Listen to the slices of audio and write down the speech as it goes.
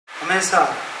हमेशा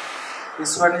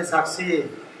ईश्वरनी साक्षीए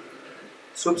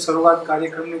शुभ शुरुआत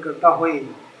कार्यक्रम करता होई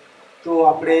तो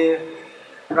आपणे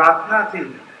प्रार्थना थी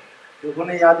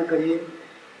प्रभुने याद करिए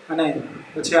अने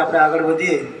पछी आपणे आगळ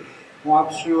वधीए। हूँ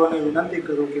आप श्रीओने विनंती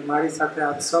करूँ कि मारी साथे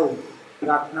आप सौ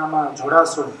प्रार्थना में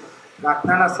जोड़ाशो।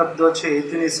 प्रार्थना शब्दों छे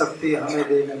इतनी शक्ति हमें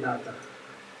देने दाता।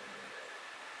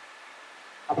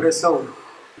 આપણે સૌ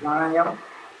પ્રાણાયામ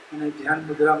અને ધ્યાન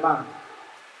મુદ્રામાં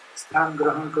સ્થાન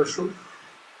ગ્રહણ કરશું।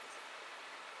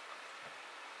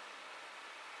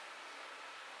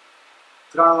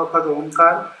 ત્રણ વખત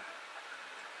ઓમકાર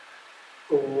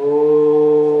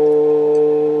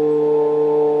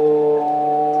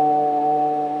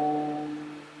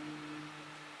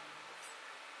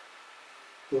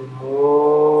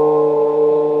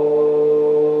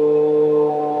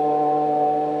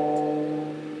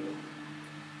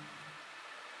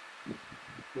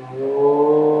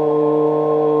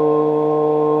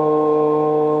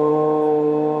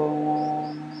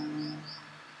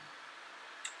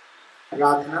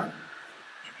प्रार्थना।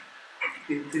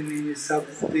 इतनी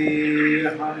शक्ति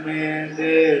हमें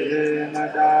दे न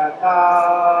दाता,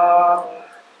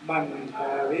 मन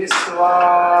का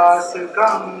विश्वास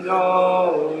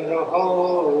कमजोर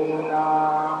होना।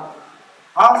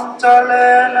 हम चले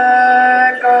न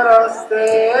कर रास्ते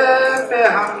पे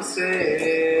हमसे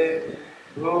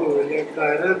भूल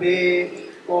कर भी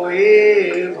कोई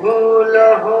भूल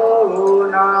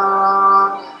होना।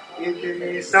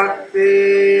 इतनी शक्ति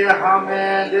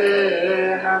हमें दे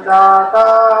न दाता,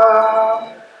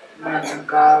 मन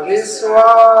का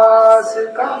विश्वास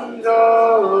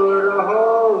कमजोर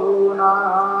होना।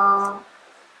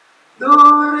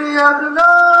 दूर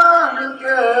अज्ञान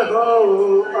के हो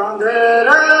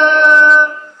अंधेरे,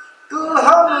 तू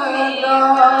हमें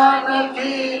ज्ञान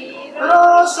की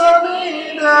रोशनी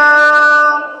दे।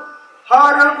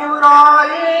 हर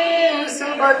बुराई से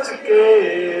बच के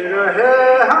रहे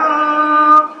हम,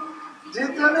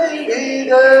 जितनी भी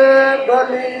दे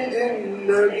भली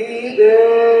जिंदगी दे।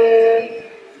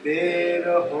 देर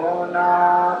होना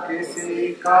किसी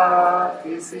का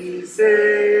किसी से,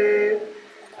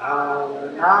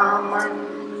 भावना मन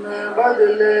में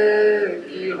बदले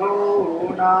की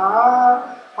होना।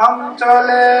 हम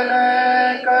चले न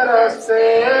कर से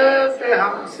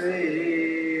हमसे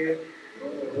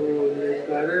भूल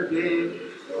कर भी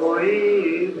कोई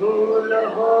भूल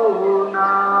होना।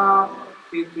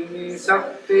 इतनी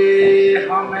शक्ति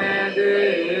हमें दे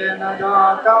न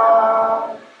दाता,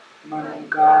 मन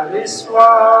का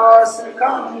विश्वास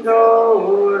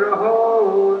कमजोर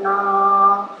होना।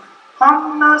 हम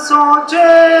न सोचे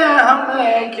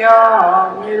हमें क्या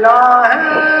मिला है,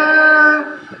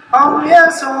 हम ये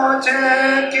सोचे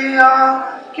किया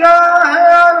क्या है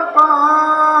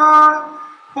अर्पण।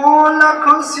 फूल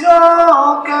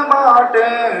खुशियों के बाटे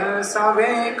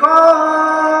सभी को,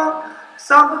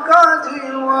 सबका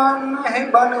जीवन ही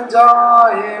बन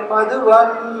जाए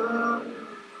मधुबन।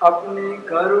 अपनी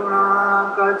करुणा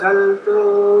का जल तो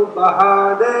बहा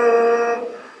दे,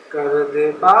 कर दे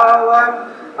पावन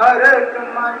हर एक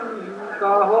मन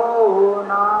का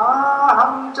होना।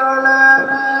 हम चले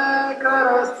न कर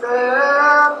से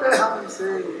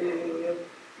हमसे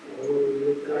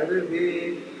भूल कर भी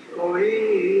कोई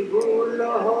भूल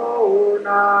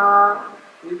होना।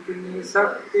 इतनी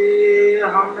शक्ति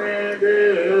हमें दे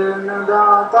न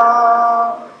दाता,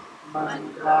 मन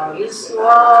का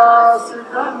विश्वास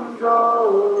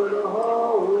कमजोर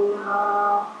होना।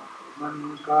 मन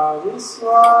का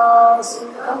विश्वास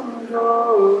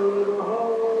कमजोर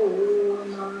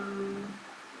होना।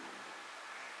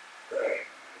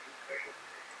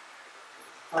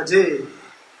 अजय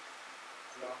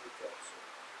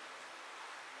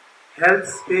हेल्थ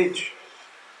स्पीच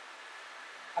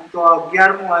आम तो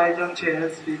 11मु आयोजन है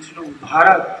हेल्थ स्पीच नु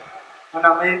भारत और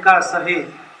अमेरिका सहित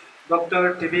डॉक्टर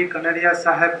टीबी कनेरिया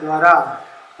साहेब द्वारा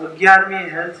 11मी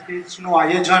हेल्थ स्पीच नु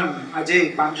आयोजन आज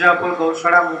પાંજરાપોર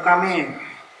गौशाला मुकामे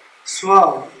स्व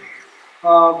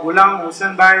गुलाम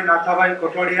हुसैन भाई नाथाभाई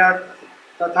कोटोड़िया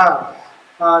तथा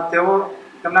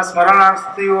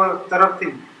स्मरणार्थीओ तरफथी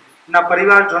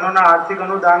परिवारजनों आर्थिक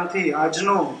अनुदान थी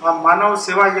आजनु आ मानव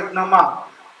सेवा यज्ञ में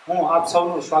हूँ आप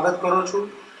सौनु स्वागत करूँ छूँ,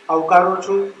 आवकारूँ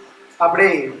छूँ। आपणे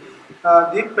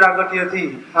दीप प्रागट्य थी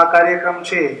आ कार्यक्रम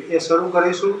है ये शुरू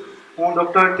करीशू। हूँ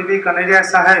डॉक्टर टीबी कनेरिया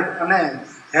साहेब अने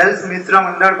हेल्थ मित्र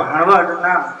मंडल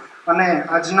भाणवडना अने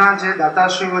आजना जे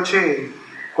दाताश्रीओ छे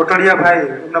कोटड़िया भाई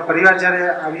एमना परिवार ज्यारे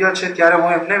आव्यो छे त्यारे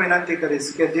हूँ एमने विनंती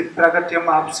करीश के दीप प्रागट्य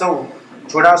में आप सौ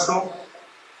जोड़ाशो।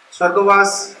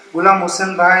 स्वर्गवास गुलाम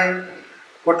हुसैन भाई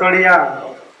कोटड़िया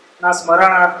ना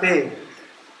स्मरणार्थे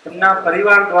एमना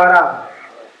परिवार द्वारा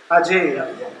आज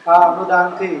आ अनुदान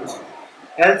थी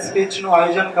હેલ્થ સ્પીચનું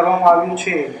આયોજન કરવામાં આવ્યું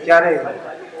છે ત્યારે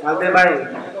માલદેભાઈ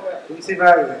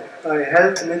તુલસીભાઈ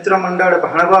હેલ્થ મિત્ર મંડળ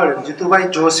ભાણવડ જીતુભાઈ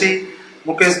જોશી,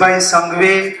 મુકેશભાઈ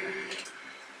સંઘવી,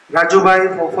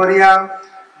 રાજુભાઈ પોફરિયા,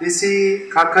 ડીસી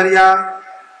ખાખરિયા,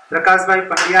 પ્રકાશભાઈ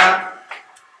પંડ્યા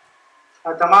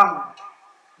આ તમામ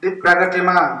દીપ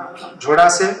પ્રાગટ્યમાં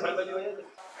જોડાશે.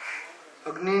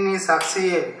 અગ્નિની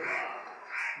સાક્ષીએ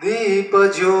દીપ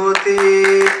જ્યોતિ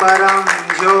પરમ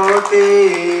જ્યોતિ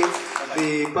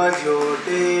દીપ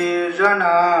જ્યોતિ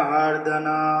જનાર્દન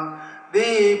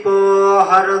દીપો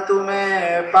હરતુ મે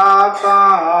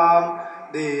પાપમ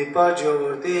દીપ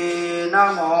જ્યોતિ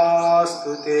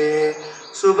નમોસ્તુતે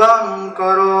શુભં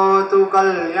કરોતુ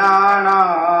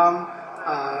કલ્યાણમ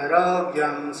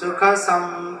આરોગ્યમ સુખ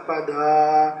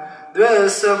સંપદા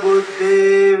દ્વેષ બુદ્ધિ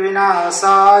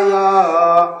વિનાશાય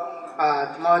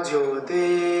આત્મજ્યોતિ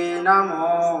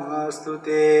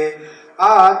નમોસ્તુતે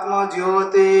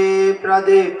આત્મજ્યોતિ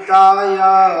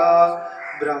પ્રદીપ્તાય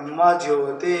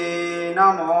બ્રહ્મજ્યોતિ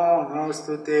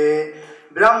નમોસ્તુતે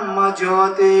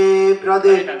બ્રહ્મજ્યોતિ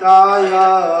પ્રદીપ્તાય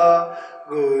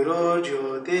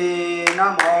ગુરુજ્યોતિ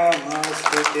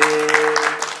નમોસ્તુતે.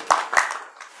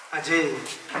 આજે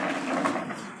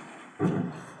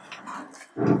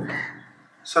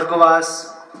સ્વર્ગવાસ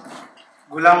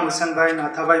ગુલામ હુસેનભાઈ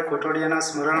નાથાભાઈ કોટડિયાના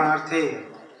સ્મરણાર્થે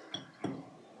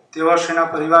તેઓશ્રીના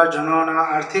પરિવારજનોના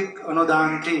આર્થિક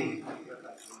અનુદાનથી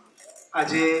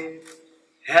આજે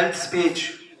health speech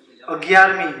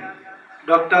 11મી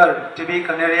doctor TB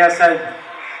Kaneria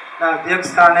સાહેબના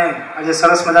અધ્યક્ષસ્થાને આજે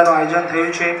સરસ મજાનું આયોજન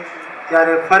થયું છે.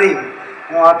 ત્યારે ફરી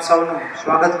હું આપ સૌનું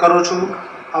સ્વાગત કરું છું,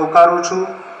 આવકારું છું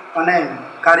અને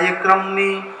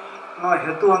કાર્યક્રમની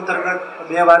હેતુ અંતર્ગત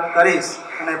બે વાત કરીશ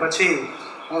અને પછી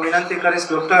હું વિનંતી કરીશ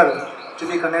ડૉક્ટર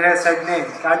ટીબી કનેરિયા સાહેબને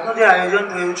કે આજનું જે આયોજન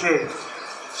થયું છે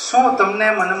શું તમને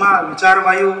મનમાં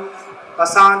વિચારવાયું,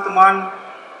 અશાંત મન,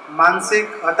 માનસિક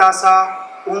હતાશા,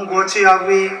 ઊંઘ ઓછી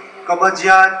આવવી,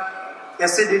 કબજિયાત,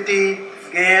 એસિડિટી,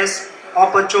 ગેસ,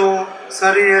 અપચો,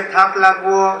 શરીરે થાક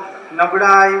લાગવો,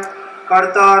 નબળાઈ,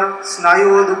 કળતર,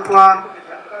 સ્નાયુઓ દુખવા,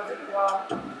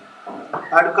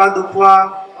 હાડકાં દુખવા,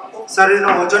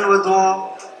 શરીરનું વજન વધવો,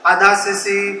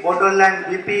 આધાશીશી, borderline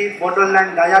BP,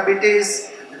 borderline diabetes,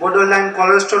 borderline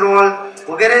cholesterol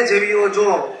વગેરે જેવીઓ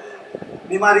જો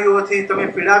બીમારીઓથી તમે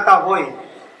પીડાતા હોય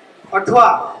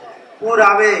અથવા પૂર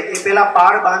આવે એ પહેલાં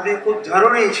પાળ બાંધવી ખૂબ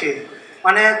જરૂરી છે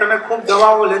અને તમે ખૂબ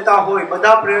દવાઓ લેતા હોય,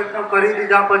 બધા પ્રયત્નો કરી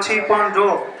દીધા પછી પણ જો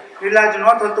ઇલાજ ન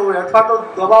થતો હોય અથવા તો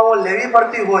દવાઓ લેવી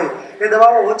પડતી હોય એ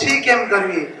દવાઓ ઓછી કેમ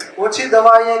કરવી, ઓછી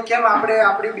દવાએ કેમ આપણે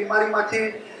આપણી બીમારીમાંથી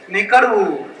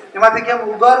નીકળવું, એમાંથી કેમ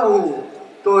ઉગારવું,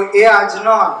 તો એ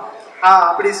આજનો આ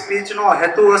આપણી સ્પીચનો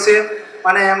હેતુ હશે.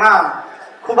 અને એમાં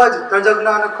ખૂબ જ તજજ્ઞ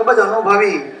અને ખૂબ જ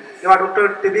અનુભવી એવા ડૉક્ટર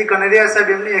ટીબી કનેરિયા સાહેબ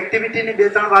એમની એક્ટિવિટીની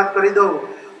 2-3 વાત કરી દઉં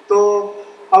તો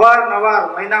અવારનવાર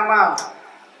મહિનામાં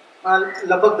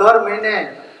લગભગ દર મહિને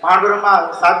ભાણવડમાં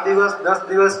 7 દિવસ, 10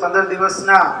 દિવસ, 15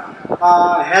 દિવસના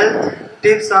હેલ્થ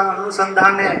ટિપ્સ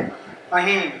અનુસંધાને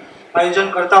અહીં આયોજન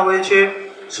કરતા હોય છે.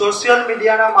 સોશિયલ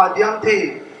મીડિયાના માધ્યમથી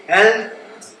હેલ્થ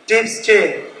ટિપ્સ છે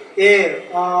એ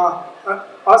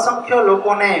અસંખ્ય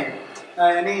લોકોને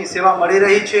એની સેવા મળી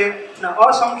રહી છે અને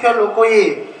અસંખ્ય લોકોએ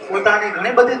પોતાની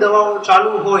ઘણી બધી દવાઓ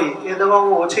ચાલુ હોય એ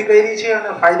દવાઓ ઓછી કરી છે અને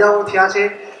ફાયદાઓ થયા છે.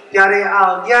 ત્યારે આ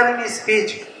 11મી સ્પીચ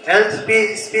હેલ્થ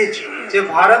સ્પીચ જે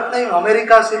ભારત નહીં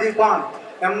અમેરિકા સુધી પણ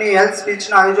એમની હેલ્થ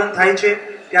સ્પીચના આયોજન થાય છે.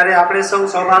 ત્યારે આપણે સૌ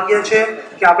સૌભાગ્ય છે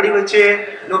કે આપણી વચ્ચે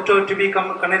ડૉક્ટર ટીબી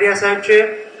કનેરિયા સાહેબ છે,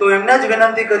 તો એમને જ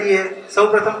વિનંતી કરીએ, સૌ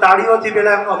પ્રથમ તાળીઓથી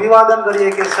પહેલાં એમનું અભિવાદન કરીએ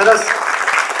કે સરસ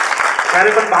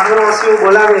જ્યારે પણ ભાણવડવાસીઓ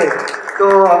બોલાવે તો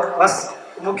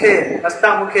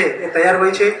હસતા મુખે એ તૈયાર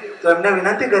હોય છે. તો એમને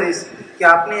વિનંતી કરીશ કે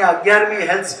આપની 11મી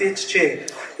હેલ્થ સ્પીચ છે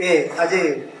એ આજે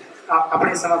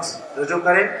આપણી સમક્ષ રજૂ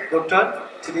કરે ડૉક્ટર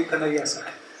ટીબી કનેરિયા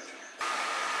સાહેબ.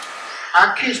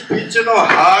 આખી સ્પીચનો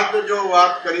હાર્દ જો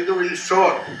વાત કરી દઉં ઇન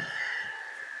શોર્ટ,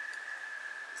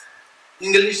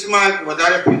 ઇંગ્લિશમાં એક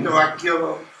વધારે ફિટ વાક્ય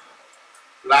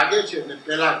લાગે છે ને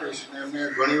પહેલા કહીશ ને મેં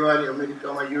ઘણીવાર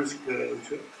અમેરિકામાં યુઝ કરેલું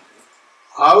છે.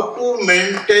 How to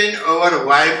maintain hour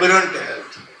vibrant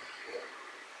health.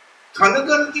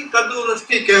 થનગનતી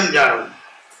તંદુરસ્તી કેમ જાળવવી.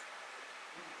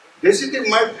 This is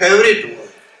my favourite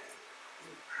word.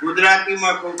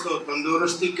 ગુજરાતીમાં કહું તો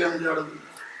તંદુરસ્તી કેમ જાળવવી.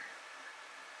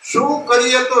 શું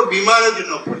કરીએ તો બીમાર જ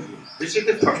ન પડીએ. This is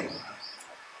the first.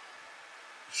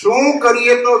 શું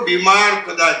કરીએ તો બીમાર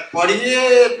કદાચ પડીએ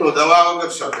તો દવા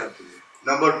વગર સાજા થઈએ.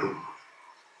 નંબર 2.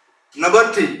 નંબર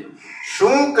 3,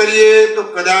 શું કરીએ તો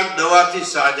કદાચ દવાથી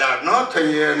સાજા ન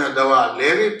થઈએ અને દવા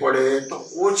લેવી પડે તો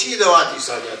ઓછી દવાથી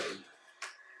સાજા થઈ,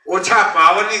 ઓછા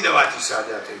પાવરની દવાથી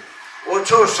સાજા થઈ,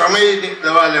 ઓછો સમયની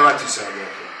દવા લેવાથી સાજા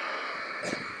થઈ.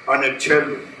 અને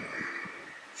છેલ્લું,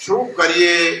 શું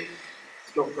કરીએ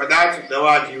તો કદાચ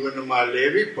દવા જીવનમાં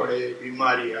લેવી પડે,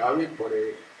 બીમારી આવી પડે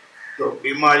તો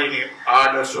બીમારીની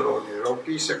આડઅસરોને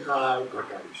રોકી શકાય,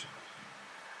 ઘટાડી શકાય.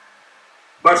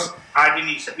 બસ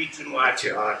આજની સ્પીચનું આ છે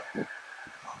અર્થ.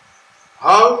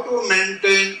 How to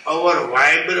maintain hour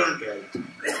vibrant health.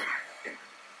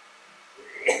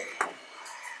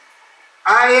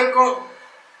 આ એક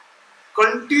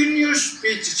કન્ટિન્યુઅસ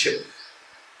સ્પીચ છે,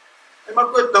 એમાં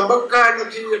કોઈ તબક્કા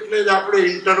નથી, એટલે જ આપણે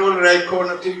ઇન્ટરવલ રાખ્યો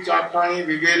નથી. ચા પાણી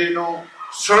વગેરેનો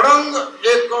સળંગ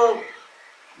એક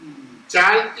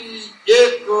ચાલતી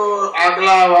એક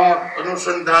આગલા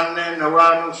અનુસંધાનને નવા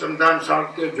અનુસંધાન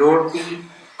સાથે જોડતી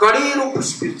કડીરૂપ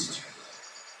સ્પીચ છે.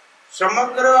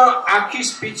 સમગ્ર આખી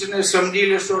સ્પીચને સમજી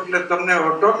લેશો એટલે તમને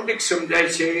ઓટોમેટિક સમજાય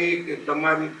છે કે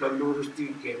તમારી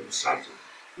તંદુરસ્તી કેવી સાચી.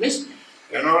 મીન્સ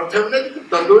એનો અર્થ એમ નથી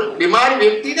કે બીમાર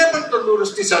વ્યક્તિને પણ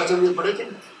તંદુરસ્તી સાચવવી પડે છે.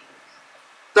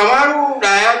 તમારું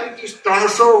ડાયાબિટીસ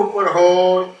 300 ઉપર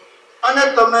હોય અને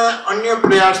તમે અન્ય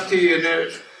પ્રયાસથી એને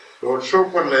 150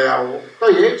 પર લઈ આવો તો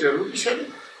એ જરૂરી છે ને.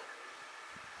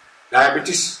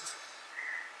 ડાયાબિટીસ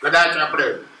કદાચ આપણે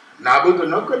નાબૂદ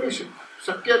ન કરી શકીએ,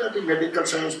 શક્ય નથી મેડિકલ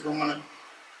સાયન્સ પ્રમાણે,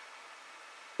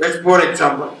 ફોર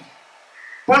એક્ઝામ્પલ.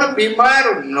 પણ બીમાર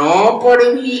ન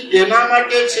પડવી એના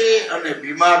માટે છે, અને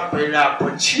બીમાર પડ્યા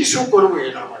પછી શું કરવું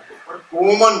એના માટે પણ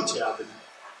કોમન છે આ બધી.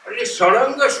 એટલે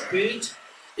સળંગ સ્પીચ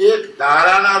એક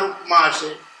ધારાના રૂપમાં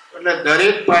હશે, એટલે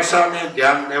દરેક પાસાને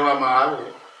ધ્યાન દેવામાં આવે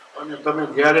અને તમે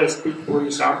જ્યારે સ્પીચ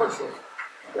પૂરી સાંભળશો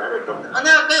ત્યારે તમને, અને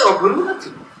આ કઈ અઘરું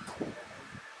નથી,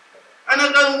 અને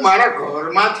કઈ મારા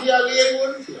ઘરમાંથી આવી આવ્યો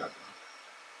નથી.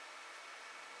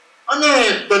 અને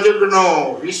તજજ્ઞો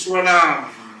વિશ્વના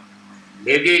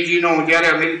મેગેઝીનો, હું જયારે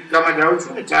અમેરિકામાં જાઉં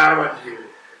છું ને 4 વાગે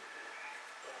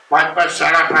 5,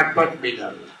 5:30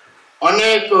 બીજા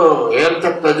અનેક હેલ્થ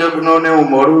તજજ્ઞોને હું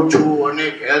મળું છું,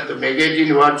 અનેક હેલ્થ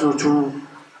મેગેઝીન વાંચું છું,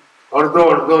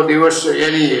 અડધો દિવસ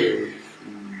એની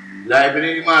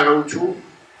લાઇબ્રેરીમાં રહું છું.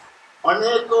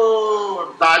 અનેક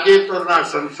તાજેતરના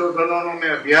સંશોધનોનો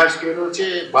મેં અભ્યાસ કર્યો છે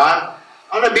બહાર.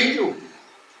 અને બીજું,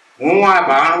 હું આ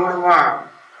ભાણવડમાં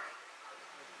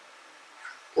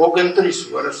 29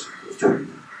 વર્ષ છું.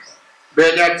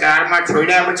 2004માં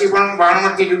છોડ્યા પછી પણ હું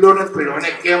ભાણવડથી જુદો નથી પડ્યો.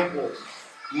 અને કેમ્પો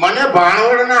મને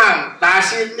ભાણવડના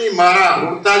તાસીરની મારા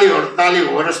 48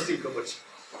 વર્ષથી ખબર છે.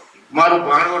 મારું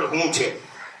ભાણવડ શું છે,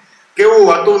 કેવું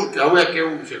હતું ને હવે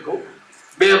કેવું છે કહું.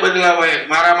 2 બદલાવ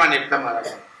મારામાં ને એક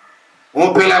તમારામાં.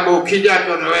 હું પેલા બહુ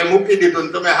ખીજાતો ને હવે મૂકી દીધું,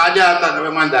 ને તમે હાજા હતા ને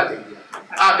હવે માંદા થઈ ગયા.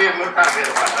 આ 2 મોટા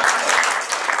ફેરફાર,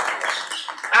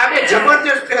 આ 2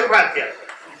 જબરજસ્ત ફેરફાર થયા.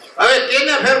 હવે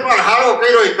તેને ફેરફાર હારો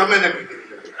કર્યો તમે નક્કી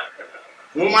કરી,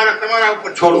 હું મારે તમારા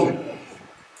ઉપર છોડું.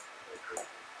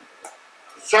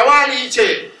 સવાલ એ છે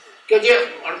કે જે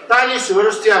 48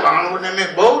 વર્ષથી આ ભાણવડને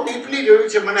મેં બહુ ડીપલી જોયું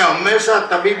છે. મને હંમેશા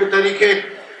તબીબ તરીકે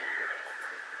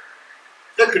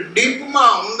એક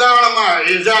ડીપમાં, ઊંડાણમાં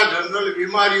એઝા જનરલ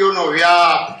બીમારીઓનો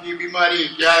વ્યાપ, કે બીમારી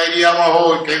કયા એરિયામાં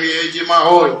હોય, કેવી એજમાં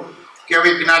હોય,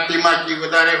 કેવી જ્ઞાતિમાં કી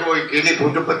વધારે હોય, કેની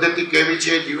ભોજન પદ્ધતિ કેવી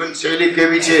છે, જીવનશૈલી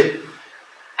કેવી છે,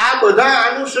 આ બધા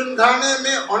અનુસંધાને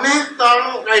મેં અનેક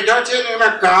કારણો કાઢ્યા છે, અને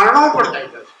એના કારણો પણ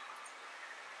કાઢ્યા છે.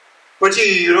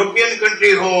 પછી યુરોપિયન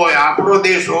કન્ટ્રી હોય, આપણો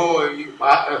દેશ હોય,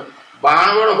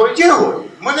 ભાણવડ હોય, જે હોય,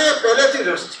 મને પહેલેથી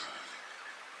રસ છે.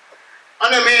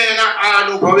 અને મેં એના આ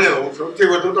અનુભવે સૌથી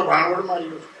વધુ તો ભાણવડમાં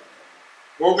આવ્યો છું.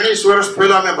 19 વર્ષ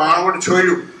પહેલા મેં ભાણવડ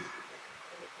છોડ્યું,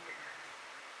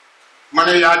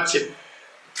 મને યાદ છે.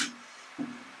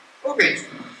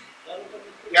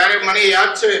 ત્યારે મને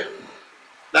યાદ છે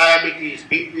ડાયાબિટીસ,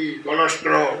 બીપી,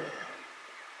 કોલેસ્ટ્રોલ,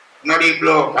 નળી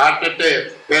block, heart attack,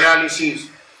 paralysis,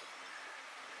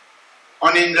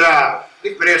 અનિદ્રા,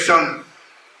 depression,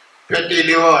 fatty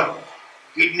liver,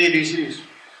 kidney disease,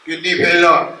 kidney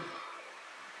failure,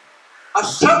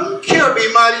 અસંખ્ય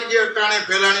બીમારી જે અટાણે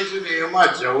ફેલાણી છે ને એમાં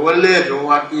જવલ્લે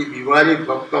જોવાતી બીમારી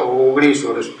ફક્ત 19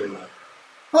 વર્ષ પહેલા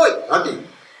હોય હતી.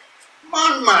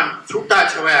 માંડ છૂટા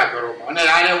છવાયા કરો. અને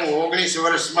યારે હું 19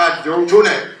 વર્ષમાં જોઉં છું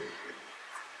ને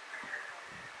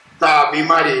તો આ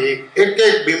બીમારી એક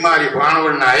બીમારી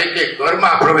ભાણવડના એક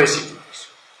ઘરમાં પ્રવેશી ચૂકી છે.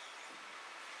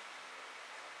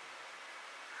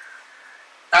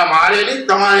 આ મારે નહીં,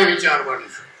 તમારે વિચારવાનું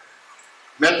છે.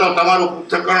 મેં તો તમારું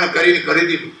પૃથ્થકરણ કરી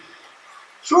દીધું.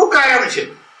 શું કારણ છે,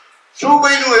 શું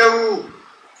બન્યું એવું?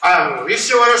 આ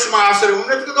 20 વર્ષમાં આશરે, હું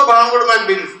નથી કહેતો ભાણવડમાં જ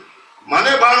બન્યું.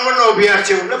 મને ભાણવડનો અભ્યાસ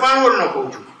છે એટલે ભાણવડનો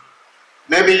કહું છું.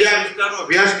 મેં બીજા વિસ્તારનો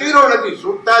અભ્યાસ કર્યો નથી.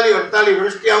 47-48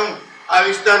 વર્ષથી હું આ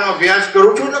વિસ્તારનો અભ્યાસ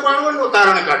કરું છું ને ભાણવડનું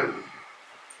તારણ કાઢું.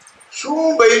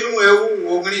 શું બન્યું એવું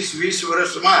 19-20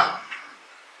 વર્ષમાં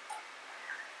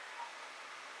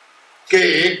કે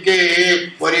એક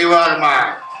પરિવારમાં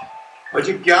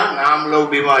પછી ક્યાં નામ લઉં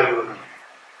બીમારીઓના,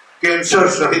 કેન્સર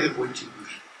સહિત પહોંચી ગયું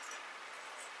છે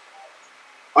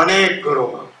અનેક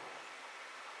ઘરોમાં.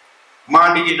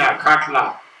 માંદગીના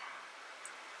ખાટલા,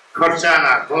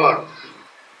 ખર્ચાના ઘર,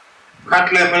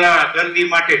 ખાટલે પેલા દર્દી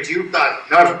માટે જીવતા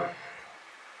નર્સ,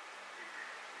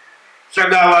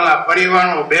 સગાવાલા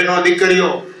પરિવારો, બહેનો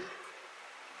દીકરીઓ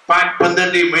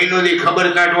 5-15 દી મહિનોથી ખબર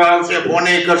કાઢવા આવશે,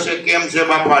 ફોને કરશે કેમ છે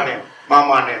બાપાને,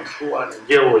 મામાને, ફુવાને,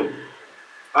 જે હોય.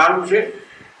 સારું છે.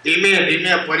 ધીમે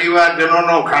ધીમે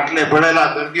પરિવારજનોનો ખાટલે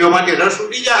પડેલા દર્દીઓમાંથી રસ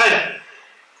ઉડી જાય.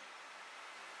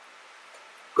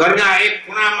 ઘરના એક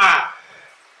ખૂણામાં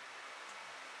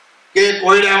કે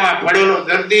કોયડામાં પડેલો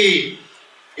દર્દી,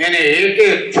 એને એક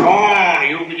છોણ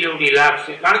યુગ જેવડી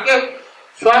લાગશે. કારણ કે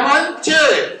સ્વાભાવિક છે,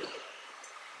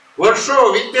 વર્ષો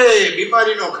વીતે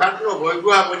બીમારીનો ખાટલો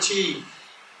ભોગવા પછી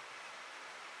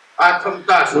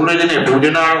આથમતા સૂરજને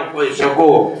પૂજનારો કોઈ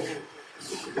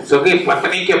સગી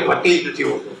પત્ની કે પતિ નથી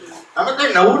હોતો. અમે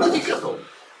કઈ નવું નથી કહેતો.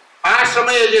 આ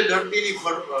સમયે જે દર્દીની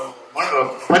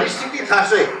પરિસ્થિતિ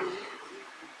થશે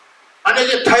અને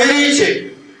જે થઈ રહી છે,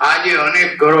 આજે અનેક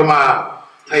ઘરોમાં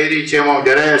થઈ રહી છે, એમાં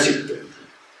જરાય સિદ્ધ.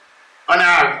 અને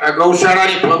આ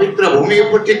ગૌશાળાની પવિત્ર ભૂમિ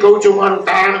ઉપરથી કહું છું, મારું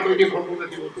તારણ કોઈથી ખોટું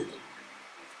નથી હોતું.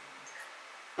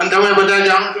 અને તમે બધા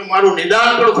જાણો છો, મારું નિદાન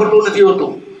પણ ખોટું નથી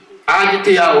હોતું.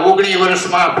 આજથી આ 19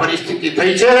 વર્ષમાં પરિસ્થિતિ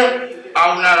થઈ છે.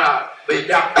 આવનારા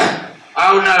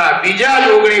બીજા જ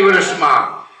 19 વર્ષમાં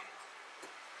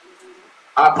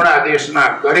આપણા દેશના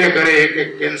ઘરે ઘરે એક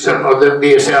કેન્સરનો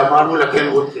દર્દી હશે. આ મારું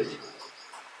લખેલું હોત છે.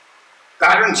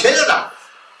 કારણ છે ને,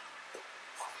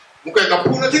 હું કઈ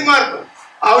ગપ્પુ નથી મારતો.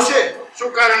 આવશે.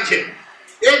 શું કારણ છે?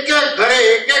 એક ઘરે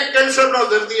એક કેન્સરનો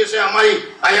દર્દી હશે. અમારી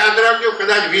આ યાદ રાખજો,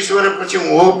 કદાચ 20 વર્ષ પછી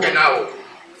હું હોઉં કે ના હોઉં,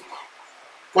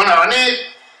 પણ અનેક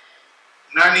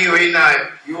નાની વયના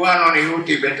યુવાનો અને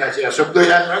યુવતી બેઠા છે. આ શબ્દો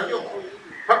યાદ રાખજો.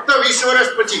 ફક્ત 20 વર્ષ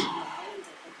પછી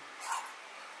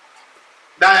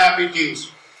ડાયાબિટીસ,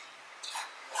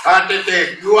 હાર્ટ એટેક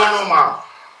યુવાનોમાં,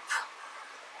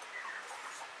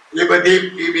 એ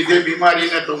બધી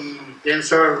બીમારીને તો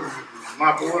કેન્સર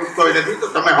માં પૂરતો નથી, તો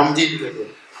તમે સમજી જ લેજો.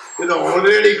 એ તો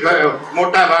ઓલરેડી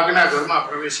મોટા ભાગના ઘરમાં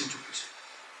પ્રવેશી ચૂકી છે.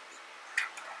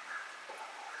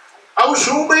 આવું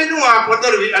શું બન્યું આ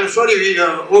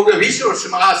 20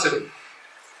 વર્ષમાં આશરે,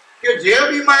 કે જે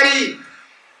બીમારી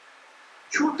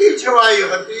છૂટી છવાઈ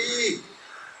હતી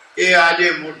એ આજે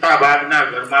મોટા ભાગના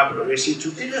ઘરમાં પ્રવેશી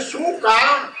ચૂકી છે. શું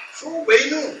કારણ, શું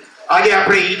બન્યું, આજે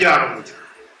આપણે એ જાણવું છે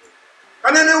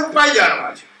અને એને ઉપાય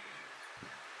જાણવા છે.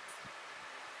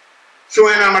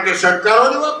 શું એના માટે સરકારો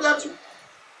જવાબદાર છે?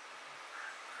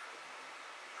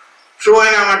 શું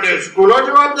એના માટે સ્કૂલો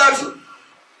જવાબદાર છે?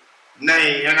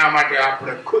 નહીં, એના માટે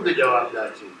આપણે ખુદ જવાબદાર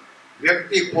છે.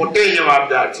 વ્યક્તિ પોતે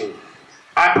જવાબદાર છે.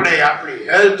 આપણે આપણી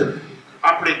હેલ્થ,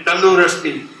 આપણી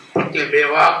તંદુરસ્તી પ્રત્યે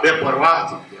બેપરવાહ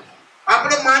થઈ ગયા.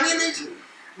 આપણે માની લઈશું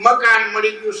મકાન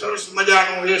મળી ગયું, સરસ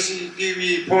મજાનું, એસી,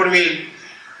 ટીવી, 4 વ્હીલ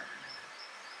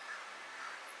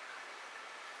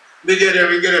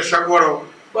વગેરે સગવડો,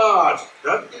 બસ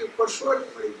ધરતી ઉપર સ્વર્ગ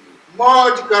મળી ગયું.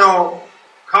 મોજ કરો,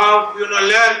 ખાઓ પીઓનો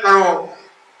લહેર કરો.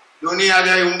 દુનિયા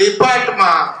જાય ઊંડી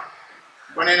પાટમાં,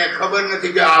 પણ એને ખબર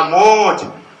નથી કે આ મોજ,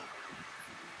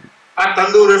 આ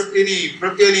તંદુરસ્તીની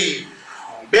પ્રત્યેની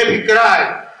બેફિકરાઈ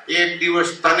એક દિવસ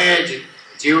તને જ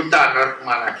જીવતા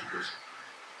નર્કમાં નાખી દેશે.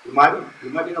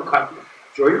 બીમારીનો ખાટલો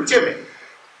જોયું છે મેં.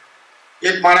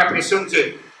 એક મારા પેશન્ટ છે,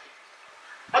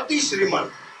 અતિ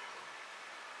શ્રીમંત,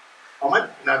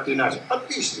 અમારી જ્ઞાતિના છે,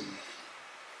 અતિ શ્રીમંત,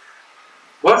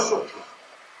 વર્ષો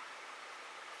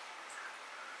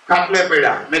ખાટલે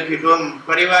પડ્યા. મેં કીધું,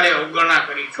 પરિવારે અવગણના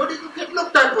કરી, છોડી તું કેટલો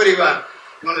તાર પરિવાર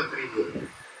ગણતરી ગયો,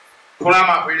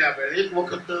 થોડામાં પડ્યા. એક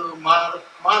વખત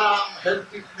મારા હેલ્થ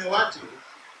ટીપને વાંચી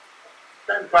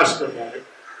ટાઈમ પાસ કરતા,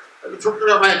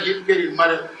 છોકરા ભાઈ જીત કરી,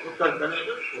 મારે ડોક્ટર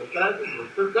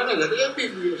કને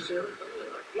એમબીબીએસ છે,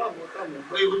 એટલા મોટા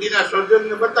મુંબઈ સુધીના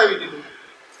સર્જનને બતાવી દીધું.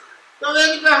 તો એ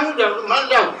રીતે હું જાઉં, મારે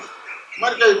જાઉં,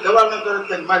 મારે કઈ દવા ન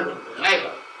કરે, મારે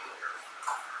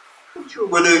પૂછ્યું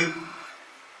બધું,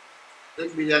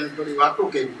 એકબીજાની થોડી વાતો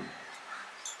કરી.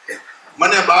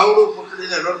 મને બાવડું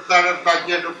પકડીને રડતા રડતા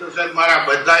કે ડોક્ટર સાહેબ મારા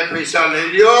બધા પૈસા લઈ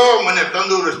લ્યો, મને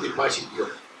તંદુરસ્તી પાછી ગયો.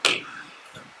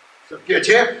 શક્ય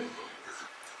છે?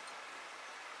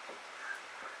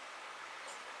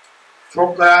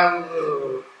 છોકરા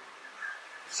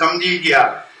સમજી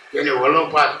ગયા કે એને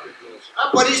વલોપાત કેટલો છે.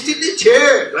 આ પરિસ્થિતિ છે,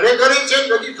 ઘરે ઘરે છે,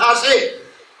 કદી થશે.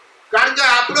 કારણ કે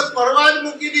આપણે પરવા જ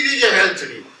મૂકી દીધી છે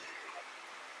હેલ્થની.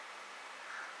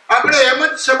 આપણે એમ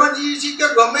જ સમજીએ છીએ કે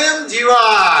ગમે એમ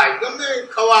જીવાય, ગમે એમ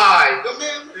ખવાય, ગમે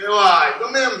એમ રહેવાય,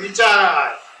 ગમે એમ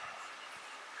વિચારાય.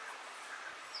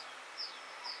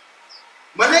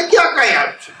 મને ક્યાં કઈ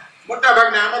આપશે? મોટા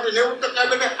ભાગના આમાંથી 90%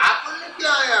 બેઠે આપણને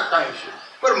ક્યાં આયા કાંઈ છે,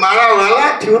 પણ મારા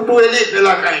વાલા થયું તું એની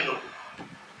પેલા કાંઈ નહોતું.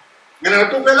 એને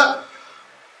હતું પેલા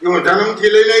એવો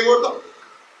જન્મથી લઈને આવ્યો હતો,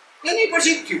 એની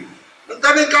પછી જ થયું.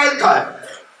 તને કાલ થાય,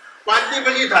 5 દી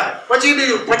પછી થાય,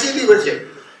 પછી દિવસે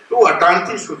તું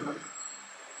 18 શું થાય?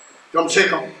 કમસે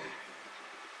કમ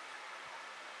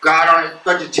કારણ એક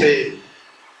જ છે,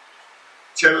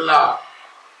 છેલ્લા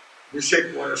 20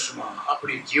 વર્ષમાં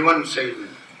આપણી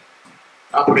જીવનશૈલી,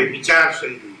 આપણી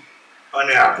વિચારશૈલી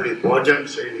અને આપણી ભોજન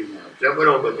શૈલીમાં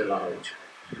જબરો બદલાવ છે.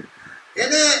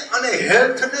 એને અને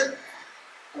હેલ્થને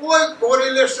કોઈ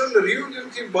કોરિલેશન રહ્યું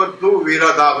નથી, બધું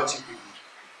વિરોધાભાસી થયું છે.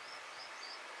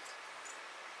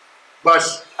 બસ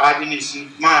આજની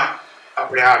સીટમાં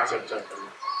આપણે આ ચર્ચા કરીએ.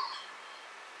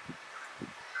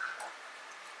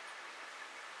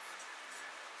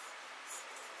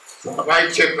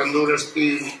 સ્વાભાવિક છે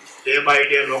તંદુરસ્તી ડે બાય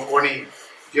ડે લોકોની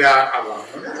જે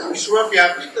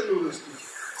વિશ્વવ્યાપી તંદુરસ્તી છે,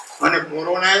 અને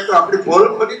કોરોનાએ તો આપણી પોલ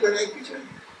ફરી કરી નાખી છે.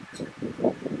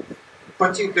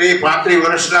 25-35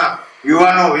 વર્ષના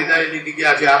યુવાનો વિદાય લીધી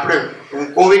ગયા છે. આપણે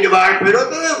કોવિડ બહાર ફેર્યો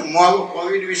તો ને,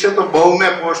 કોવિડ વિશે તો બહુ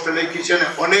મેં પોસ્ટ લખી છે ને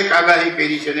અનેક આગાહી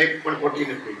કરી છે ને એક પણ ખોટી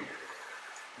નથી કરી.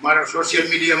 મારા સોશિયલ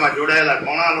મીડિયામાં જોડાયેલા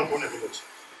ઘણા લોકોને ખબર છે,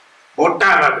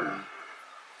 મોટા ભાગના.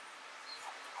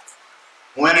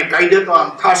 હું એને કહી દેતો આમ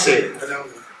થશે,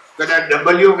 કદાચ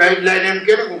ડબલ્યુ ગાઈડલાઈન એમ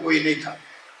કે ને કોઈ નહીં થાય,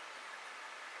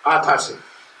 આ થશે.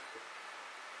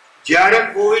 જ્યારે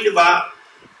કોવિડ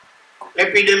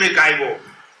એપિડેમિક આવ્યો,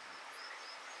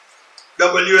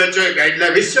 WHO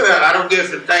ગાઈડલાઈન, વિશ્વ આરોગ્ય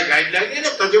સંસ્થાએ ગાઈડલાઈન એને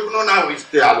તજજ્ઞો ના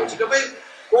વિશે આવે છે કે ભાઈ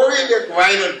કોવિડ એક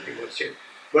વાયરલ ફીવર છે,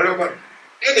 બરોબર.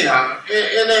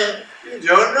 એને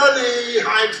જનરલી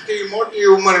 60 થી મોટી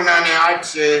ઉંમરના ને 8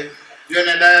 છે,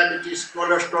 જેને ડાયાબિટીસ,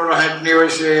 કોલેસ્ટ્રોલ હાઈટની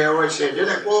હોય છે,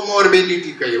 જેને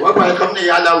કોમોર્બિડિટી કહીએ. ભાઈ તમને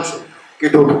યાદ આવશે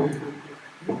કીધું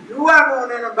યુવાનો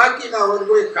અને બાકીના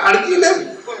વર્ગોએ કાળજી લેવી,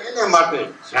 પણ એને માટે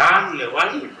જાન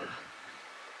લેવાની.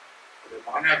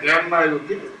 મને ધ્યાનમાં આવ્યું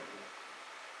કીધું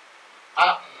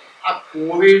આ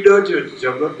કોવિડ જ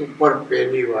જગત ઉપર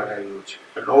પહેલી વાર આવ્યું છે,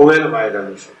 નોવેલ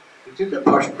વાયરલ છે.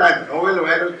 ફર્સ્ટ ટાઈમ નોવેલ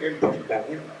વાયરલ કેમ? ફર્સ્ટ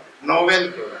ટાઈમ નોવેલ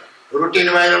કહેવાય, રૂટીન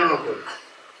વાયરલ નો કહેવાય.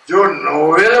 જો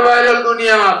નોવેલ વાયરલ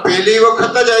દુનિયામાં પહેલી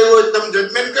વખત જ આવ્યો હોય, તમે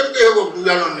જજમેન્ટ કેમ કે એવો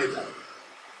ગુજારો નહીં થાય?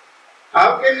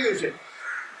 આવ કેમ છે?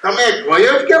 તમે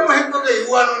ગયો જ કેમ કહો કે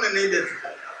યુવાનોને નહીં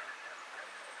દેખાય?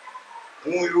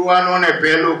 હું યુવાનોને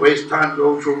પહેલું ભયસ્થાન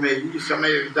દઉં છું. મેં એ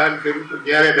સમયે વિધાન કર્યું હતું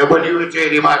જયારે WHO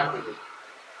રિમાર્ક કર્યું.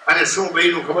 અને શું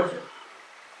બન્યું ખબર છે?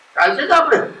 કાલ છે કે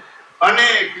આપણે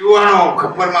અનેક યુવાનો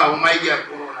ખપરમાં ઉમાઈ ગયા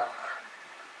કોરોના.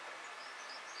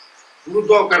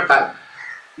 વૃદ્ધો કરતા,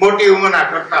 મોટી ઉંમરના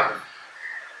કરતા.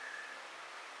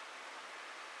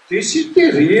 ધીસ ઇઝ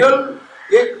ધી રિયલ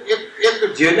એક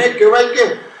જેને કહેવાય કે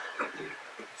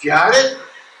જ્યારે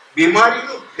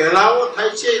બીમારીનો ફેલાવો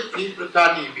થાય છે, એ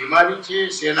પ્રકારની બીમારી છે,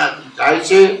 શેનાથી થાય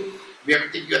છે?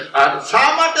 વ્યક્તિગત. શા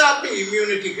માટે આપણી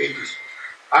ઇમ્યુનિટી કહી દઈશું?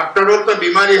 આફ્ટર ઓલ તો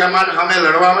બીમારી સામે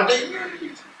લડવા માટે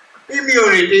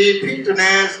ઇમ્યુનિટી,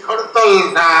 ફિટનેસ,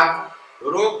 ખડતલતા,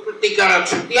 રોગ પ્રતિકારક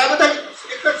શક્તિ, આ બધા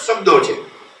એક જ શબ્દો છે.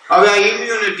 હવે આ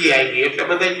ઇમ્યુનિટી આવી એટલે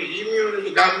બધા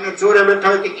ઇમ્યુનિટી, ગામને ચોરે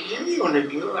બેઠા હોય કે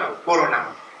ઇમ્યુનિટી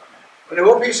કોરોનામાં, અને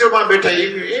ઓફિસોમાં બેઠા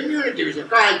ઇમ્યુનિટી વિશે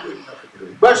કાંઈ કોઈ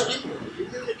નથી. બસ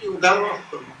ઇમ્યુનિટી ઉધારવા,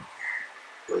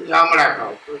 કોઈ જામડા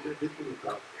ખાવ, કોઈ દીકરું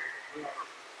ખાવ,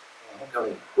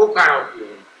 ઉકાળો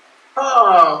પીવો.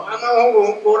 આમાં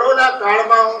હું કોરોના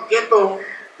કાળમાં હું કહેતો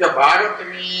કે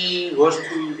ભારતની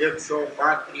વસ્તી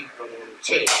 135 કરોડ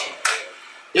છે,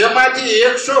 એમાંથી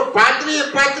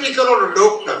 135 કરોડ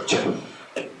ડોક્ટર છે.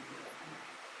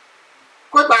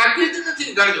 કોઈ બાકી જ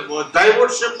નથી. કારણ કે બધા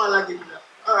વોટ્સએપમાં લાગી ગયા,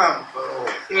 આમ કરો,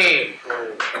 તેમ કરો,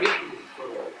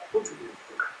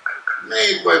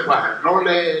 નહીં કોઈ પાસે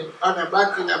નોલેજ, અને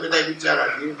બાકીના બધા બિચારા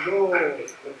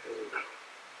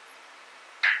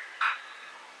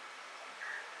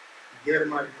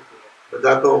ગેરમાર્ગે.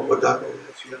 બધા તો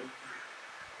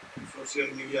સોશિયલ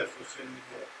મીડિયા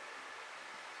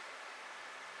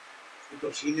એ તો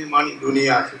સિનેમાની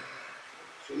દુનિયા છે.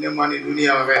 સિનેમાની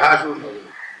દુનિયામાં કઈ હાચું ન હોય,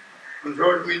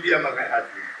 શોર્ટ મીડિયામાં કઈ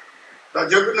હાચું તો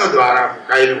જગ્ન દ્વારા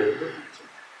કાઢ્યું.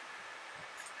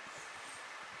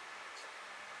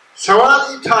 સવાલ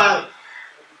એ થાય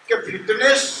કે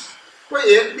ફિટનેસ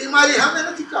કોઈ એક બીમારી સામે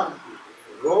નથી કામ કરતું.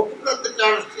 રોગ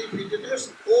પ્રતિકારથી ફિટનેસ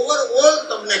ઓવરઓલ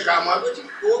તમને કામ આવે છે.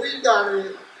 કોવિડ આવે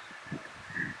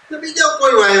કે બીજો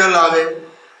કોઈ વાયરલ આવે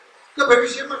કે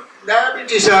ભવિષ્યમાં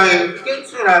ડાયાબિટીસ આવે,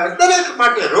 કેન્સર આવે, દરેક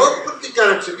માટે રોગ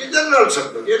પ્રતિકારક શક્તિ જનરલ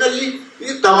શબ્દ.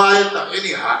 એ તમારે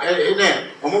એને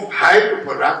અમુક હાઈટ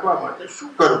ઉપર રાખવા માટે શું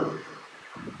કરવું,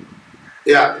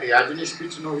 એ આપણી આજની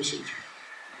સ્પીચનો વિષય છે.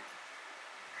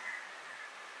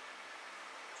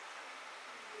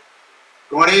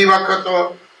 ઘણી વખતો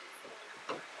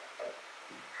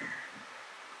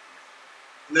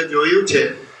મેં જોયું છે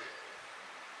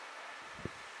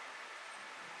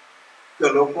કે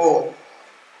લોકો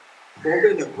ખોબે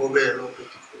ને ખોબે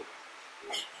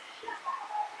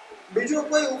બીજો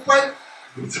કોઈ ઉપાય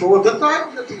શોધતા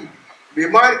જ નથી.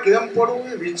 બીમાર કેમ પડવું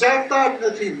એ વિચારતા જ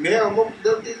નથી. મેં અમુક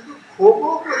દર્દી ખોબો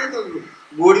કરીને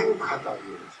ગોળીઓ ખાતા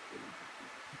હોઈએ છે.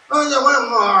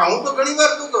 હું તો ઘણી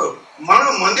વાર કહું તો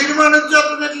માણસ મંદિરમાં નથી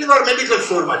જતો ને એટલી વાર મેડિકલ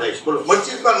સ્ટોરમાં જાય છે. બોલો,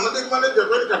 મસ્જિદમાં મંદિરમાં નથી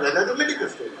જતો એટલે તો મેડિકલ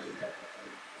સ્ટોરમાં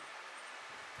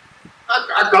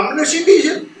આ કમનસીબી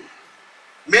છે.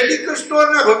 મેડિકલ સ્ટોર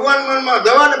ને ભગવાન માનમાં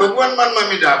દવા ને ભગવાન માનમાં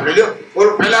મીઠા આપણે લ્યો.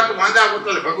 બોલો, પહેલા તો માંદા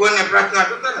કરતા ભગવાનને પ્રાર્થના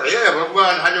કરતા ને, હે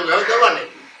ભગવાન હાજો હવે દવા ને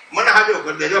મને હાજો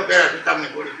કરી દેજો,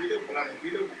 પેરાસિટામોલની ગોળી પી લો, ફલાને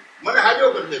પી લો, મને હાજો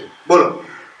કરી દેજો. બોલો,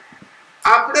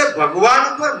 આપણે ભગવાન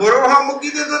ઉપર ભરોસા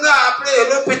મૂકી દેતો હતા, આપણે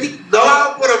એલોપેથિક દવા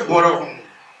ઉપર ભરોસા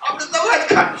આપણે દવા જ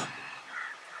ખાવી.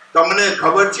 તમને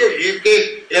ખબર છે એક એક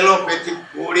એલોપેથિક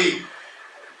ગોળી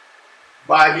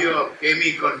બાહ્ય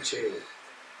કેમિકલ છે,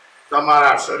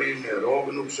 તમારા શરીરને રોગ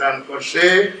નુકસાન કરશે.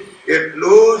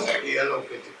 એટલું જ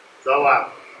એલોપેથિક દવા,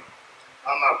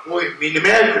 આમાં કોઈ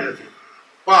મિનમેક નથી.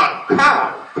 પણ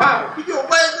ખાવ બીજો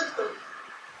ઉપાય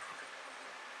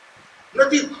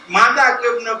નથી. માંદા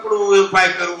કેમ ન પડવું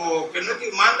ઉપાય કરવો, કે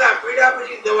નથી માંદા પીડ્યા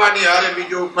પછી દવાની હારે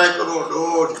બીજો ઉપાય કરવો,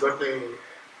 ડોઝ ઘટે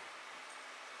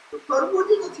તો કરવું જ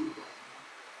નથી.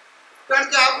 કારણ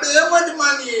કે આપણે એમ જ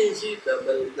માનીએ છીએ કે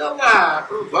દવા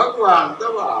આપણું ભગવાન,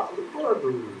 દવા આપણું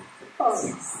બધું.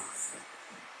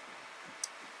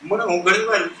 મને હું ઘણી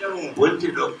વાર વિચારું, હું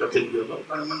ભૂલથી ડોક્ટર થઈ ગયો,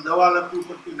 પણ મને દવા લખવી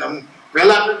પડતી ને. હું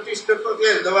પહેલા પ્રેક્ટિસ કરતો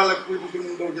ત્યારે દવા લખવી પછી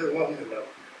હું બહુ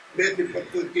બે થી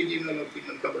ફક્ત ત્રીજી ન લખી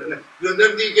મને ખબર ને. જો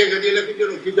દર્દી કે ગદી લખી દો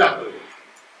સીધા કરો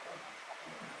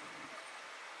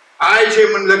આ છે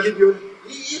મને લખી દો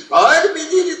હર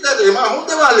બીજી રીતે. એમાં હું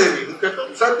દવા લેવી? હું કહેતો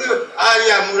શરદી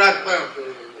આ મુરાદ પર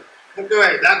હું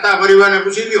કહેવાય દાતા પરિવારને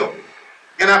પૂછી લ્યો,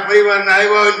 એના પરિવારના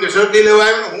આવ્યા હોય કે શરદી લેવા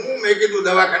આવ્યો. હું મેં કીધું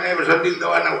દવાખાને શરદી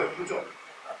દવા ના હોય, પૂછો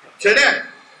છે ને.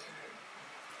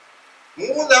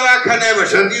 હું દવાખાને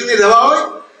શરદીની દવા હોય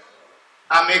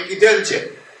આ મેં કીધેલ છે.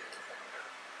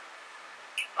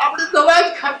 આપણે દવા જ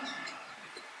ખાવી,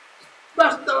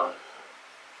 બસ દવા,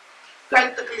 કઈ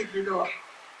તકલીફની દવા.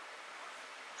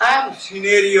 આ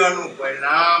સિનેરિયોનું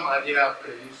પરિણામ આજે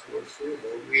આપણે 20 વર્ષે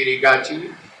ભોગવી રહ્યા છીએ.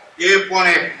 એ પણ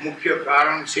એક મુખ્ય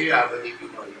કારણ છે આ બધી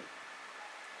બીમારીઓ.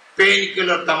 પેઇન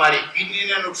કિલર તમારી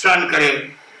કિડનીને નુકસાન કરે,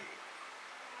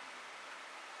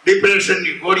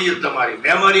 ડિપ્રેશનની ગોળીઓ તમારી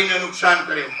મેમરીને નુકસાન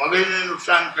કરે, મગજને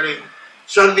નુકસાન કરે,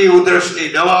 શરદી ઉધરસની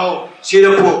દવાઓ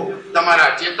સિરપો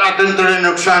તમારા ચેતાતંત્રને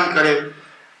નુકસાન કરે,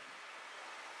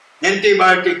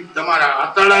 એન્ટીબાયોટિક તમારા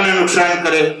આંતરડાને નુકસાન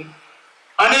કરે,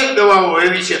 અનેક દવાઓ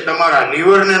એવી છે તમારા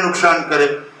લીવરને નુકસાન કરે.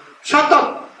 સતત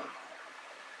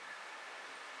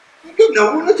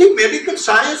નવું નથી. મેડિકલ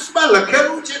સાયન્સમાં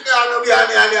લખેલું છે કે આ નવી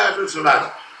આને આને સલાહ.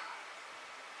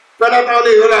 પેલા તો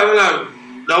ઓલા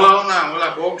દવાઓના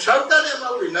ઓલા બોક્સ આવતા ને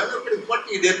એમાં ઓલી નાનકડી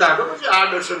પટ્ટી દેતા, ખબર છે,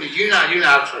 8-10 ઝીણા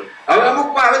ઝીણા અક્ષર. હવે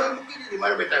અમુક આવે મૂકી દીધી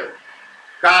મારે બેટા.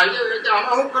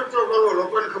 આમાં હું ખર્ચો કરવો,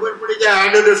 લોકોને ખબર પડી જાય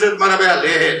 8-10 મારા બે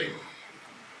લે.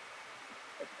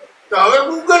 તો હવે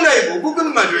ગૂગલ આવ્યું,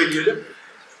 ગૂગલમાં જોઈ લ્યો.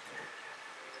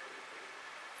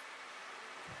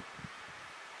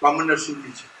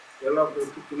 કમનસીબી છે. પેલા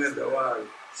પોતાને દવા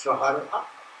સહારા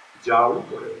જાવું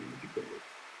પડે,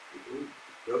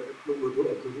 એટલું બધું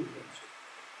અઘરું છે.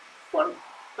 પણ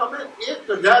તમે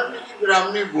 1000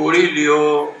 મિલીગ્રામની ગોળી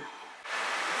લ્યો,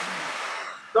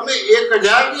 તમે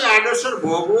 1000ની આડઅસર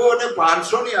ભોગવો અને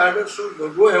 500ની આડઅસર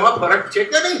ભોગવો, એમાં ફરક છે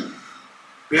કે નહીં?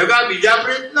 ભેગા બીજા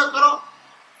પ્રયત્ન કરો.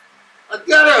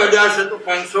 અત્યારે 1000 છે તો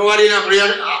 500 વાળીના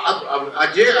પ્રયાસ.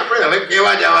 આજે આપણે હવે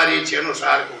કેવા જવાની છે એનો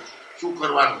સાર શું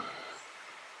કરવાનું?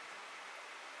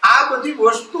 આ બધી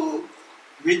વસ્તુ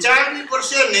વિચારવી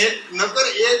પડશે ને. નકર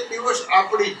એક દિવસ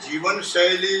આપણી જીવન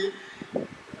શૈલી,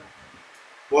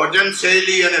 ભોજન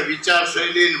શૈલી અને વિચાર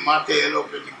શૈલી માથે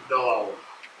એલોપેથિક દવાઓ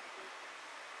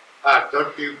આ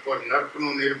ધરતી ઉપર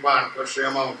નર્કનું નિર્માણ કરશે.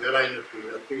 એમાં હું જરાય નથી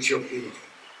અતિશયોક્તિ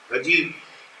હજી.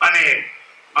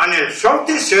 અને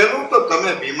સૌથી સહેલું તો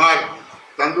તમે બીમાર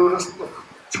તંદુરસ્ત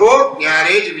છો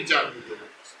ત્યારે જ વિચારવું જોઈએ.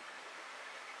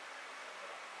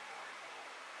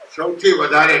 સૌથી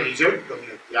વધારે રિઝલ્ટ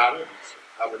તમને ત્યારે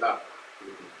આ બધા.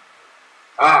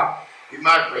 હા,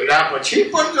 બીમાર પડ્યા પછી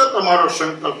પણ જો તમારો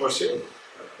સંકલ્પ હશે,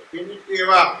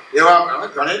 એવા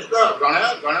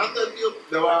ઘણા દર્દીઓ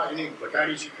દવા એની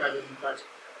ઘટાડી શકાય છે.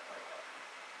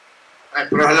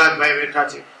 પ્રહલાદભાઈ બેઠા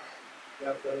છે,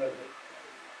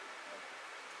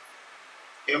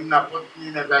 એમના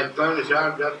પત્નીને કાંઈ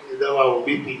 3-4 જાતની દવાઓ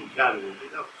બીપીની ચાલુ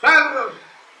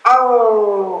આવો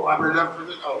આપણે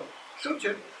આવો શું છે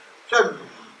સાહેબ?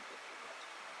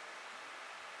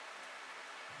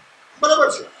 બરાબર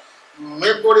છે,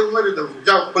 મેં કોડી ઉમેરી દઉં છું,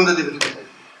 જાઓ 15 દિવસ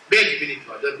 2 જ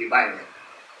મિનિટમાં જલ્દી બાય.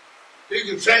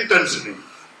 ત્રીજું સેન્ટન્સ નહીં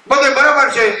બધે બરાબર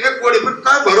છે, એક કોડી પણ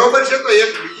કાંઈ બરોબર છે તો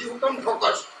એક બીજી હુકમ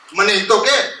ફોકસ મને એ તો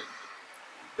કે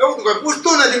એવું તો કોઈ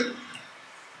પૂછતું નથી.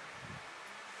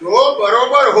 જો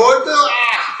બરોબર હોય તો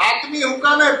આ હાથની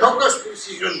હુકાને ફોકસ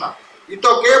પ્રિસિઝનમાં એ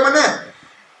તો કે મને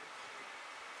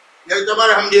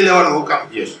તમારે સમજી લેવાનું હુકામ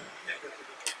જે છે.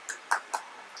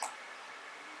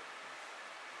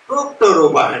 ડોક્ટરો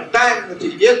બહાર ટાઈમ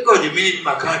નથી, એક જ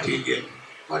મિનિટમાં કાઢી ગયા.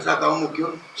 પાછા તો અમુક કયો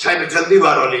સાહેબ જલ્દી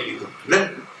વારો લઈ લીધો, લે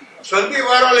જલ્દી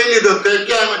વારો લઈ લીધો તો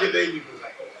ક્યાંમાંથી લઈ લીધું?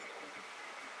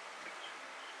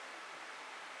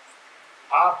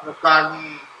 આ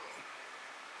પ્રકારનું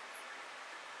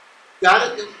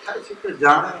ક્યારેક એમ થાય છે કે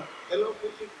જાણે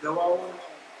એલોપેથિક દવાઓ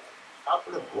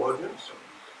આપણે ભોજન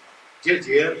જે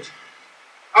ઝેર છે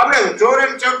આપણે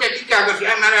ચોરેમ ચૌટે ટીકા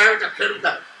કરશું. મારે ખેડૂત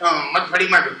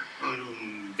મગફળીમાં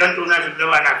જંતુનાશક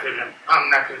દવા નાખે છે, આમ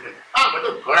નાખે છે, આ બધો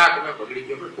ખોરાક મેં બગડી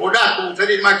ગયો. કોડા તું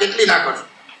શરીરમાં કેટલી નાખો છો?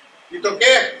 એ તો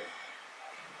કે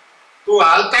તું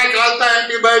હાલતા ચાલતા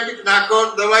એન્ટીબાયોટિક નાખો,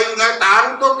 દવાઈ નાખ,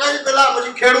 તારું તો કઈ પેલા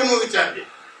પછી ખેડૂતનું વિચારજે.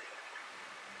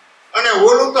 અને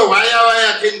ઓલું તો વાયા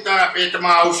વાયા થઈને તારા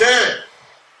પેટમાં આવશે,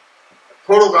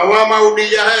 થોડુંક હવામાં ઉડી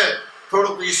જાય,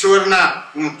 થોડુંક ઈશ્વરના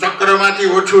ચક્રમાંથી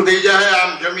ઓછું થઈ જાય,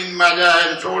 આમ જમીનમાં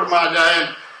જાય, છોડમાં જાય,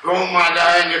 ઘઉંમાં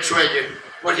જાય, XYZ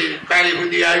પછી તારી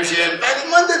બુદ્ધિ આવશે, તારી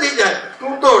મંદ થઈ જાય.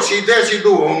 તું તો સીધે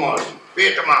સીધું હોમસ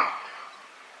પેટમાં.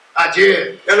 આ જે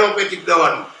એલોપેથિક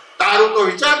દવાનું તારું તો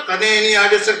વિચાર, તને એની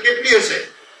આડઅસર કેટલી હશે?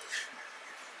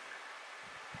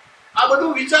 આ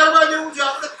બધું વિચારવા જેવું છે.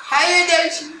 આપણે ખાઈ જાય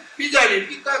છે, બીજાની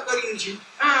ટીકા કરીને છે,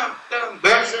 હા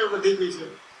ભેળસેળ વધી ગઈ છે,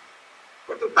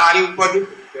 પણ તારી ઉપર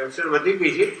ભેળસેળ વધી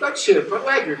ગઈ છે કચ્છે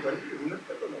ફરવાય ગઈ.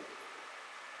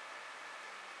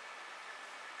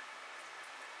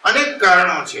 અનેક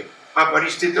કારણો છે આ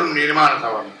પરિસ્થિતિનું નિર્માણ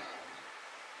થવાનું.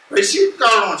 વૈશ્વિક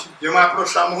કારણો છે જેમાં આપણો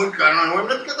સામૂહિક કારણો. હું એમ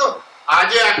નથી કહેતો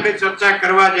આજે આપણે ચર્ચા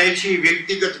કરવા જાય છીએ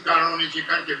વ્યક્તિગત કારણોની છે,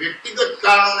 કારણ કે વ્યક્તિગત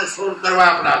કારણોને સોલ્વ કરવા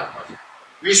આપણા હાથમાં છે.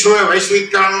 વિશ્વ વૈશ્વિક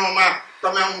કારણોમાં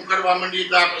તમે હું કરવા માંડીએ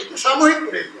તો આપણે તો સામૂહિક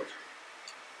પ્રયત્નો છે.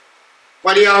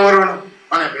 પર્યાવરણ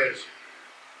અને ભેળસેળ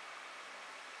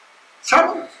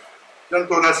સામૂહિક,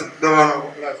 જંતુનાશક દવાનો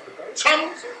વપરાશ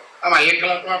સામૂહિક છે. આમાં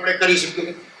એકલા તો આપણે કરી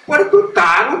શકીએ, પણ તું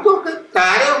તારું તો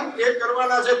તારે જે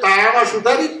કરવાના છે તારામાં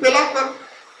સુધારી પેલા કર.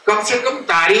 કમસે કમ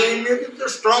તારી ઇમ્યુનિટી તો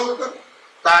સ્ટ્રોંગ કર,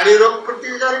 તારી રોગ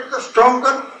પ્રતિકારક સ્ટ્રોંગ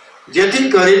કર,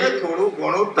 જેથી કરીને થોડું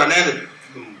ઘણું તને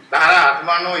તારા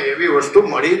હાથમાં એવી વસ્તુ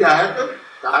મળી જાય તો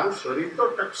તારું શરીર તો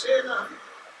ટકશે ના.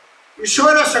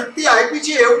 ઈશ્વરે શક્તિ આપી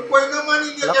છે એવું કોઈ ન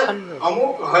માની લે કે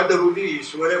અમુક હદ સુધી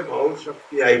ઈશ્વરે બહુ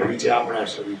શક્તિ આપી છે આપણા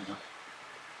શરીરમાં,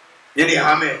 એની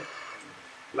સામે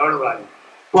લડવાની.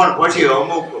 પણ પછી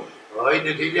અમુક હોય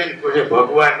નથી જાય ને પછી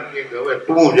ભગવાન કે હવે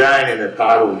તું જાય ને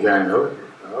તારું જાય.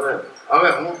 હવે હવે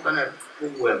હું તને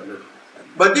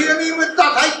બધી અનિયમિતતા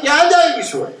થાય, ક્યાં જાય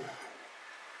ઈશ્વર?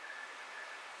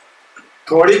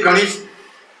 થોડી ઘણી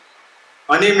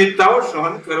અનિયમિતતાઓ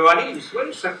સહન કરવાની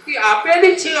ઈશ્વરની શક્તિ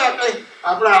આપેલી છે.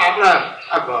 આપણા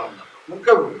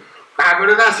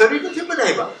કાગળના શરીર નથી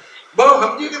બનાવ્યા, બહુ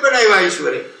સમજીને બનાવ્યા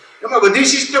ઈશ્વરે. એમાં બધી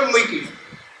સિસ્ટમ મૂકી.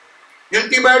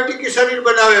 એન્ટીબાયોટિક શરીર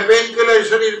બનાવે, પેન કિલર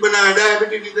શરીર બનાવે,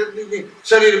 ડાયાબિટીસ દર્દીની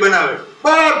શરીર બનાવે,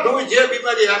 બધું જે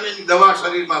બીમારી સામેની દવા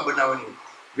શરીરમાં બનાવવાની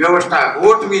વ્યવસ્થા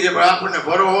ગોઠવી છે. પણ આપણને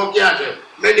ભરોહો ક્યાં છે?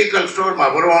 મેડિકલ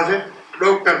સ્ટોરમાં ભરોહો છે,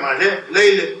 ડોક્ટરમાં છે,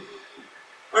 લઈ લે.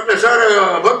 એટલે સર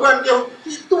ભગવાન કેવું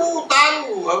તું તારું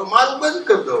હવે મારું બંધ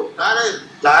કરી દઉં,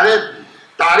 તારે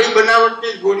તારી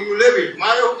બનાવટની ગોળીઓ લેવી,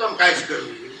 મારે હું કામ કાંઈ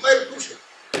કરવું? મારે પૂછે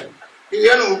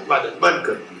એનું ઉત્પાદન બંધ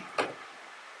કરવું.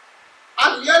 આ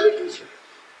રિયાલિટી છે.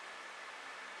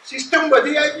 સિસ્ટમ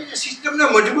બધી આવી છે, સિસ્ટમને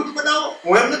મજબૂત બનાવો.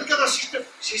 હું એમ નથી કહેતો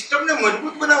સિસ્ટમને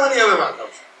મજબૂત બનાવવાની હવે વાત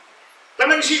આવશે.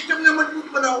 તમે સિસ્ટમને મજબૂત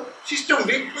બનાવો, સિસ્ટમ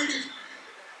વીક પડી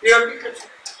છે એ હકીકત છે.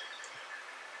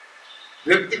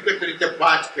 વ્યક્તિગત રીતે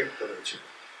 5 ફેક્ટરો છે.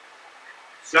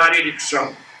 શારીરિક શ્રમ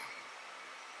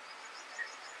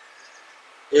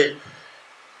એક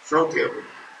સૌથી અઘરું,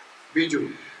 બીજું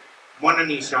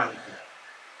મનની શાંતિ,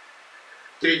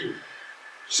 ત્રીજું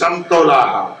સમતોલ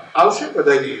આહાર આવશે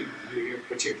બધાની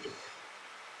પછી,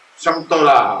 સમતોલ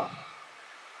આહાર,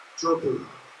 ચોથું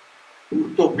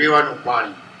પૂરતું પીવાનું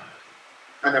પાણી,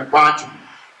 અને પાંચમું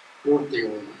પૂરતી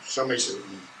ઊંઘ, સમયસર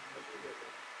ઊંઘ.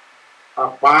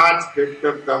 આ 5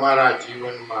 ફેક્ટર તમારા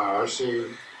જીવનમાં હશે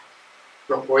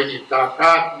તો કોઈની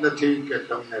તાકાત નથી કે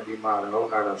તમને બીમાર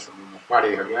આવનારા સમયમાં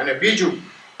પાડી શકે. અને બીજું,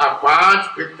 આ 5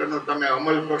 ફેક્ટરનો તમે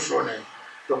અમલ કરશો ને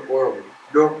તો કોઈ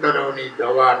ડોક્ટરોની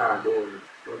દવાના ડોઝ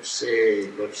ઘટશે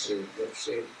ઘટશે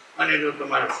ઘટશે. અને જો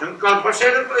તમારો સંકલ્પ હશે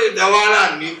ને તો એ દવાના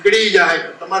નીકળી જાય.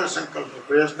 તો તમારો સંકલ્પ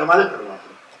પ્રયાસ તમારે કરવા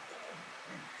પડે.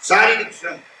 શારીરિક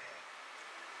શ્રમ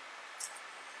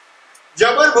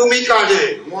જબર ભૂમિકા છે.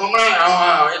 હું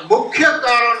હમણાં મુખ્ય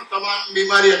કારણ તમામ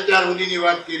બીમારી અત્યાર સુધીની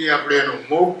વાત કરી આપણે. એનું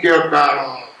મુખ્ય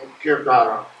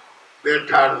કારણ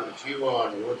બેઠાડું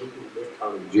જીવન, વધતું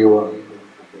બેઠાડું જીવન,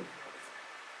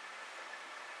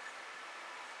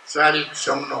 શારીરિક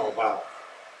શ્રમનો અભાવ.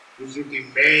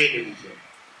 Main reason.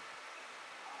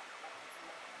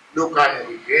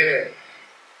 દુકાનેથી ઘેરે,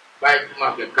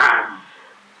 બાઇકમાં કે કાર,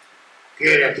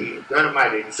 ઘેરેથી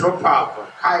ઘરમાં જઈને સોફા ઉપર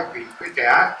ખાઈ પી પેટે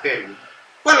હાથ ફેરવી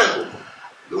પલક ઉપર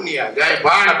દુનિયા જાય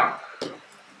ભાડમાં.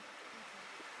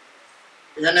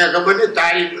 એને ખબર નહીં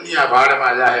તારી દુનિયા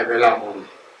ભાડમાં જાય પેલા મોડું.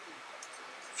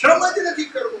 શ્રમ જ નથી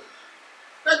કરવો,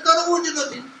 કઈ કરવું જ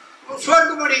નથી. સ્વર્ગ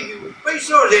મળી ગયું,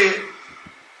 પૈસો છે,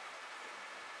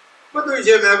 બધું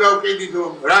છે. મેં અગાઉ કહી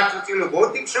દીધું, રાષ્ટ્ર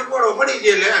ભૌતિક સગવડો મળી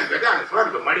ગયેલા બધા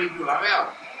સ્વર્ગ મળી ગયું. હવે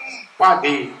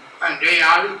પાધી અને જે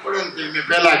આવી પડે ને મેં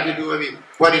પહેલા કીધું એવી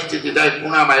પરિસ્થિતિ થાય.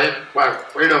 પૂનામાં એક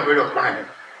પડ્યો પણ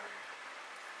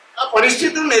આ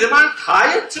પરિસ્થિતિનું નિર્માણ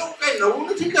થાય જ છે. હું કઈ નવું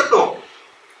નથી કરતો.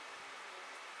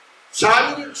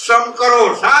 શારીરિક શ્રમ કરો.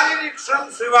 શારીરિક શ્રમ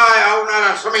સિવાય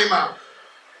આવનારા સમયમાં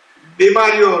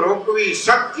બીમારીઓ રોકવી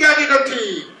શક્ય જ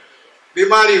નથી.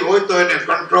 બીમારી હોય તો એને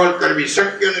કંટ્રોલ કરવી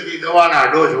શક્ય નથી. દવાના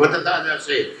ડોઝ વધતા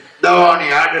જશે,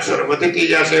 દવાની આડઅસર વધતી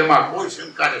જશે, એમાં કોઈ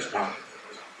શંકા નથી.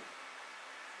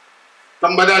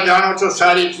 તમે બધા જાણો છો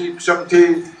શારીરિક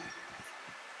શ્રમથી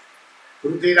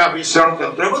રુધિરાભિસરણ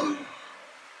તંત્ર બધું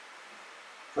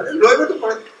લોહી બધું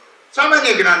પડે.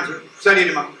 સામાન્ય જ્ઞાન છે.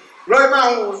 શરીરમાં લોહીમાં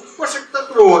પોષક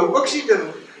તત્વો હોય, ઓક્સિજન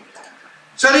હોય.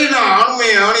 શરીરના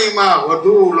અણુમાં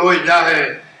વધુ લોહી જાય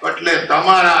એટલે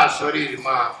તમારા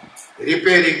શરીરમાં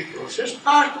રિપેરિંગ પ્રોસેસ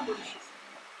ફાસ્ટ બનશે.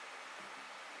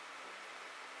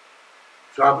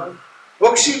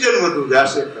 ઓક્સિજન વધુ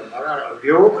જશે, તમારા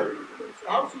અવયવો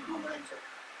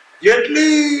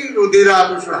જેટલી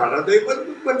રુધિરાભિસરણ હૃદય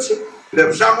મજબૂત બનશે,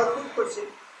 ફેફસા મજબૂત બનશે,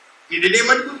 કિડની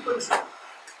મજબૂત બનશે,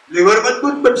 લીવર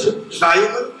મજબૂત બનશે, સ્નાયુ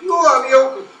મજબૂત, અવયવ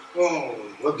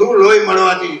વધુ લોહી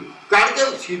મળવાથી. કારણ કે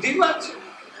સીધી વાત છે,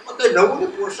 એમાં કઈ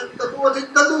નવું પોષક તત્વોથી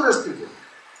તંદુરસ્તી છે.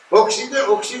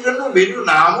 ઓક્સિજનનું બીજું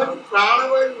નામ જ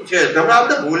પ્રાણવાયુ છે. તમે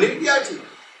આપણે ભૂલી ગયા છીએ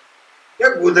કે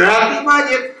ગુજરાતીમાં જ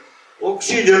એક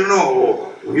ઓક્સિજનનો,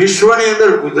 વિશ્વની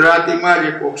અંદર ગુજરાતીમાં જ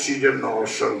એક ઓક્સિજનનો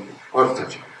અર્થ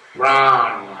છે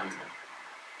પ્રાણવાયુ.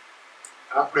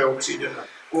 આપણે ઓક્સિજન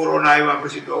કોરોના આવ્યા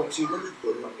પછી તો ઓક્સિજન જ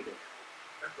બોલવા મળ્યો.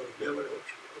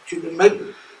 ઓક્સિજન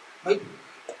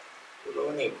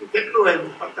કેટલું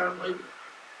આવ્યું?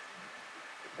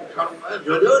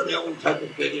 જોજો એવું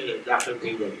થતું કે દાખલ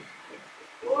થઈ જાય.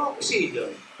 ઓક્સિજન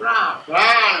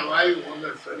પ્રાણવાયુ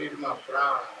અંદર શરીરમાં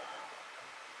પ્રાણ,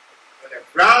 અને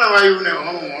પ્રાણવાયુને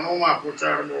અણુમાં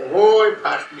પહોંચાડવો હોય,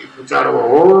 ફાસ્ટલી પહોંચાડવો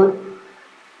હોય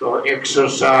તો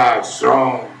એક્સરસાઇઝ,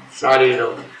 શ્રમ,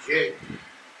 શારીરિક છે.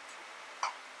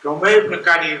 ગમે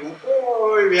પ્રકારની હું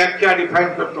કોઈ વ્યાખ્યા ડિફાઇન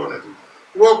કરતો નથી.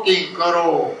 વોકિંગ કરો,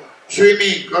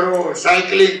 સ્વિમિંગ કરો,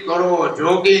 સાયકલિંગ કરો,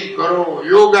 જોગિંગ કરો,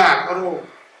 યોગા કરો,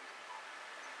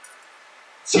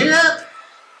 જે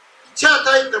ઈચ્છા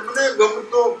થાય તમને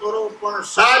ગમતો કરો, પણ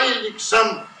શારીરિક શ્રમ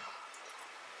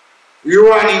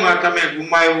યુવાનીમાં તમે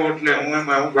ગુમાવ્યો. એટલે હું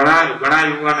ઘણા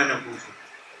યુવાનોને પૂછું,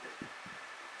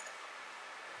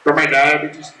 તમે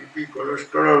diabetes, BP,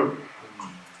 cholesterol,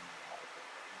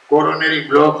 coronary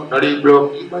block, નળી બ્લોક,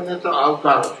 એ બધે તો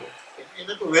આવકારો છો,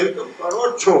 એને તો વેલકમ કરો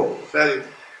જ છો.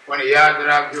 પણ યાદ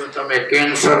રાખજો, તમે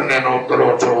કેન્સરને નોતરો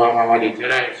છો. આમાં મારી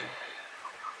જરાય છે.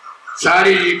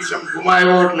 શારીરિક શ્રમ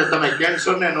ગુમાવ્યો એટલે તમે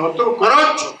કેન્સરને નોતરું કરો જ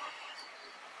છો.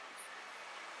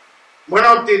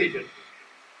 મનોવતી રીઝન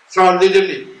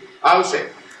આવશે.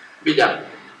 બીજા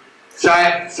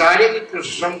શારીરિક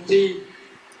શ્રમથી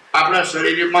આપણા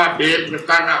શરીરમાં બે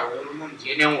પ્રકારના હોર્મોન,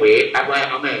 જેને હું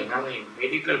અમે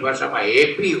મેડિકલ ભાષામાં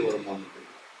happy hormone,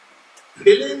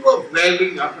 feeling of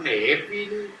wellbeing, આપણે હેપી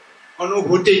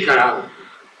અનુભૂતિ કરાવે.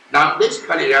 નામ દેશ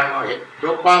ખાલી જાણવા છે.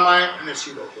 ડોપામાઇન અને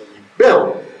સેરોટોનિન બે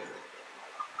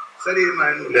શરીરમાં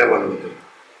એનું લેવલ વધે.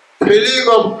 ફિલિંગ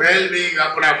ઓફ વેલબિંગ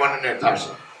આપણા મનને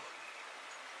થશે.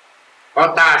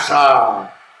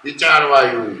 હતાશા,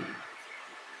 વિચારવાયુ,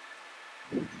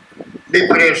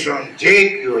 ડિપ્રેશન, જે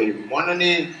હોય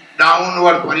મનની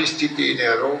ડાઉનવર્ડ પરિસ્થિતિને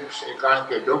રોકશે. કારણ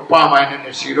કે ડોપામાઇન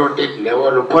અને સેરોટોનિન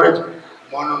લેવલ ઉપર જ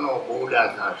મનનો બોડા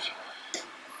થશે.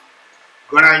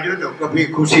 ઘણા જોજો કભી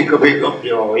ખુશી કભી ગમ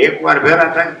જેવા હોય, એકવાર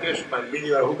ભેરા થાય કેસમાં,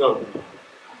 બીજી વાર ઉગાવું.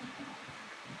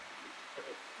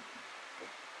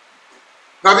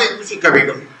 કભી ખુશી કભી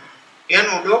ગમ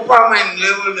એનું ડોપામાઇન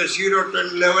લેવલ ને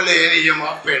સિરોટોનિન લેવલ એની જેમ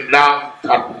અપ એન્ડ ડાઉન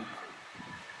થતું.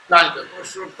 કારણ કે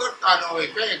કસરત કરતા ન હોય,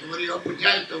 કંઈક વળી અપ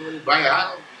જાય તો વળી ભાઈ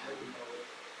હારો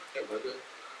એ બધું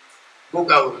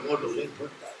ભોગાવું મોટું લઈને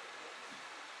ફરતા.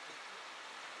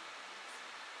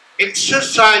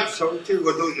 એક્સરસાઇઝ સૌથી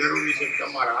વધુ જરૂરી છે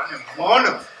તમારા. અને મન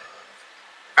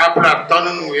આપણા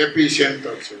તનનું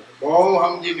એપિસેન્ટર છે. બહુ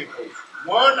સમજીને કહું છું,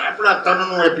 મન આપણા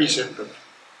તનનું એપિસેન્ટર છે.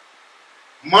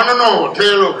 મનનો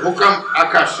થયેલો ભૂકંપ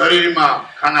આખા શરીરમાં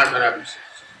ખાના કરાવી શકે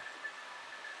છે.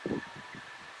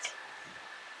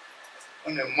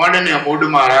 અને મનને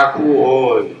મૂડમાં રાખવું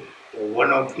હોય તો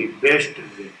one of the best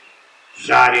way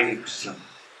શારીરિક શ્રમ.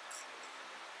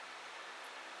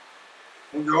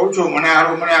 હું જોઉં છું, મને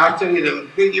આશ્ચર્ય થયું.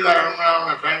 ત્રીજી વાર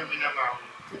હમણાં 3 મહિનામાં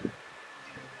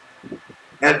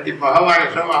સવારે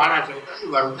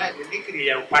 6:30 વાર થાય કે નીકળી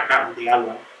જાવ પાટા સુધી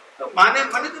હાલવા. તો મને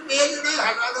તો 2 જણા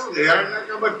હાકા દઉં હેરાન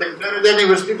ખબર 3000ની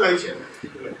વસ્તી તો છે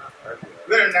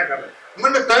હેરાન ના ખબર.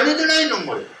 મને 3 જણા ન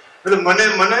મળે એટલે મને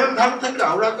એમ થાવ થાય કે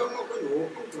આવડા તો કોઈ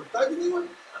રોકું કરતા જ નહીં હોય.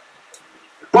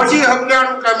 પછી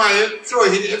સમજાણું કે આમાં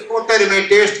 171 મેં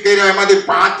ટેસ્ટ કર્યા, એમાંથી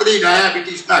 35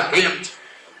 ડાયાબિટીસના કેમ છે.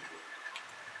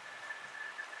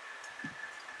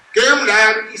 કેમ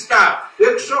ડાયાબિટીસના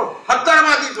 117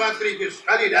 માંથી 35 કેસ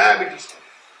ખાલી ડાયાબિટીસ.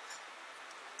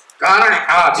 કારણ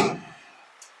આ છે.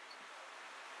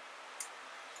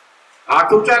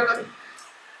 હાથ ઊંચા કરે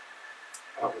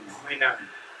મહિના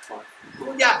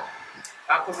પૂજા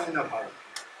આખો મહિનો ફાવે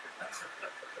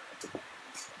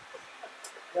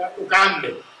કામ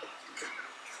લે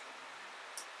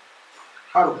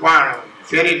સારું. પણ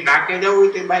શરીર નાકે જવું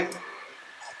હોય તે બાઈક,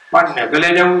 પણ ને ગલે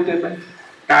જવું હોય તે બાઈક,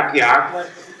 ટાંકી હાથ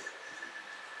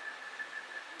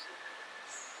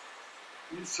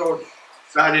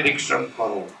શારીરિક શ્રમ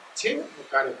કરવો છે.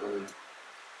 કાર્ય કરવું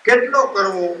કેટલો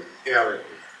કરવો એ આવે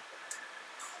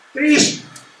 30.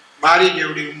 મારી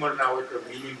જેવડી ઉંમરના હોય તો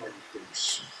મિનિમમ 30,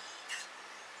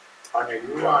 અને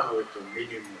યુવાન હોય તો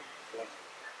મિનિમમ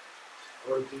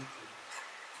 40.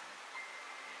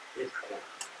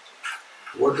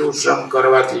 વધુ શ્રમ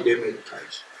કરવાથી ડેમેજ થાય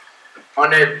છે.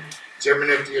 અને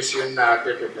જેમને ટીએસએનના હાર્ટ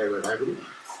એટેક આવ્યા લાગ્યું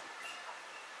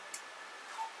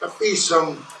અતિશ્રમ.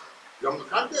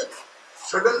 કારણ કે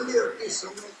સડનલી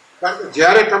અતિશ્રમ, કારણ કે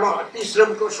જ્યારે તમે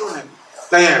અતિશ્રમ કરશો ને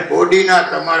ત્યાં બોડીના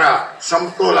તમારા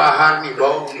સમતોલ આહારની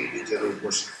બહુની જરૂર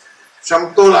પડશે.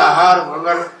 સમતોલ આહાર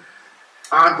વગર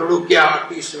આંધળું ક્યાં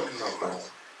અતિશ્રમ ન કરો.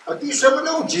 અતિશ્રમ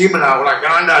એટલે હું જીમ ના આવડા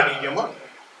ગાંડાની જેમ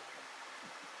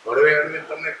હળવે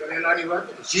તમને કરેલાની વાત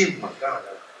જીમમાં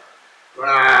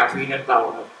ઘણા અભિનેતાઓ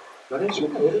કરે છે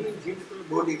ને જીમ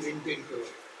બોડી મેન્ટેન કરો.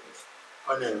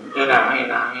 અને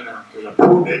એના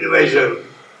ફૂડ એડવાઇઝર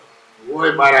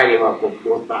હોય મારા જેવા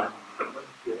પોતા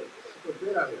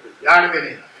જાણવે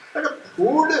નહીં. અને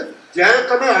ફૂડ જ્યારે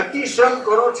તમે અતિશ્રમ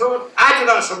કરો છો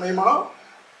આજના સમયમાં,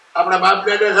 આપણા બાપ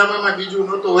દાદા સમયમાં બીજું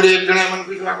નહોતું. વળી એક જણા મને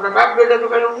કીધું આપણા બાપ દાદા તો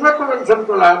કઈ નતો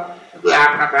સમતોલા.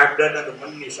 આપણા બાપ દાદા તો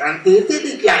મનની શાંતિ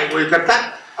હતી ક્યાંય કોઈ કરતા.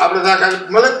 આપણે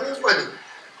મલક નહીં ઉપાડી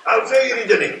આવશે એ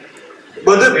રીતે નહીં,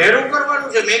 બધું ભેરું કરવાનું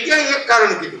છે. મેં ક્યાંય એક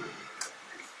કારણ કીધું,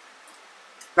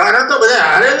 કારણ તો બધા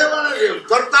હારે લેવાના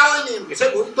કરતા હોય ને એમ કે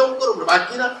સાહેબ હું તો કરું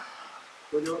બાકીના.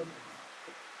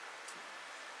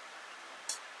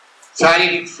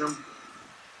 શારીરિક શ્રમ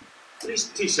 30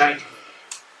 થી 60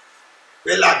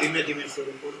 પહેલા ધીમે ધીમે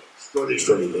શરૂ કરો.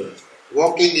 સ્ટોરી લે.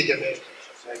 Walking is the best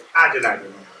exercise. આજ લાગે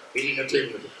બીજી નથી.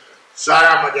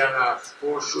 સારા મજાના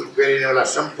સ્પોર્ટ શૂઝ પહેરીને ઓલા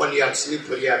સંપલિયા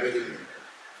સ્લીપરિયા પહેરીને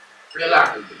પહેલા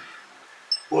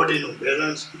બોડીનું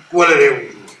બેલેન્સ ઇક્વલ રહેવું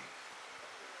જોઈએ.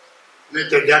 નહીં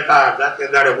તો જાતે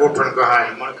દાડે ગોઠણ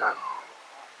કહાય મણકા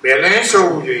બેલેન્સ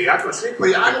હોવું જોઈએ. આ તો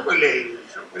સ્લીપરિયા આનું પર લે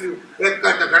સંપલિયું એક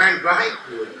કરતા ઘણા ગહાઈ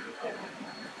ગયું.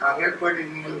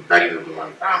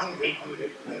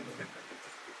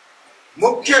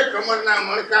 મુખ્ય કમરના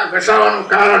મણકા ઘસાવાનું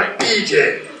કારણ એ છે.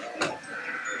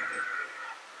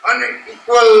 અને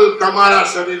ઇક્વલ તમારા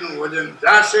શરીરનું વજન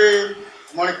જાશે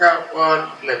મણકા પર,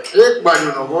 એટલે એક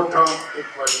બાજુનો ગોઠણ એક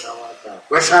બાજુના વાતા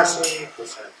ઘસાશે.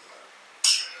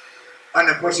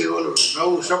 અને પછી ઓલું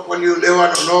નવું સપલિયું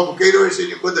લેવાનો લોભ કર્યો છે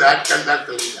એ બધું આજકાલ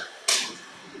દાખલ લીધા.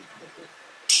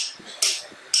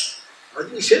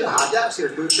 હજી છે હાજા છે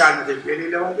ડૂચા નથી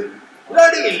પહેરી લેવા દે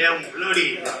લડી લેવું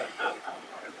લડી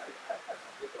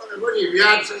બધી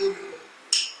વ્યાજ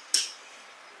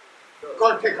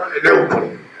કોઠે કોને લેવું પડે.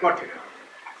 કોઠે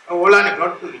ઓલાને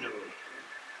ઘટતું જ ન.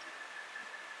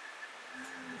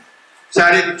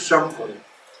 શારીરિક શ્રમ કરો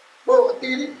બહુ અતિ.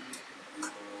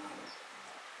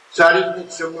 શારીરિક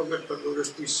શ્રમ વગર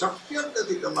તંદુરસ્તી શક્ય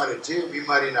નથી. તમારે જે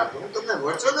બીમારીના હું તમને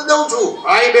વચન દઉં છું,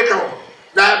 આઈ બેઠો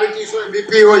ડાયાબિટીસ હોય,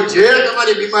 બીપી હોય, જે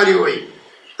તમારી બીમારી હોય,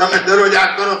 તમે દરરોજ આ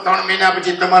કરો, 3 મહિના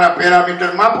પછી તમારા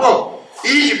પેરામીટર માપો,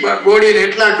 એ જ બોડીને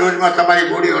એટલા ડોઝમાં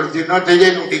તમારી બોડી અડધી ન થઈ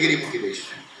જાય, હું ડિગ્રી મૂકી દઈશ.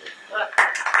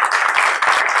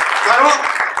 કરો,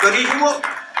 કરી જુઓ.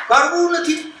 કરવું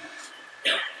નથી,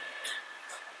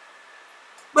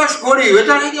 બસ ગોળી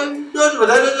વધારે ડોઝ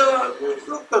વધારે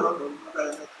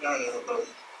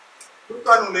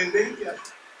દુકાનો લઈને બેસી ગયા.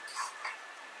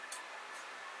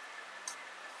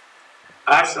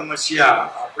 આ સમસ્યા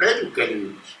આપણે જ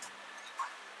ઉકેલવી છે.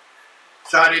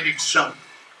 શારીરિક શ્રમ,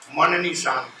 મનની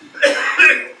શાંતિ,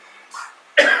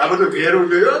 આ બધું ઘેરું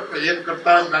જોયું. એક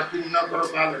કરતા બાકી ન કરો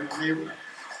ચાલે.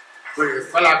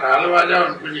 કલાક હાલવા જાઓ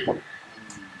ને પછી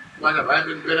પાછા ભાઈ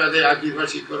બહેન ભેરા થાય,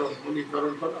 આદિવાસી કરો, મુલી કરો,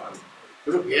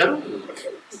 બધું ભેરું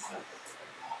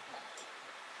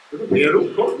ભેરું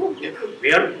થોડું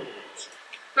ભેરું.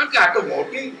 કારણ કે આ તો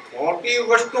મોટી મોટી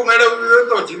વસ્તુ મેળવવી હોય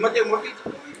તો જીમતે મોટી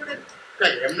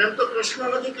એમને તો પ્રશ્ન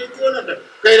નથી કીધો ને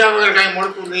કર્યા વગર કઈ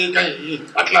મળતું નહીં. કઈ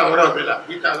આટલા વર્ષ પેલા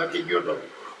ગીતા લખી ગયો તો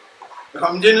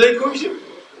સમજીને લખ્યું છે.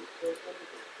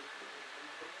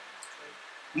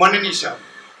 મનની શાંતિ,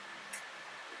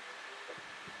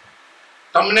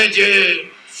 તમને જે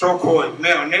શોખ હોય.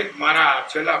 મેં અનેક મારા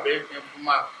છેલ્લા 2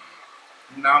 કેમ્પમાં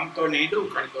નામ તો નહીં દઉં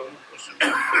કારણ કે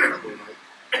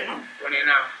પણ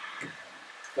એના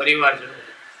પરિવારજનો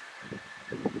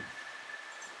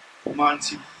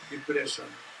માનસિક ડિપ્રેશન,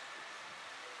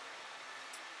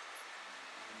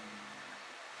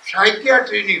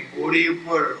 સાયકિયાટ્રીની ગોળી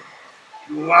ઉપર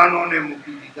યુવાનોને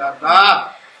મૂકી દીધા હતા.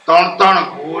 3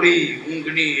 ગોળી,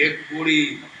 ઊંઘની 1 ગોળી,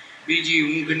 બીજી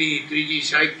ઊંઘની, ત્રીજી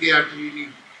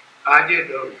સાયકિયાટ્રીની. આજે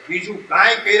બીજું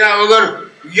કાંઈ કર્યા વગર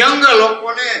યંગ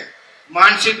લોકોને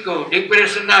માનસિક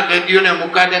ડિપ્રેશનના દર્દીઓને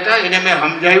મુકા દેતા. એને મેં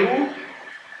સમજાવ્યું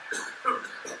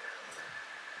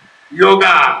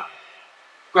યોગા,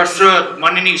 કસરત,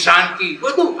 મનની શાંતિ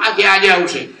બધું આજે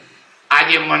આવશે.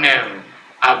 આજે મને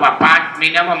આ 5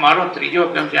 મહિનામાં મારો 3જો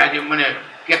કેમ છે. આજે મને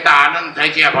કેતા આનંદ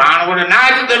થાય છે. આ ભાણવડ ના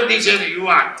જ દર્દી છે ને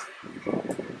યુવાન,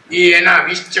 એ એના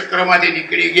 20 ચક્રમાંથી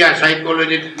નીકળી ગયા.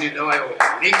 સાયકોલોજીની દવાઓ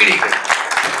નીકળી ગઈ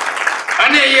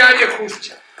અને એ આજે ખુશ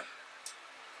છે.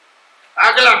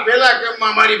 પેલા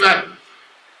કેમ્પમાં મારી પાસે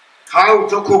ખાવ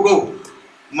ચોખ્ખું કહું,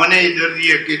 મને એ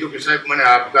દર્દીએ કીધું કે સાહેબ મને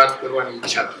આપઘાત કરવાની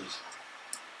ઈચ્છા થઈ છે.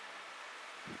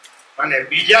 અને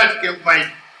બીજા જ કેમ્પમાં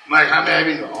મારી સામે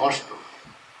આવીને હસતો.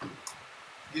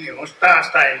 એને હસતા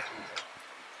હસતા એમ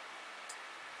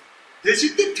This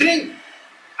is the thing.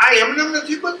 આ એમને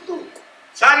નથી બનતું.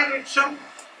 શારીરિક શ્રમ,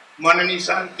 મનની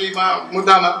શાંતિમાં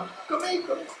મુદ્દામાં ગમે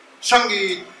કરો.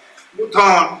 સંગીત,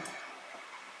 ગૂંથણ,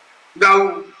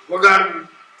 ગાવું, વગાડવું,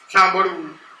 સાંભળવું,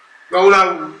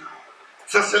 ગૌરાવવું,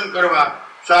 સત્સંગ કરવા,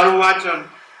 સારું વાંચન,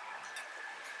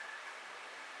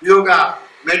 યોગા,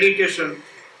 મેડિટેશન,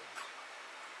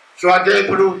 સ્વાધ્યાય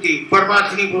પ્રવૃત્તિ,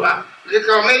 પરમાર્થની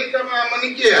અમેરિકામાં મને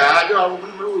કે આ જો આવું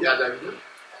મને બહુ યાદ આવ્યું છે.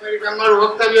 અમેરિકામાં મારું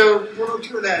વક્તવ્ય પૂરું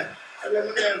થયું ને એટલે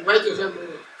મને ભાઈ તો સાહેબ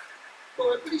બહુ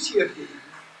એપ્રિશિએટ કર્યું.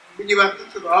 બીજી વાત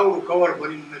તો આવું કવર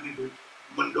ભરીને મેં દીધું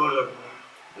 $1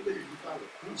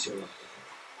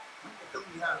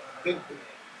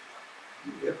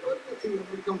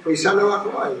 પૈસા લેવાનો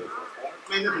આવ્યો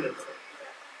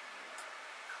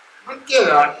કે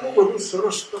આટલું બધું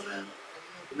સરસ તમે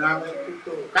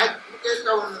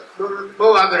બહુ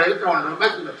આગળ $51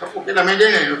 બાકી થપ્પો કેટલા મેં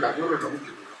જઈને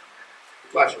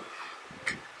પાછું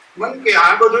મન કે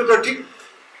આ બધું તો ઠીક,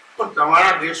 પણ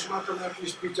તમારા દેશમાં તમે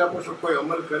આટલી સ્પીચ આપો છો, કોઈ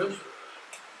અમલ કરે છે?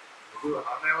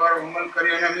 સામેવાળો અમલ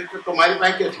કરી અને મિત્ર તો મારી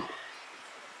પાસે છે.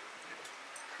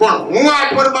 પણ હું આ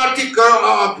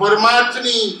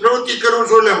પરમાર્થની પ્રવૃત્તિ કરું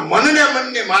છું એટલે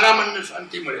મનને મારા મનને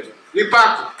શાંતિ મળે છે.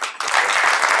 વિપાક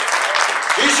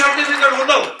એ સર્ટિફિકેટ હું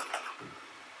દઉં.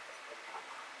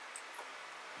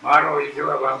 મારો એ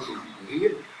જવાબ આપું,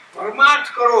 પરમાર્થ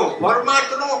કરો.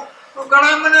 પરમાર્થ નો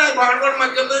ઘણા મને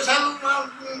ભાંડવલમાં કે સાહેબ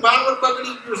ભાંડવલ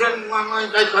બગડી ગયું છે,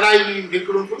 કઈ કરાય નહીં,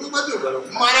 નીકળું થોડું બધું કરો.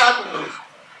 મારા હાથ કરું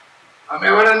અમે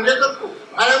વાળાને જે કરતું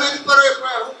મારે મેં કરો એ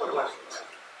કરવા.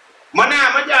 મને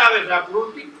આ મજા આવે છે. આ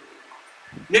પ્રવૃત્તિ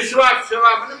નિસ્વાર્થ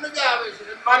સેવા મને મજા આવે છે.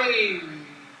 મારી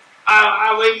આ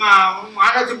વયમાં હું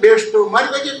આનાથી બેસ્ટ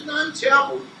મારી વચ્ચે છે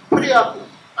આપું, ફરી આપું.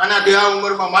 આનાથી આ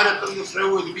ઉંમરમાં મારે તંદુરસ્ત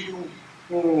રહેવું હોય બીજું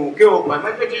હું કેવો ભાઈ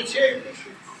મારી વચ્ચે છે.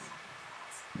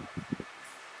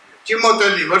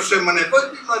 74 વર્ષે મને કોઈ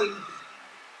બીમારી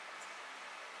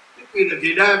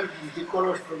નથી, ડાયાબિટીસ નથી,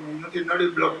 કોલેસ્ટ્રોલ નથી,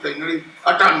 નળી બ્લોક થઈ, નળી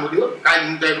 98 દિવસ કાંઈ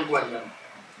ઊંધાઈ ભગવાન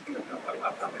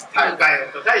થાય,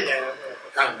 કાંઈ તો થઈ જાય,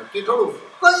 કાંઈ નથી, થોડું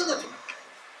કઈ નથી.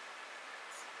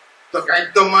 તો કાંઈક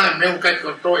તો મેં કાંઈક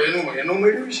કરતો એનું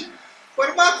મેળવ્યું છે.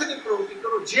 પરમાર્થની પ્રવૃત્તિ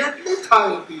કરો જેટલી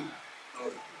થાય હતી,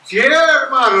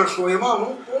 જેમાં રસ હોય એમાં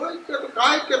હું કોઈ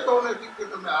કાંઈ કહેતો નથી કે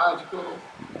તમે આ જ કરો.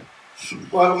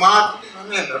 પરમાત્મા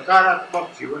અને નકારાત્મક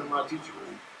જીવનમાંથી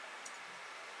જોયું.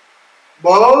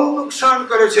 બહુ નુકસાન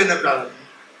કરે છે નકારાત્મક.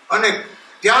 અને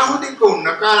ત્યાં સુધી કહું,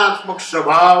 નકારાત્મક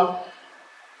સ્વભાવ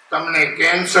તમને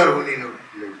કેન્સર સુધી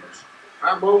લઈ જશે.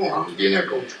 આ બહુ સમજીને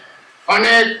કહું છું.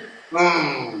 અને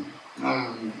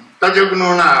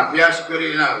તજજ્ઞોના અભ્યાસ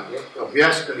કરીને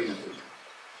કહું છું.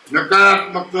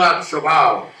 નકારાત્મક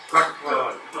સ્વભાવ,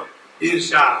 કટકટ,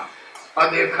 ઈર્ષા,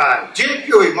 અદેખાય, જે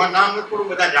કયો એમાં નામ થોડું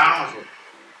બધા જાણો છો.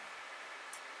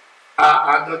 આ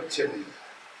આદત છે ને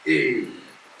એ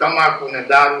તમાકુ ને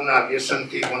દારૂના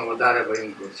વ્યસનથી પણ વધારે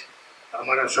ભયંકર છે.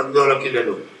 અમારા શબ્દો લખી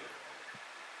લેજો.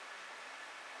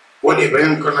 કોની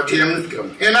ભયંકર નથી એમ નથી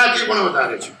કહેવું, એનાથી પણ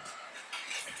વધારે છે.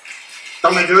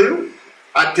 તમે જોયું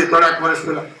આજથી થોડાક વર્ષ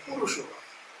પહેલા પુરુષો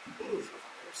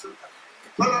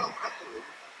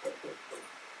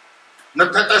ન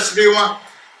થતા સ્ત્રીઓમાં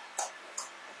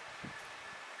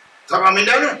થવા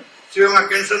માંડ્યા ને. સ્ત્રીઓમાં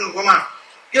કેન્સરનું પ્રમાણ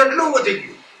કેટલું વધી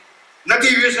ગયું.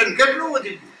 નથી વ્યસન કેટલું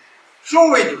વધી ગયું. શું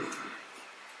વધ્યું?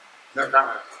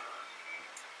 નકારાત્મક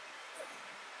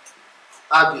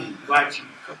આદિ વાંચી.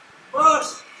 બસ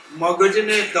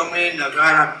મગજને તમે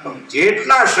નકારાત્મક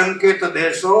જેટલા સંકેત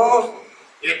દેશો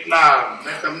એટલા,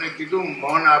 મેં તમને કીધું,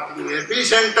 મન આપણું એપી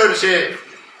સેન્ટર છે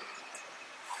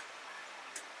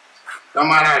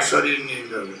તમારા શરીરની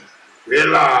અંદર.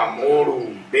 વેલા મોડું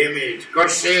ડેમેજ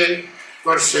કરશે અને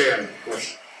કરશે.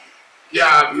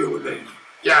 ક્યાં આવ્યું નહીં,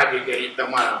 ક્યાં જગ્યાએ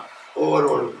તમારા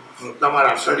ઓવરઓલ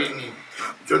તમારા શરીરની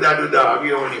જુદા જુદા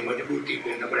અવયવોની મજબૂતી કે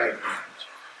નબળાઈ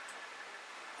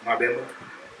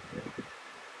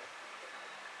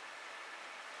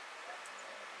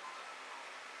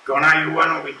ઘણા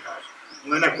યુવાનો બેઠા છે.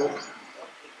 મને કહું,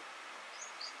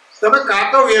 તમે કાં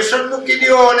તો વ્યસન મૂકી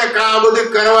દો અને કાં આ બધું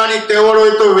કરવાની તેવડ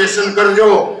હોય તો વ્યસન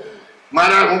કરજો.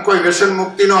 હું કોઈ વ્યસન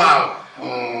મુક્તિ નો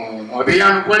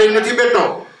અભિયાન ઉપાડી નથી બેઠો.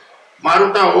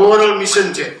 મારું તો ઓવરઓલ મિશન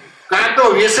છે. કાં તો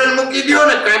વ્યસન મૂકી દો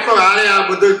ને કાં તો આરે આ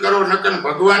બધું કરો. નકર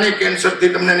ભગવાને કેન્સર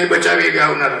થી તમને નહીં બચાવી ગયા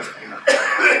આવનારા સમયમાં.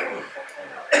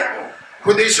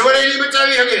 ખુદ ઈશ્વરે નહીં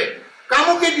બચાવી શકે. કાં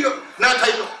મૂકી દો ના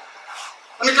થાય તો,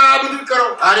 અને આ બધું કરો.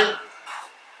 અરે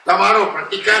તમારો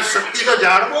પ્રતિકાર શક્તિ તો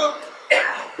જાળવો.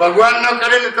 ભગવાન ન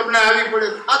કરે ને તમને આવી પડે.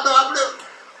 આ તો આપણે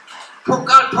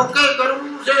ઠોકાઈ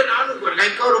કરવું છે, નાનું પર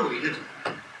કઈ કરવું નથી.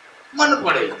 મન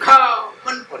પડે ખાઓ,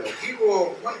 મન પડે જીવો,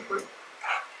 મન પડે.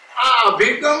 આ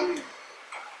અભિગમ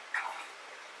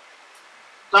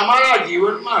તમારા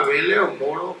જીવનમાં વહેલે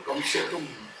મોડો કમસે કમ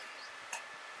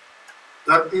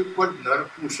ધરતી પર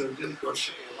નરકનું સર્જન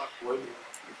કરશે. એમાં કોઈ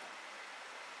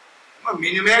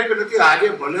મિનિમેક નથી. આજે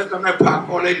ભલે તમે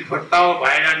ફાંકો લઈને ફરતા હો,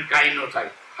 ભાઈરાન કાંઈ ન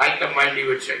થાય. હાઈટમ માંડી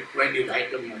વચ્ચે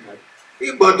હાઈટમ ન થાય. એ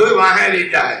બધું વાહે લઈ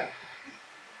જાય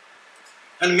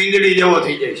અને મીંદડી જેવો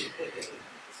થઈ જાય છે.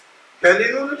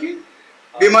 પહેલીનું નથી,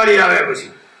 બીમારી આવે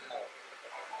પછી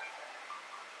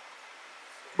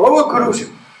બહુ અઘરું છે.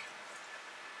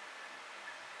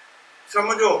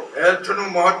 સમજો હેલ્થ નું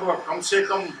મહત્વ. કમસે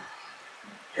કમ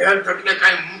હેલ્થ એટલે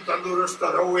કઈ હું તંદુરસ્ત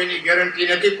રહું એની ગેરંટી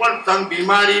નથી, પણ તમે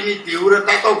બીમારીની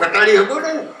તીવ્રતા તો ઘટાડી શકો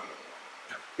ને.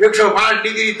 105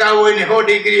 ડિગ્રી તાવ હોય ને 100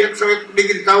 ડિગ્રી 101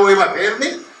 ડિગ્રી તાવ હોય, એમાં ફેર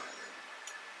નહીં.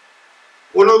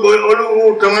 ઓલું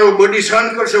તમારું બોડી સહન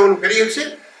કરશે, ઓલું કરી શકશે.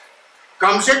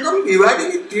 કમસે કમ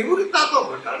બીમારીની તીવ્રતા તો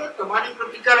ઘટાડે. તમારી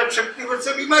પ્રતિકારક શક્તિ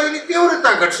વધશે, બીમારીની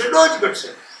તીવ્રતા ઘટશે, ડોઝ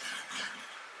ઘટશે.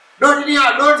 ડોઝની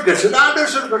આ ડોઝ ઘટશે, આ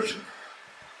ડોઝ ઘટશે.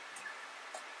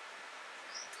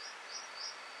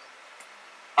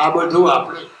 આ બધું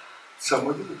આપણે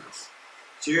સમજવું પડશે.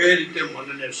 જે રીતે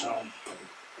મનને શાંત કરે,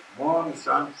 મન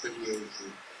શાંત કરીએ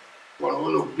છીએ, પણ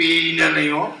ઓલું પીને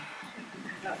નહીં હો,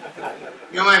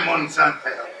 એમાંય મન શાંત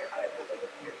થાય.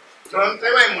 શાંત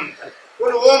એમાંય મન થાય.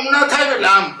 ઓલું ઓમ ના થાય એટલે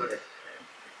આમ કરે.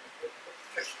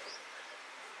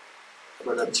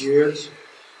 બધા ઝેર છે.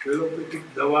 એલોપેથિક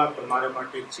દવા તમારા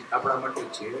માટે છે, આપણા માટે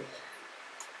ઝેર.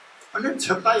 અને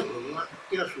છતાંય ભગવાન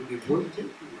ત્યાં સુધી ભૂલ થઈ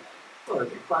ગઈ તો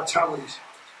હજી પાછા વળી છે.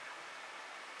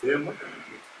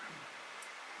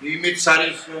 નિયમિત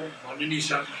સારી મનની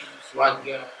શાંતિ,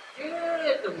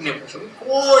 સ્વાધ્યાય, તમને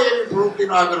કોઈ એવી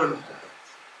પ્રવૃત્તિનો આગ્રહ નથી.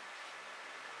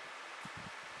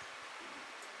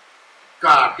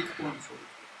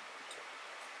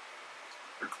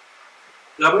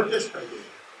 જબરજસ્ત.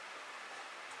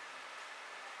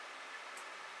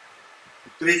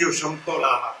 ત્રીજું સમતોલ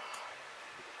આહાર.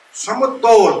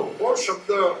 સમતોલ શબ્દ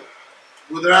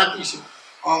ગુજરાતી છે,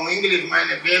 ઇંગ્લિશમાં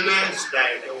એને બેલેન્સ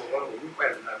ડાયટ એવું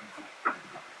રૂપાયેલું.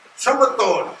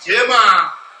 સમતોલ, જેમાં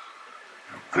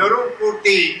જરૂર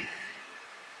પૂરતી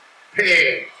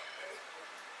fat,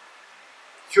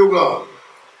 sugar,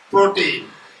 protein,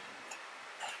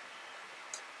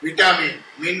 vitamin,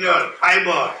 mineral,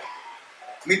 fibre,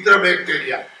 મિત્ર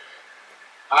બેક્ટેરિયા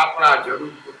આપણા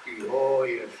જરૂર પૂરતી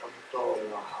હોય સમતોલ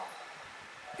આહાર,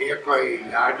 એ કઈ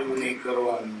લાડુ નહીં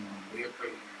કરવાનું, એ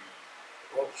કઈ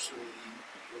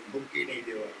મૂકી નહીં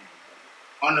દેવાનું.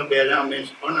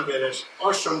 અનબેલેન્સ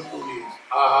અસંતુલિત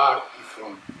આહાર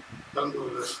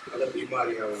તંદુરસ્ત અને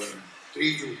બીમારી આવવાની.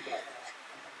 ત્રીજું,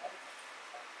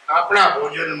 આપણા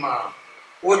ભોજનમાં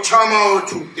ઓછામાં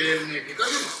ઓછું તેલ ને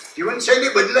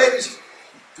જીવનશૈલી બદલાઈ છે.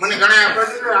 મને ઘણા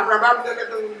આપણા બાપ દાદા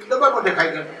તો ડબ્બા માટે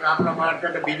ખાઈ ગયા, આપણા બાપ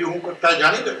દાદા બીજું હું કરતા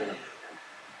જાણી દે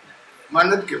માં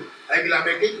નથી કેવું આગલા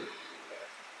બે કઈ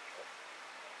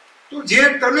તું જે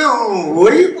તને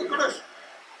હોય પકડસ.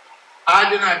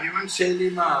 આજના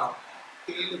જીવનશૈલીમાં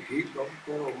તેલ ઘી કમ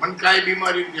કરો. મને કાંઈ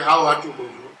બીમારી હાવ સાચું કહું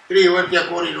છું, 30 વર્ષ ત્યાં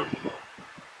કોરી રોટલી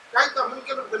કાંઈ તો મને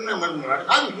કેમ તમને મને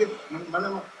મને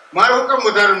મારે હુકમ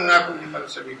વધારે નાખું છું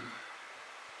મારા શરીરમાં.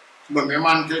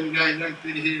 મહેમાન થઈને જાય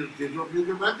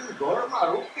ઘરમાં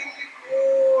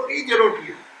રોટલી જ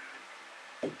રોટલી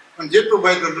પણ જેટલું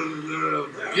ભાઈ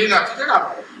ઘી નાખી છે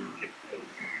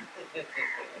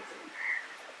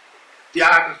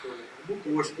ત્યાગ અમુક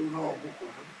વસ્તુ નો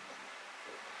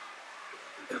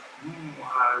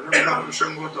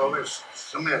પ્રસંગો તો હવે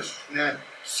સમય ને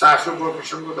સાસુકો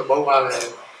પ્રસંગો તો બહુ આવે,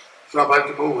 સ્વાભાવિક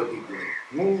બહુ વધી ગયો.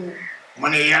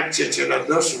 મને યાદ છે છેલ્લા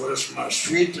 10 વર્ષમાં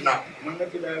સ્વીટના મને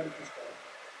નથી ડાયાબિટીસ,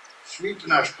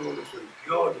 સ્વીટના સ્ટોલ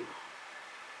ગયો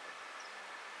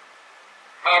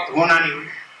હાથ હોનાની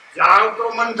જાવ તો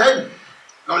મન થાય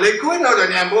ને લખ્યું હોય ને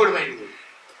ત્યાં બોર્ડ માર્યું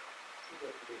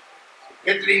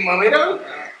કેટરિંગમાં મેળવ્યું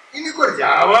એની કોઈ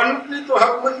જવાનું જ નહીં તો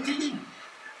હાવ મન થઈ ગઈ.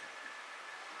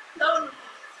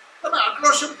 તમે આટલો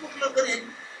સંપૂર્ણ કરી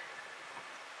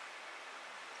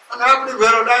અને આપણી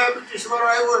ઘરો ડાયાબિટીસ વાળો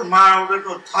આવ્યો ને મારો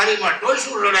બેટો થાળીમાં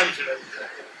ટોયસું લડાવી છે.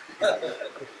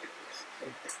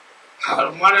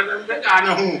 મારે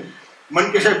આને હું મન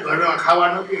કે સાહેબ ઘરમાં ખાવા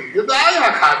નથી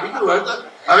આવ્યા ખા બીજું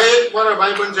હવે એક વાર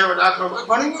ભાઈ બન સાહેબ દાખલો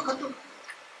ઘણી વખત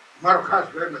મારો ખાસ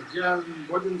ભાઈ જ્યાં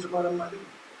ભોજન સમારંભમાં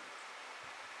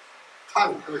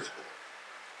ખાવું ટોયસું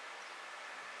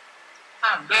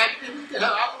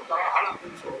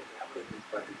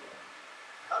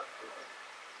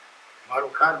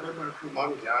મારું ખાસ ભાઈ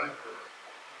મારું જાણે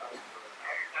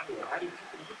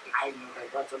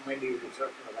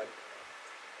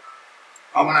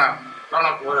હમણાં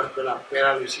 3 વર્ષ પહેલા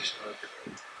પેરાલિસિસ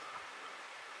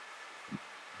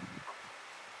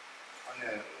અને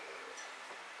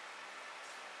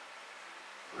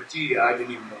હજી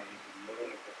આજની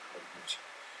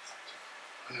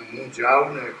અને હું જાઉં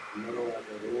ને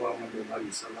રોવા માંડે.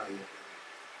 મારી સલાહ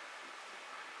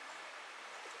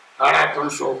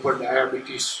 350 ઉપર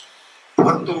ડાયાબિટીસ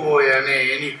ફરતું હોય અને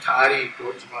એની થાળી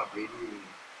ટોચમાં ભેગી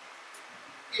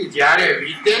જયારે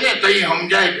વીતે ને તઈ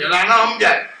સમજાય, પેલા ના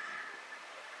સમજાય.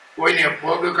 કોઈને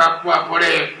પગ કાપવા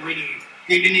પડે, કોઈની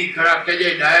કિડની ખરાબ થઈ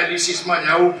જાય ડાયાલિસિસમાં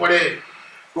જવું પડે,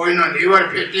 કોઈનો લીવર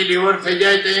ફેટી લીવર થઈ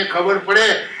જાય તો ખબર પડે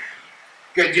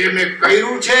કે જે મેં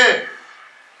કર્યું છે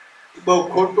બહુ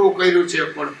ખોટું કર્યું છે.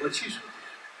 પણ પછી શું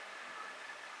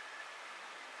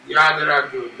યાદ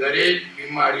રાખજો, દરેક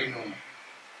બીમારીનો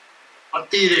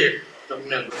અતિરેક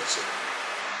તમને ઘટશે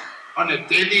અને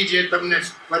તેથી જે તમને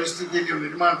પરિસ્થિતિનું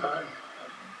નિર્માણ થાય.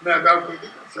 મેં અગાઉ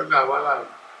કીધું સગા વાલા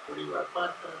પરિવાર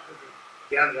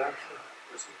ધ્યાન રાખશો.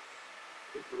 પછી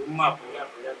રૂમમાં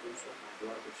પડ્યા દિવસોમાં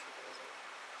જોવા જશે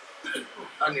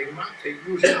આ નિર્માણ થઈ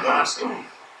ગયું છે.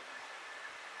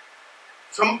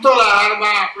 સમતોલ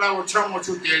આહારમાં આપણા ઓછામાં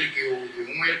ઓછું તેલ કેવું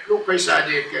જોઈએ. હું એટલું કહીશ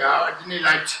આજે કે આજની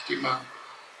લાઈફ સ્થિતિમાં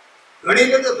ઘણી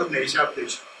જગ્યાએ તમને હિસાબ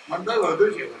દઈશ, મને વધુ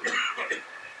છે.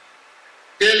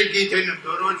 તેલ ઘી થઈને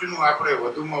દરરોજનું આપણે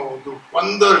વધુમાં વધુ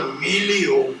 15 મિલી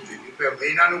હોવું જોઈએ.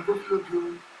 મહિનાનું કેટલું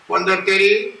થયું? 15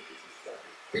 તેરી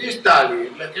 45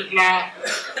 એટલે કેટલા?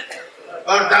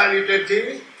 અડધા લીટર થી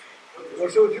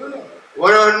ઓછું થયું ને.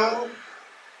 વરસનું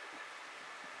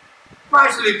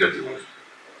 5 લીટર થયું,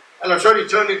 એટલે સોરી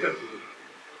 6 લીટર થયું.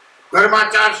 ઘરમાં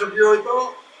 4 સભ્યો હોય તો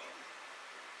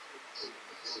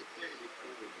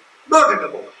 2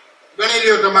 ડબ્બો ગણી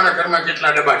લ્યો. તમારા ઘરમાં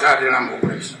કેટલા ડબ્બા 4 જણા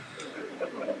મોકલે છે?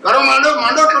 કરો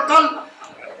માંડો ટોટલ.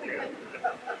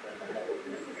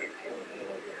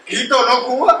 ઈ તો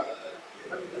નોખું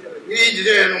ઈ જ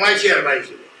જે માછીયાર ભાઈ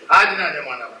છે આજના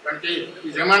જમાનામાં. કારણ કે એ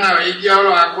જમાના વહી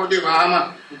ગયા આખો દી વાહમાં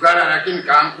ઉઘાડા રાખીને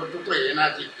કામ કરતું તો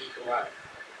એનાથી ઠીક વાત.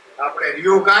 આપણે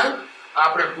રહ્યો કાંઈ,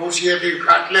 આપણે ખુશીએથી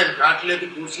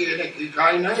ખાટલેથી ખુશી એને ઘી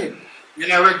ખાય નહીં.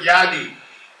 એને હવે યાદી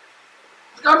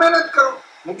મહેનત કરો.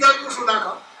 હું ક્યાં તું શું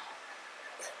નાખો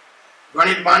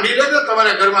ગણિત માંડી લેજો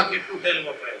તમારા ઘરમાં કેટલું તેલ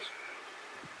વપરાય છે.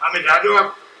 અમે જાજો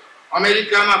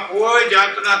અમેરિકામાં કોઈ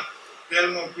જાતના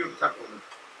તેલનો ઉપયોગ થતો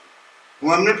નથી. હું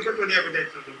અમને જ કહેતો ને બધા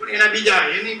પણ એના બીજા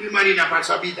એની બીમારીના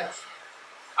પાછા બીજા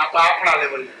આ તો આપણા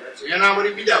લેવલ છે, એના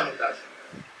વળી બીજા મુદ્દા છે.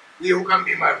 એ હું કામ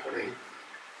બીમાર પડે,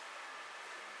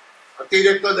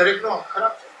 અતિરેક તો દરેક નો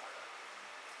ખરાબ છે.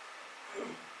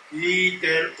 ઘી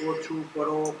તેલ ઓછું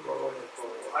કરો કરો કરો.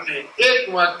 અને એક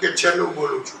વાક્ય છેલ્લું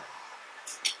બોલું છું.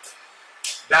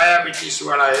 ડાયાબિટીસ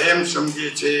વાળા એમ સમજે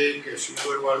છે કે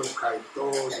સુગર વાળું ખાય તો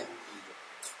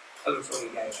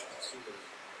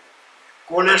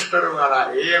કોલેસ્ટ્રોલ વાળા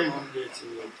એમ સમજે છે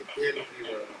કે તેલ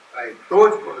વાળું ખાય તો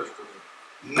જ કોલેસ્ટ્રોલ.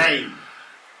 નહીં,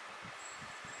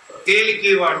 તેલ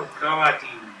ઘી વાળું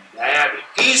ખાવાથી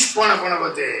ડાયાબિટીસ પણ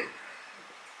વધે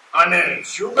અને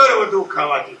શુગર વધુ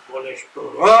ખાવાથી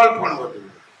કોલેસ્ટ્રોલ પણ વધુ.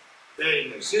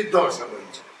 બેયનો સીધો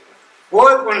સંબંધ છે.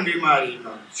 કોઈ પણ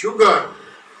બીમારીમાં શુગર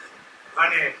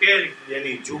અને તેલ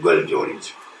એની જુગલ જોડી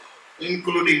છે,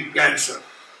 ઇન્ક્લુડિંગ કેન્સર.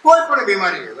 કોઈ પણ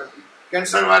બીમારી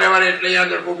કેન્સર વારે એટલે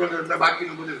યાદ રાખો એટલે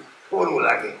બાકીનું બધું થોડું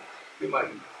લાગે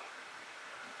બીમારી.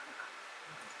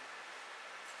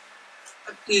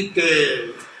 અતિ તેલ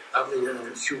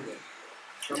આપણે શુગર,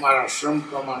 તમારા શ્રમ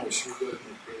પ્રમાણે શુગર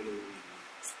નું તેલ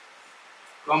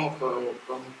કમ કરો,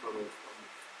 કમ કરો,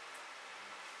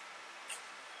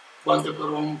 બંધ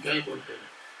કરો. હું ક્યાંય બોલતો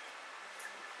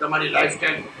તમારી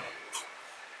લાઈફસ્ટાઈલ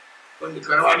બંધ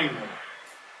કરવાની નહીં.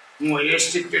 હું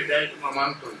રેસ્ટ્રિક્ટેડ ડાયટમાં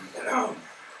માંગતો નથી.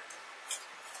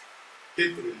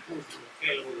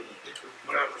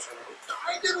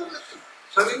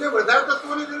 શરીરને વધારે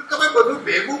તત્વોની જરૂર. તમે બધું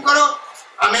ભેગું કરો.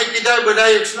 અમે કીધા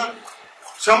બધા એક્શન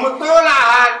સમતોલ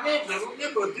આહારની જરૂર ને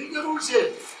બધી જરૂર છે.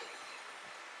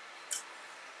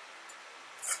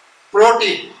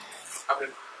 પ્રોટીન, આપણે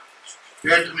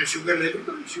ફેટ ને શુગર લઈ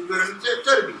લીધું. શુગર અને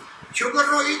ચરબી, શુગર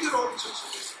નો એ જ રોગ છે.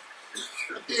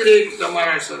 અતિરેક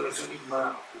તમારા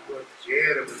શરીરમાં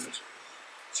ઝેર બને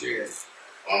છે.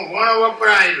 વણ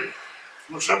વપરાયેલું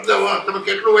હું શબ્દ તમે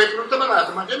કેટલું વાપરું તમારા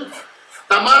હાથમાં છે ને.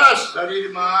 તમારા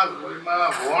શરીરમાં લોહીમાં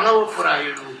વણ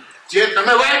વપરાયેલું જે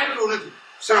તમે વાપર્યું નથી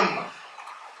શ્રમમાં,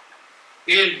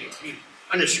 તેલ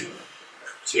અને શુગર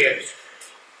ઝેર છે.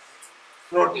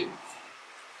 પ્રોટીન,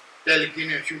 તેલ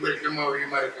ઘીને શુગર કેમાં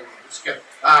બીમારી કરે.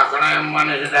 હા, ઘણા એમ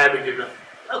માને છે ડાયાબિટીસ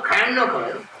ખાંડ ન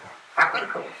ખવાય, સાકર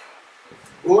ખવાય,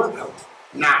 ગોળ ખાવ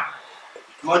ના,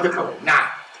 મધ ખાવ ના.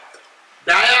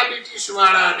 ડાયાબિટીસ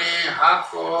વાળાને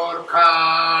હાકર,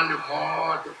 ખાંડ,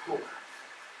 મધ ખવાય.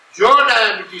 જો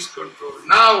ડાયાબિટીસ કંટ્રોલ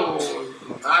ના હોય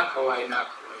ના ખવાય, ના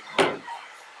ખવાય.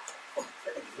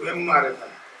 એમ મારે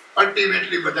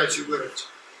અલ્ટિમેટલી બધા શુગર જ છે.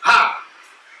 હા,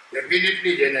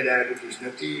 ડેફિનેટલી જેને ડાયાબિટીસ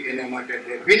નથી એના માટે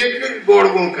ડેફિનેટલી ગોળ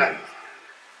ગુણકારી.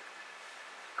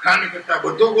 ખાંડ કરતા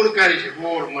બધું ગુણકારી છે.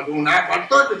 ગોળ મધ ના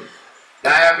પાડતો જ નથી.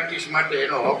 ડાયાબિટીસ માટે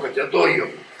એનો હક જતો રહ્યો.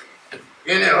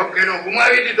 એને હક એનો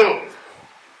ગુમાવી દીધો.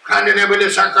 ખાંડને બદલે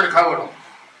સાકર ખાવાનો,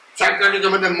 સાકર ને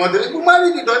બદલે મધ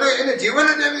ગુમાવી દીધો. એને જીવન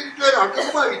જ એવી રીતે હક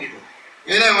ગુમાવી દીધો.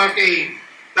 એને માટે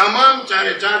તમામ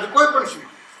ચારે ચાર કોઈ પણ શું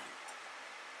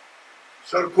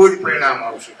સરખું જ પરિણામ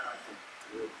આવશે.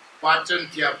 પાચન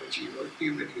થયા પછી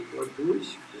અલ્ટિમેટલી બધું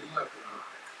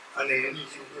અને એની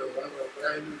શુગર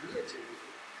વપરાયેલું છે.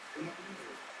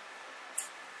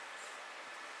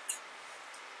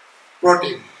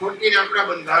 પ્રોટીન, પ્રોટીન આપણા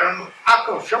બંધારણનું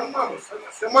આખો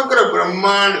સમગ્ર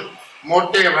બ્રહ્માંડ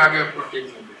મોટે ભાગે પ્રોટીન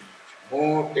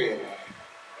મોટે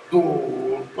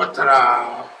ધૂળ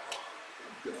પથરા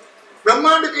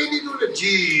બ્રહ્માંડ કહી દીધું ને.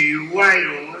 જીવ,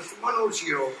 વાયરસ,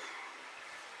 મનુષ્યો,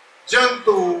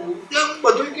 જંતુ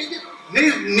બધું કહી દીધું.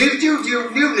 નિર્જીવ જીવ,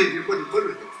 નિર્જીવ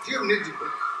બધું જીવ નિર્જીવ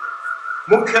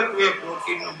મુખ્યત્વે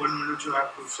પ્રોટીનનું બનેલું છે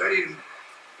આખું શરીર.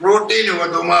 પ્રોટીન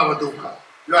વધુમાં વધુ ખાવ.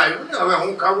 જો આવ્યું ને હવે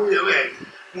હું ખાવું, હવે આવ્યું.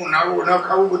 હું નાવું ન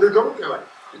ખાવું બધું થોડું કહેવાય.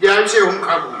 જે આવશે હું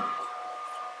ખાવું.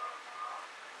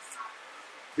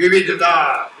 વિવિધ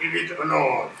દાળ, વિવિધ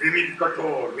અનાજ, વિવિધ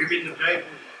કઠોળ, વિવિધ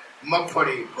ડ્રાયફ્રૂટ,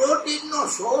 મગફળી પ્રોટીનનો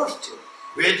સોર્સ છે.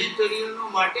 વેજીટેરિયનો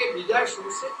માટે બીજા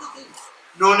સોર્સ જ નથી.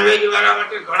 નોનવેજ વાળા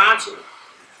માટે ઘણા છે.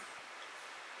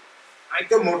 આ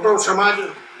તો મોટો સમાજ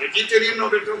વેજીટેરિયન નો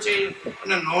બેઠો છે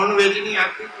અને નોનવેજ ની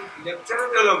આખી લેક્ચર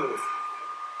જ અલગ હોય.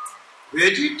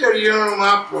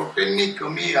 વેજીટેરિયનમાં પ્રોટીનની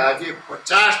કમી આજે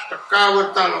 50%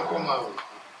 કરતા લોકોમાં હોય.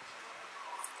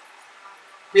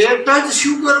 પેટ જ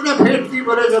શુગર ને ફેટ થી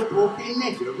ભરે છે. પ્રોટીન ને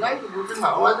જગાય તો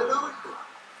પ્રોટીનમાં અવાજ ન હોય તો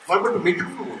બધું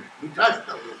મીઠું હોય, મીઠાશ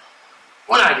તો હોય.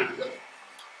 કોણ આ રીતે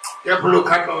ટેફલું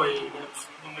ખાતો હોય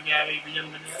મજા આવે બીજા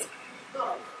મજા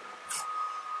આવે.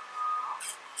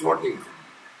 પ્રોટીન,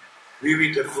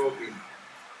 વિવિધ પ્રોટીન.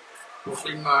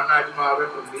 પ્રોટીનમાં અનાજમાં આવે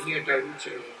તો મિલિયટ આવ્યું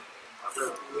છે. આપણે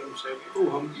પીએમ સાહેબ બહુ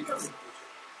સમજી ગયું.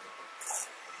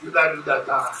 જુદા જુદા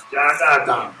ધાન, જાડા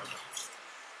ધાન,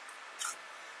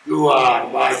 જુવાર,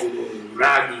 બાજરો,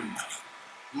 રાગી,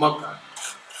 મકા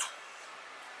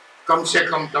કમસે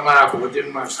કમ તમારા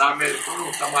ભોજનમાં સામેલ કરો.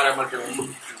 તમારા માટે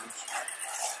અમૃત.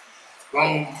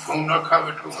 ઘઉં ન ખાવ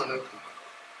એટલું તો નથી,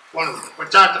 પણ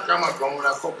 50%માં ઘઉં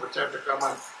રાખો,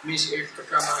 50%માં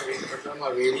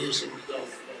 1% વેરિએશન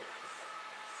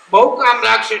બહુ કામ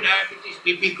લાગશે. ડાયાબિટીસ,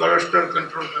 બીપી, કોલેસ્ટ્રોલ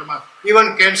કંટ્રોલ કરવામાં, ઇવન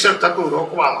કેન્સર થતું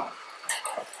રોકવામાં.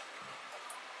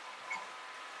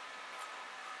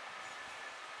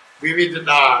 વિવિધ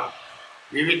દાળ,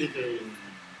 વિવિધ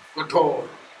કઠોળ,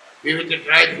 વિવિધ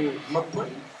ડ્રાયફ્રૂટ,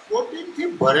 મગફળી પ્રોટીનથી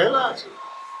ભરેલા છે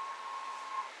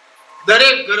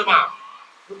દરેક ઘરમાં.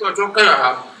 હું તો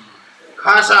ચોખ્ખા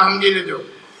ખાસા સમજી લેજો,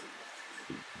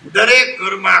 દરેક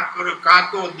ઘરમાં કાં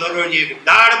તો દરરોજ એક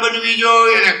દાળ બનવી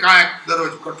જોઈએ અને કાંઈક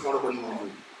દરરોજ કઠોળ બનવું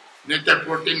જોઈએ, નહીંતર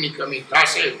પ્રોટીનની કમી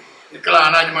થશે. એકલા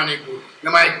અનાજમાં નહીં,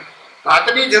 એમાં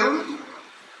ભાતની જરૂર નથી.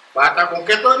 ભાત હું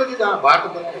કહેતો નથી ભાત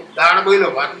બનાવે, દાળ બોલો,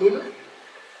 ભાત બોલો,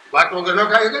 ભાત વગર ન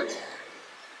ખાય કે.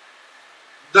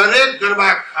 દરેક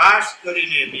ઘરમાં ખાસ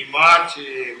કરીને બીમાર છે,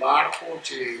 બાળકો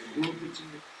છે, વૃદ્ધ છે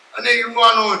અને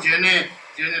યુવાનો જેને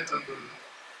તંદુરસ્ત,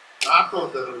 કાં તો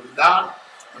દરરોજ દાળ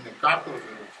અને કાં તો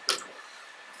દરરોજ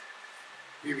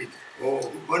વિવિધ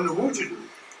બનવું જ જોઈએ,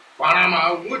 પાણામાં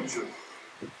આવવું જ જોઈએ.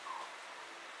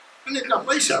 અને એટલા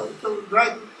પૈસા હોય તો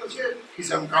ડ્રાય ફ્રૂટ તો છે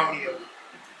ખિસ્સામાં કાવડી આવે.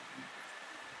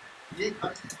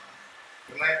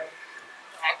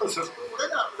 આ તો સસ્તું પડે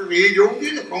ને, આપણે એ જોવું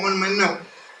જોઈએ ને. કોમન મેન ને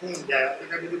હું જાય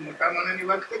આપણે બધું મોટા માનાની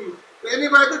વાત કરી તો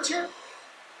એની વાત જ છે.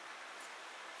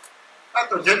 આ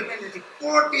તો જન્મે નથી.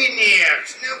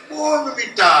 પ્રોટીનેક્સ ને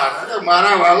બોર્નવિટા, અરે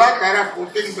મારા વાલા, તારા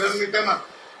પ્રોટીન બોર્નવિટામાં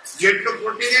જેટલું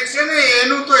પ્રોટીનેક્સ છે ને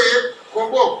એનું તો એક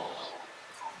ખોબો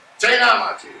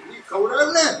ચાઇનામાં છે, એ ખવડાવ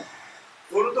ને.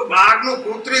 થોડું તો બહારનું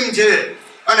કૃત્રિમ છે.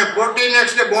 અને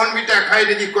પ્રોટીનેક્સ ને બોર્નવિટા ખાઈ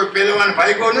લીધી. કોઈ પહેલવાન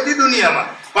ભાઈકો નથી દુનિયામાં.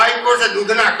 ભાઈકો છે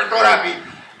દૂધના કટોરા પી.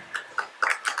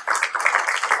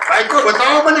 ભાઈકો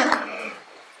બતાવો બને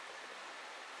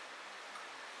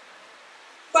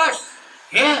બસ.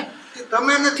 હે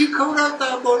તમે નથી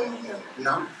ખવડાવતા બોર્નવિટા?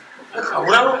 ના,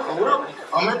 ખવડાવો.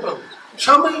 અમે તો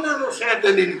 6 મહિનાનો છે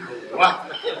તેની ખવડાવ.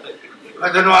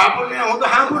 કદનો આપણને હું તો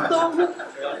સાંભળતો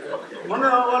મને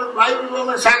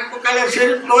ભાઈ શાક પકાલે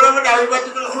શરીર ખવડાવે આવી વાત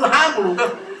હું સાંભળું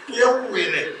કેવું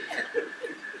એને.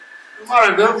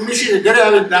 મારા ઘર મિશીને ઘરે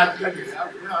આવી દાંત કાઢી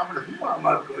આપણે શું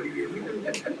અમાર કરીએ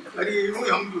હું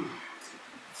સમજુ.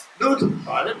 દૂધ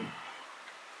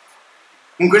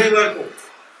હું ઘણી વાર કહું,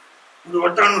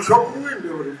 વટાણું છોકરું હોય ને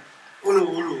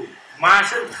ઓલું માસ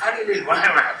ખાડી લઈને વાહ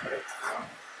કરે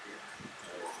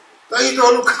તો એ તો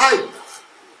ઓલું ખાય.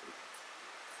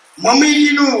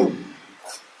 મમ્મીજીનું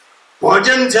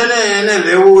ભોજન છે ને એને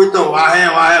લેવું હોય તો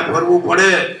વાહે ફરવું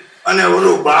પડે. અને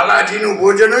ઓલું બાલાજીનું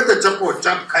ભોજન હોય તો ચપો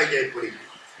ચપ ખાઈ જાય પડી.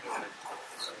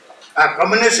 આ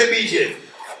કમનસીબી છે,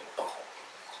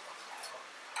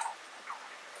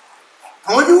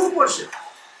 સમજવું પડશે.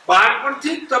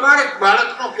 બાળપણથી જ તમારે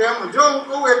બાળકનો કેમ, જો હું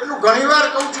કહું એટલું ઘણી વાર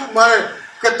કહું છું મારે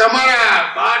કે તમારા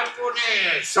બાળકોને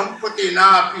સંપત્તિ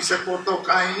ના આપી શકો તો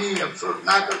કાંઈ નહીં, અફસોસ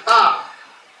ના કરતા.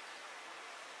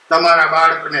 તમારા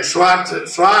બાળકને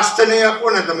સ્વાસ્થ્ય નહીં આપો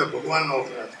ને તમે ભગવાનનો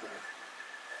અપરાધ કરો.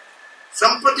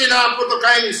 સંપત્તિ ના આપો તો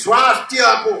કાંઈ નહીં, સ્વાસ્થ્ય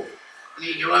આપો.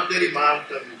 એની જવાબદારી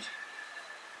માવતરની છે.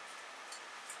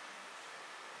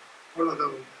 બોલો તો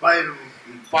ભાઈ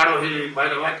પાડોશી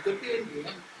ભાઈ વાત કરતી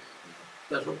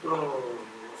છોકરો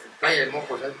કઈ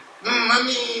મોકો થાય,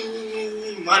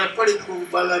 મમ્મી મારે પડી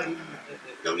બાલાજી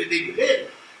તમને દઈ ગયું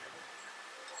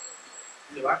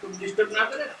વાતો ડિસ્ટર્બ ના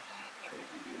કરે.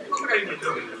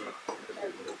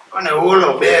 અને ઓલો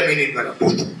 2 મિનિટ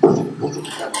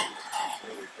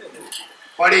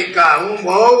પડીકા. હું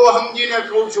બહુ સમજીને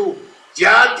કઉ છું,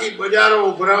 જ્યારથી બજારો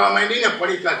ઉભરાવા માંડી ને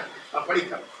પડીકા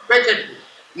પેકેટ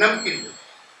નમકીન,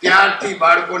 ત્યારથી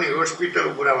બાળકોની હોસ્પિટલ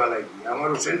ઉભરાવા લાગી.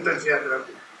 અમારું સેન્ટેન્સ યાદ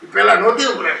રાખવું, પેલા નહોતી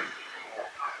ઉભરાવી.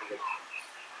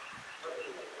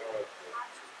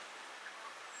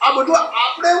 આ બધું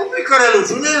આપણે ઊભી કરેલું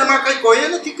છું ને, એમાં કઈ કોઈએ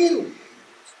નથી કર્યું.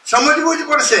 સમજવું જ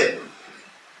પડશે.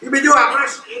 એ બીજું આપણે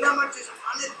એના માટે.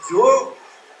 અને જો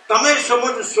તમે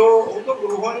સમજશો, હું તો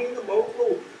ગૃહિણીને બહુ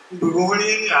કહું,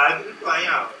 ગૃહિણીની હાજરી તો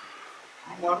અહીંયા આવે.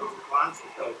 મારું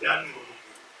 500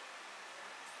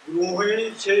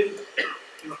 ગૃહિણી છે,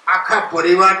 આખા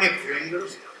પરિવારને કેન્દ્ર,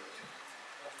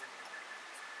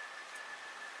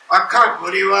 આખા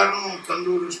પરિવારનું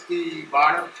તંદુરસ્તી,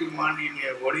 બાળકથી માંડીને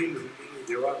વડીલ સુધીની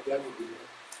જવાબદારી દીધી.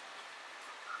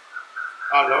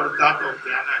 આ લડતા તો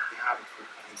ત્યાંના ત્યાં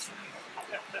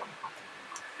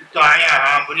તો અહીંયા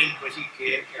સાંભળીને પછી કે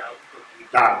આવું તો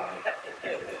પીતા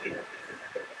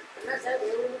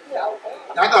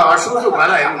હસું છું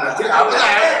મારા એવું નથી. આ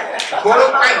બધા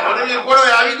થોડોક કઈ હળવી પડો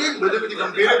આવી જાય બધું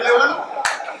ગંભીર લેવાનું.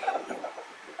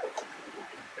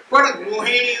 પણ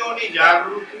ગૃહિણીઓની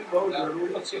જાગૃતિ બહુ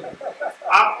જરૂરી છે.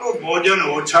 આપણું ભોજન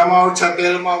ઓછામાં ઓછા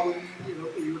તેલમાં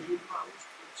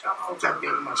ઓછા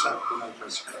તેલમાં શાક બનાવતા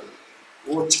શીખવાડે,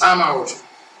 ઓછામાં ઓછું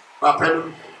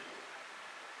બાફેલું.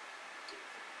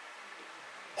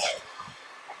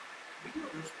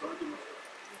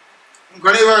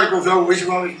 ઘણી વાર કહું છું,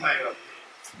 વિશ્વમાં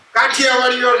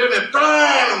કાઠિયાવાડીઓ છે ને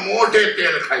 3 મોઢે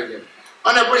તેલ ખાઈ જાય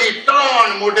અને પછી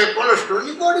 3 મોઢે કોલેસ્ટ્રોલ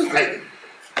ની ગોળી ખાઈ જાય.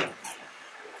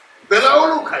 પેલા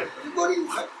ઓલું ખાય પછી ગોળી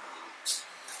ખાય.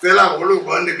 પેલા ઓલું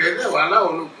બંધ કરી દે વાલા,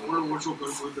 ઓલું ઓછું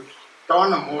કરવું.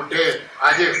 3 મોઢે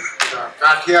આજે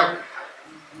કાઠિયા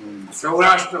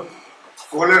સૌરાષ્ટ્ર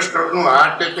કોલેસ્ટ્રોલ નું,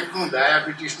 હાર્ટ એટેક નું,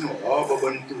 ડાયાબિટીસ નું હબ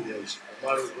બનતું જાય છે.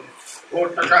 અમારું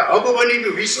 100% હબ બની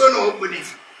ગયું, વિશ્વનું હબ બની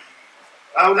ગયું.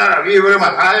 આવનારા 20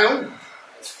 વર્ષમાં થાય હું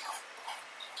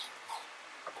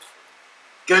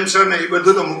કેન્સર ને એ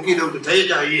બધું તો મૂકી દઉં તો થઈ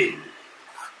જાય.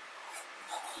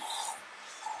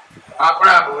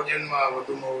 આપણા ભોજનમાં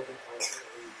વધુમાં વધુ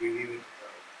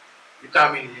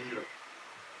વિટામિન, મિનરલ,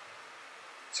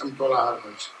 સમતોલ આહાર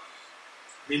મળશે.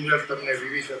 મિનરલ તમને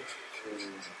વિવિધ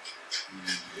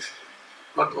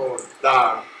કઠોળ,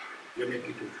 દાળ, જેને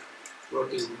કીધું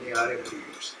પ્રોટીનની હારે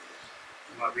મળી જશે.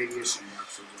 એમાં વેરિએશન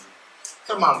આપશો.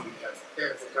 તમામ વિટામિન, તે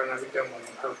પ્રકારના વિટામિન,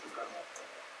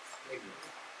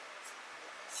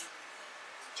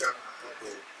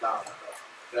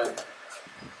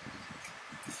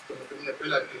 તમને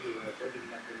પેલા કીધું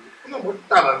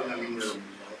મોટા ભાગના મિનરલ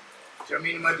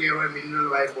જમીનમાંથી હવે મિનરલ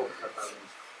વાઇપો થતા હોય.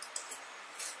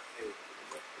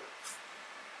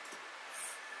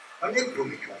 અનેક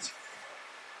ભૂમિકા છે,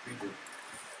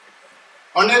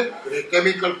 અનેક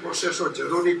કેમિકલ પ્રોસેસો,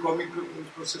 જરૂરી કેમિકલ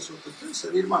પ્રોસેસો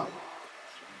શરીરમાં.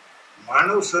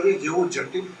 માનવ શરીર જેવું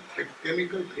જટિલ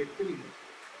કેમિકલ ફેક્ટરી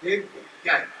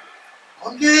ક્યાંય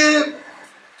અનેક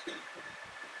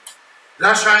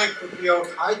રાસાયણિક પ્રક્રિયાઓ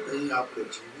થાય તો આપણે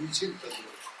જીવી છે.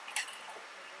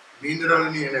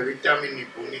 મિનરલની અને વિટામિનની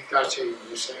ભૂમિકા છે.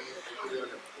 રાસાયણિક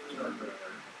પ્રક્રિયાને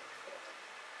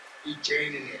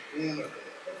ચેઇનને પૂર્ણ કરે.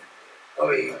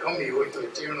 હવે એ કમી હોય તો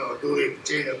ચેઇન અધૂરી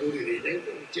રહી જાય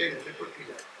તો ચેઇન તૂટી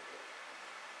જાય.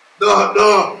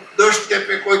 10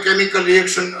 સ્ટેપે કોઈ કેમિકલ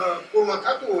રિએક્શન પૂર્ણ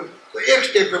થતું હોય તો એક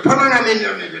સ્ટેપે ફલાણા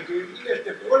મિનરલની જતું, બીજા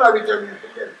સ્ટેપે ઓલા વિટામિન.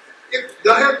 એક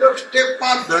 10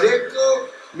 સ્ટેપમાં દરેક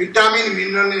વિટામિન,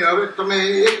 મિનરલની. હવે તમે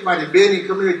એક મારી 2 ની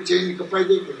કમી હોય, ચેઇન કપાઈ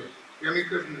જાય કે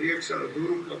કેમિકલ રિએક્શન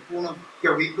અધૂરું કે પૂર્ણ કે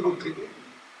વિકૃત થઈ જાય.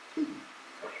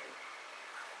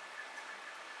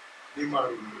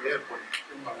 બીમારી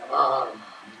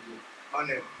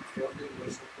અને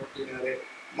પ્રોટીન આવે,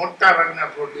 મોટા ભાગના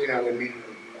પ્રોટીન આવે,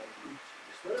 મિનરલ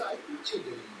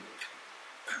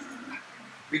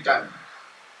વિટામિન.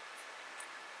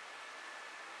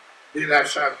 લીલા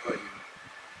શાકભાજી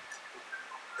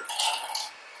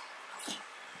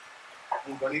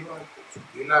હું ઘણી વાર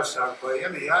લીલા શાકભાજી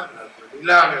એને યાદ રાખો.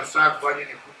 લીલા અને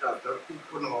શાકભાજીની ખોટા ધરતી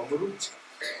ઉપરનો અમૃત છે.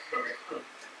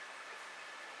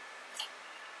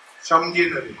 સમજી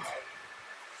નથી,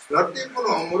 ધરતી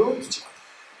પરનું અમૃત છે.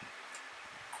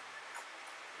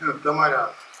 તમારા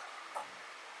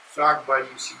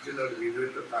શાકભાજી સિઝનલ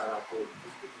વિવિધતા રાખો.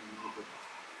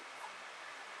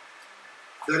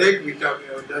 દરેક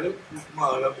વિટામિન, દરેક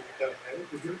ફ્રૂટમાં અલગ વિટામિન.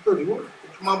 ગુજરાત તો જુઓ,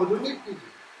 ફ્રૂટમાં બધું નહીં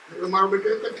કીધું. મારો બેટો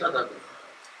એક જ ખાતા કરે.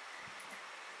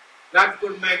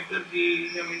 રાજકોટમાં એક દર્દી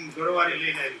ઘરવાળી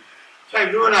લઈને આવી, સાહેબ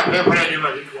જુઓ ના ફેફડા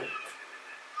જેવા થઈ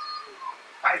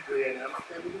ખાઈ જોઈએ.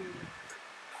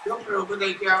 ડોક્ટરો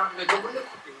બધા કે આપણને ખબર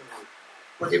નથી.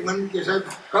 પછી મને કે સાહેબ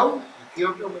ખાવું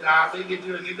આ થઈ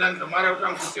ગયું નિદાન તમારા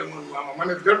કામ ખૂટે મળવું. આમાં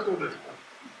મને જડતું નથી.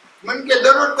 મને કે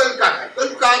દરરોજ ગલકા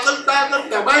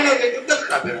ખાય, બાયને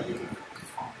ગલકા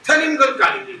થઈને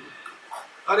ગલકા લીધી.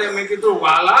 અરે મેં કીધું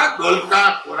વાલા, ગલકા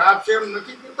ખોરાક છે એમ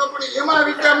નથી કીધો, પણ એમાં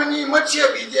વિટામિન ઈ મળશે.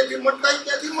 બીજેથી મળતા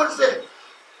ક્યાંથી મળશે?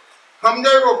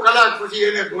 સમજાયો. કલાક પછી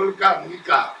એને ગોલકા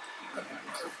મૂકા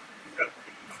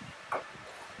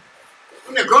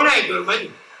ઘણાય ગયો ભાઈ.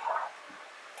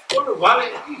 થોડું ભાવે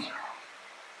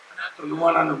તો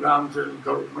લુવાણાનું ગામ છે.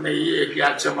 મને એ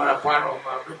યાદ છે, મારા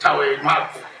પાડોમાં બેઠા હોય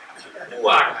મારતો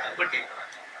બટેટા,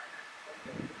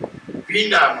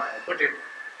 ભીંડામાં બટેટા,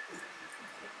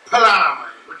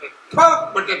 ફલાણામાં બટેટા,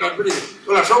 બટેટા પડી.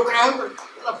 ઓલા છોકરા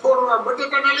ઓલા ફોડવા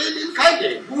બટેટાના લઈ ખાઈ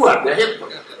જાય. ગુવાર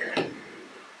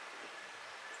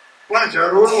પણ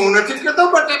જરૂર હું નથી કેતો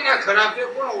બટેટા ખરાબ છે,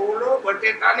 પણ ઓલો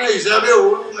બટેટાને હિસાબે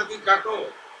ઓલું નથી ખાતો.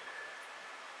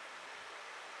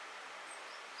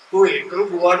 તો એકલું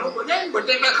ગુવારનું બનાય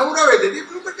બટેટા ખવડાવે છે,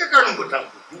 એટલું બટેટાનું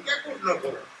બતાવતું. હું ક્યાંક જ ન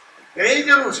કરું. એ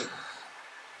જરૂર છે.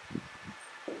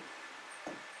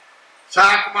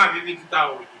 શાકમાં વિવિધતા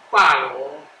હોય. પાલો,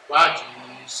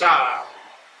 ભાજી, શાક,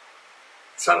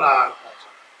 સલાડ,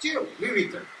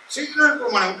 વિવિધ સિઝન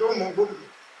પ્રમાણે કેવું મોંઘું.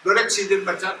 દરેક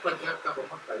સિઝનમાં 4-5 જાતના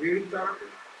મળતા વિવિધતા.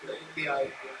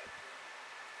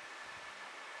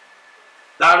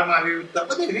 દાળમાં વિવિધતા,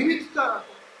 બધી વિવિધતા.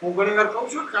 હું ઘણી વાર કહું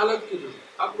છું, કાલે જ કીધું,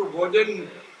 આપણું ભોજન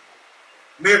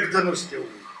મેઘધનુષ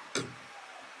જેવું,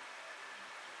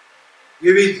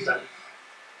 વિવિધતા.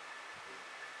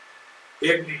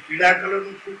 એક દી પીળા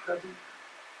કલરનું ફૂડ ખાધું,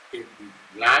 એક દી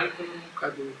લાલ કલરનું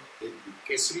ખાધું, એક દી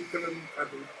કેસરી કલરનું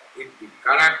ખાધું, એક દી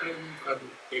કાળા કલરનું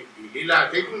ખાધું, એક દી લીલા.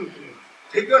 થઈ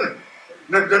ગયું ને,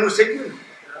 મેઘધનુષ થઈ ગયું ને.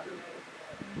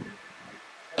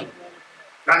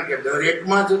 કારણ કે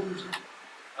દરેકમાં જતું છે.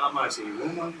 આમાં છે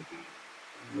એમાં નથી.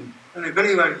 અને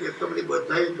ઘણી વાર કે તો બધી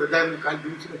બધાને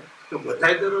ખાધું છે તો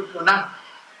બધા દરરોજ તો ના.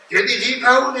 જેથી જી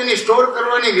ખાવું ને એની સ્ટોર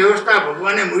કરવાની વ્યવસ્થા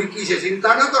ભગવાને મૂકી છે,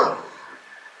 ચિંતા ન કરો.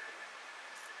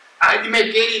 આજ મેં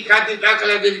કેરી ખાધી,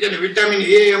 દાખલા તરીકે વિટામિન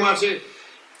એ એમાં છે,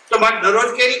 તો મારે દરરોજ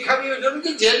કેરી ખાવી હોય જરૂર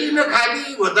નથી. જેથી મેં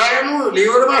ખાધી વધારાનું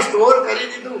લીવરમાં સ્ટોર કરી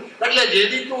દીધું, એટલે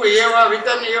જેથી તું એવા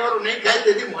વિટામિન એ વાળું નહીં ખાય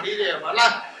તેથી મળી રહે.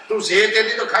 વાલા તું છે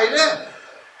તેથી તો ખાઈ લે.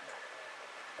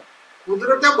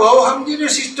 કુદરતે બહુ સમજીને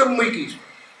સિસ્ટમ મૂકી છે.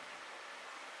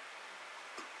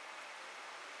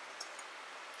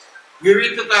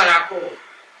 વિવિધતા રાખો.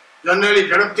 જનરલી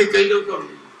ઝડપથી કહી દઉં તો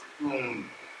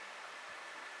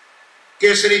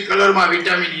કેસરી કલરમાં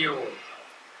વિટામિન એ હોય,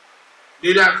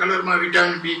 લીલા કલરમાં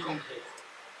vitamin B complex,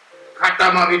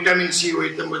 ખાટામાં vitamin C હોય,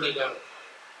 તમે બધા જાણો.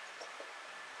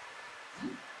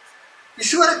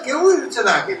 ઈશ્વરે કેવું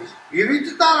રચના કરી છે,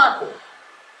 વિવિધતા રાખો.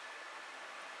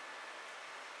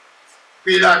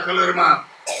 પીળા કલરમાં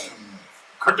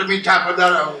ખટમીઠા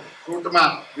પદાર્થો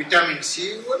ફ્રૂટમાં વિટામિન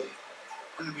સી હોય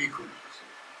અને બી કોમ્પ્લેક્સ.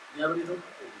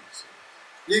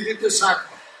 એ રીતે શાક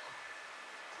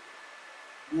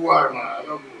ગુવારમાં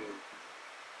અલગ,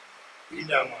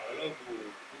 પીડામાં અલગ,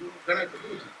 ઘણા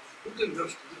બધું બુદ્ધિની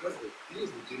દ્રષ્ટિ કરવો. એ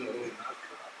બુદ્ધિનો રોલ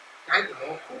નાખો. કાંઈક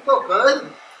નોખું તો કર.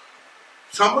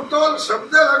 સમતોલ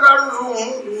શબ્દ લગાડું છું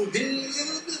હું. દૂધી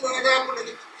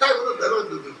દરરોજ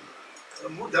દૂધ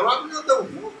હું જવાબ ન દઉં.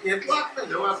 હું કેટલાકને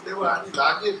જવાબ દેવા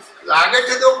લાગે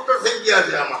છે ડોક્ટર થઈ ગયા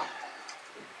છે આમાં.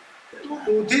 તું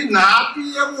દૂધી ના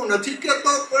પી એવું નથી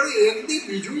કેતો, પણ એક દી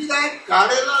બીજું જાય.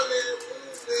 કારેલા લે,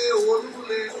 ઓલું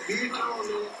લે, બીટનો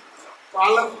લે,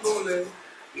 પાલકનો લે.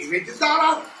 વિવિધતા.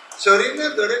 શરીરને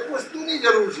દરેક વસ્તુની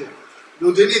જરૂર છે,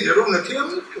 દૂધની જરૂર નથી. એમ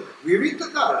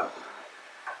વિવિધતા.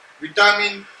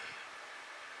 વિટામિન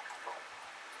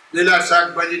લીલા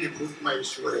શાકભાજીની ફૂટમાં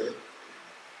ઈશ્વરે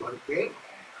ભરપેર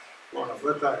પણ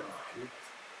બતાવ્યું.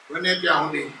 બને ત્યાં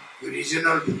સુધી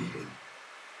રિજનલ ફૂડ,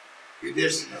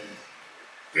 વિદેશના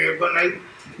તે બનાવી.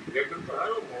 લેકન તો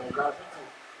હારો મોંઘા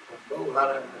બહુ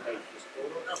સારા બનાવી.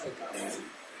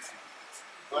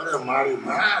 અરે મારી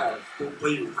માં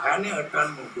પૈયું ખાને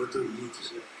અટાણનું બધું નીચ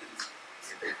છે.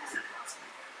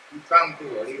 કામ તું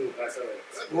હળ્યું ખાશે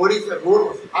ગોળી કે ગોળ.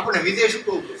 આપણે વિદેશ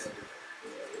બહુ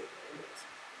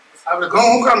આપણે ઘઉં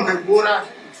હું કામ થાય ગોળા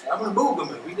આપણે બહુ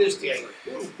ગમે. વિદેશથી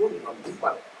આવ્યું આપણે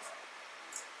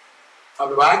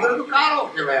વાદળ તો કાળો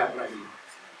કહેવાય. આપણા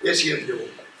એશિયન જેવો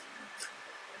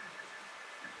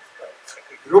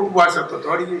રૂપવાસ તો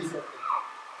થોડી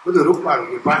બધું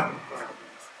રૂપાળું.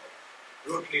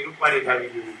 રોટલી રૂપાળી ખાવી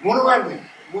જોઈએ. મૂળવાર નહીં,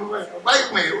 મૂળવાર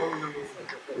બાઈકમાં એવું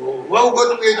બહુ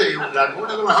બધું કહી જાય એવું લાગે.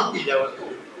 તમે સમજી જાવ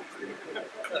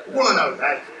ગુણ ના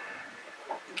થાય.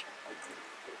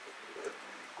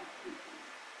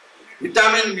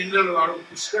 વિટામિન મિનરલ વાળું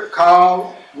પુષ્કળ ખાવ.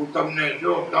 હું તમને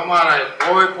જો તમારા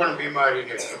કોઈ પણ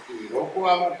બીમારીને થતી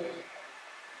રોકવા માટે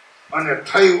અને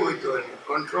થઈ હોય તો એને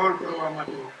કંટ્રોલ કરવા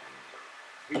માટે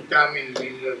વિટામિન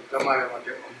મિનરલ તમારા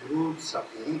માટે અમૃત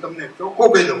સાપું. હું તમને ચોખ્ખું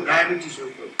કહી દઉં, ડાયાબિટીસ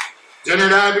હોય તો, જેને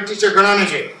ડાયાબિટીસ છે ઘણાને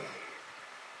છે,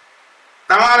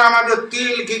 તમારામાં જો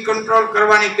તિલ ઘી કંટ્રોલ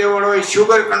કરવાની ટેવડ હોય,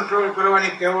 શુગર કંટ્રોલ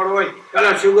કરવાની ટેવડ હોય,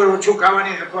 પેલા શુગર ઓછું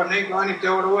ખાવાની અથવા નહીં ખાવાની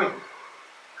ટેવડ હોય,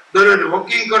 દરરોજ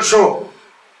વોકિંગ કરશો,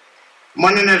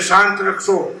 મનને શાંત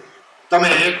રાખશો, તમે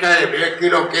 1-2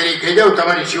 કિલો કેરી ખાઈ જાવ,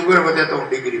 તમારી શુગર વધે તો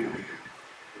ડિગ્રી મૂકી.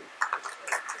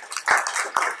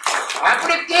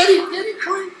 આપણે કેરી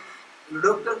ખાવી,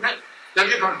 ડોક્ટર થાય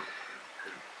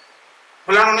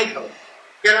ફલાણું નહીં ખાવ,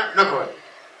 કેરા ન ખવાય.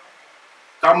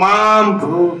 તમામ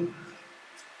ફ્રૂટ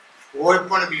કોઈ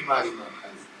પણ બીમારીમાં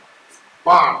ખાય,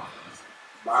 પણ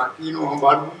બાકીનું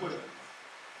સંભાળવું પડે.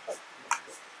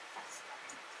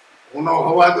 ઓનો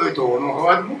હવાદ હોય તો ઓનો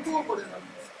હવાદ મૂકવો પડે.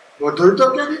 બધું તો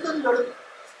કેરી કરી લડે,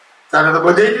 તારે તો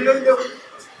બધે જ લઈ જવું.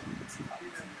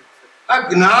 આ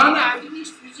જ્ઞાન આજની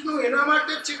સ્પીચનું એના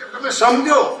માટે જ છે કે તમે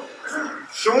સમજો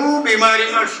શું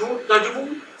બીમારીમાં શું તજવું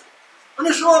અને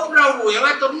શું અપનાવવું.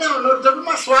 એમાં તમને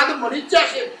અનર્થમાં સ્વાદ મળી જ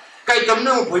જશે. કઈ તમને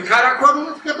હું ભૂખા રાખવાનું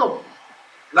નથી કેતો,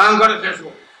 લાંઘણ થશો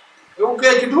એવું કે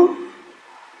કીધું.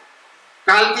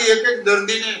 કાલથી એક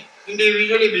દર્દીને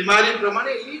ઇન્ડિવિજ્યુઅલી બીમારી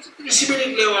પ્રમાણે 30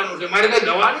 મિનિટ લેવાનું છે. મારે કઈ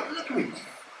દવા નથી લખવી,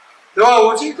 દવા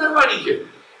ઓછી કરવાની છે.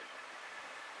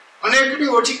 અને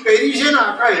એટલી ઓછી કરી છે ને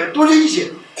આખા હેતુ જ છે.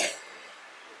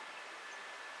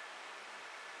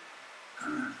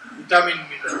 વિટામિન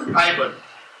મિનરલ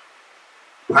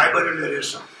ફાઈબર એટલે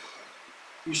રેશમ.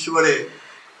 ઈશ્વરે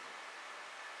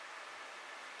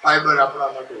ફાઈબર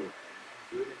આપણા માટે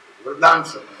વરદાન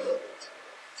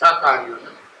શાકાહારીઓને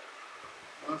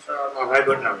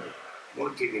ફાઈબર ના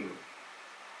મૂળથી લીધું.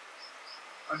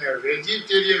 અને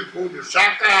વેજીટેરિયન ફૂડ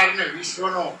શાકાહાર ને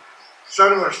વિશ્વનો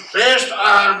સર્વશ્રેષ્ઠ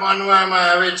આહાર માનવામાં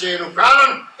આવે છે. એનું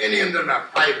કારણ એની અંદરના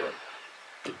ફાઈબર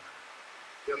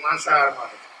જે માંસાહારમાં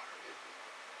નથી.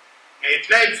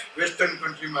 એટલે જ વેસ્ટર્ન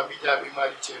કન્ટ્રીમાં બીજા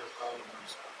બીમારી છે.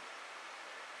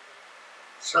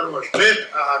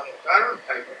 સર્વશ્રેષ્ઠ આહારનું કારણ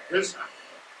ફાઈબર. રેસા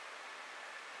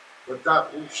બધા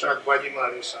ફૂટ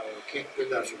શાકભાજીમાં રેસા હોય, ખેત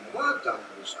પેદાશોમાં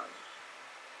બધામાં રેસા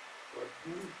હોય.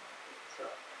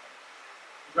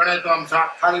 ગણે તો આમ શાક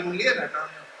થાળી મૂલીએ ને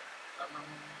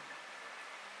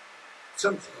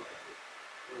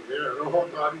રહો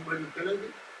તો આજુબાજુ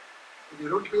ચલાવી દે,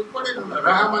 રોટલી પડે ને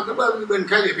રાહામાં દબાવી બંધ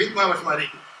ખાઈ ભીતમાં વસ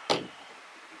મારી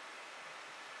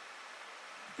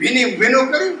ભીનું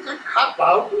કરી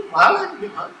ભાવતું ભાવે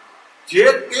જે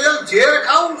તેલ ઝેર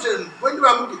ખાવું છે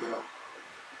બંધવા મૂકી દેવા.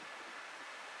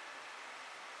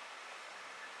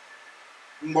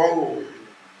 બહુ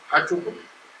સાચું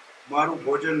મારું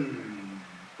ભોજન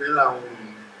પેલા હું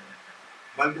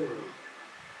બાંધો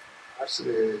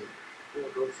આશરે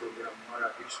 150 ગ્રામ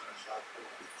મારા પીસના શાક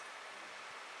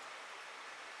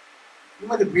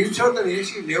એમાંથી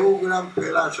 75-80-90 ગ્રામ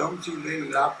પેલા ચમચી લઈને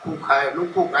લાખું ખાય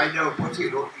લોકો ખાઈ જાવ પછી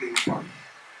રોટલી ઉપાડ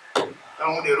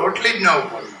હું રોટલી જ ના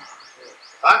ઉપાડું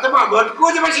હાથમાં બટકું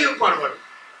જ પછી ઉપાડવાનું.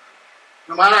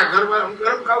 મારા ઘરમાં હું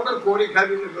ગરમ ખાવ કર કોરી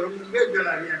ખાધી ગરમ 2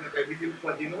 જણા રહ્યા કઈ બીજી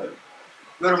ઉપાધિ ન હોય.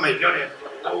 ગરમ જડે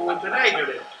ચડાઈ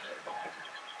જડે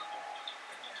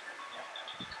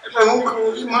એટલે હું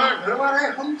મારા ઘરવાળા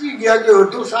સમજી ગયા કે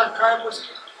અડધું શાક ખાય પછી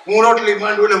હું રોટલી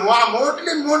માંડું એટલે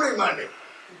મોટલી મોટી માંડે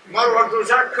મારું અડધું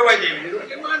શાક ખવાઈ જાય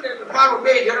રોટલી માંડે મારું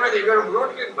 2 જણવા જાય ગરમ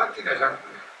રોટલી બાકીના શાક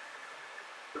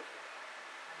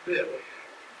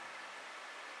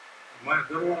મારા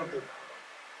ઘરવાળા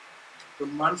તો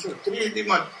માણસો 30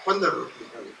 દીમાં 15 રોટલી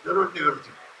ખાવી દરરોજની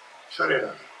અડધી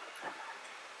સરેરાશ.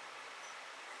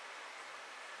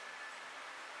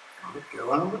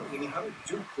 કહેવાનું એને હવે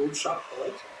જો ફ્રૂટ શાક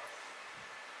ખવાય છે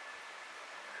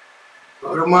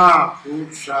ઘરમાં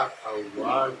ફ્રૂટ શાક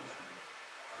ખાવા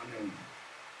અને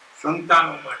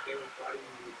સંતાનો માટે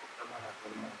તમારા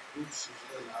ઘરમાં ફ્રૂટ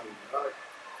સિઝન આવી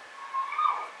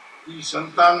એ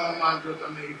સંતાનોમાં જો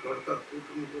તમે એ ઘડતર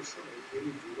ફ્રૂટનું જોશો ને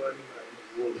એની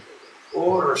જુવાનીમાં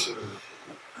ઓર હશે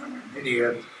એની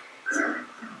હેલ્થ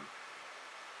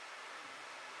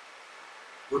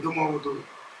વધુમાં વધુ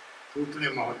ફ્રૂટને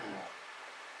મહત્વ.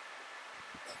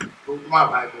 ફ્રૂટમાં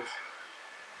ફાઈબર છે.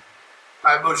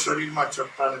 ફાઈબર શરીરમાં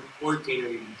ચપતા નથી, કોઈ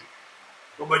કેલરી નથી,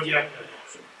 કબજિયાત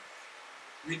નથી,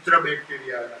 મિત્ર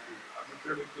બેક્ટેરિયા નથી. આ મિત્ર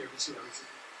બેક્ટેરિયા વિશે આવીશું.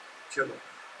 ચલો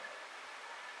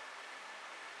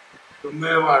ગમે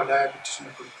એવા ડાયાબિટીસને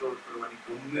કંટ્રોલ કરવાની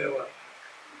ગમે એવા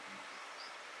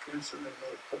કેન્સરને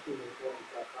થતું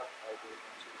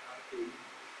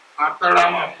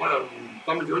આંતરડામાં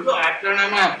તમે જોજો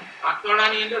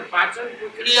આંતરડાની અંદર પાચન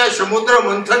પ્રક્રિયા સમુદ્ર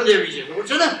મંથન જેવી છે ખબર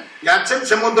છે ને? યાદ છે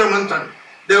સમુદ્ર મંથન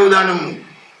દેવદાનમનું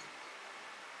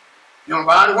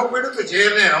બહાર હું પડ્યું તો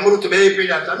ઝેર ને અમૃત બે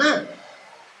પીડા હતા ને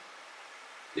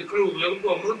એટલું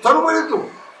અમૃત થોડું પડ્યું હતું.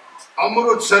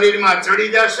 અમૃત શરીરમાં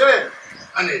ચડી જશે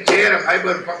અને ઝેર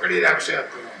ફાઈબર પકડી રાખશે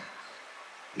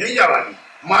નહીં જવાની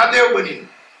મહાદેવ બની.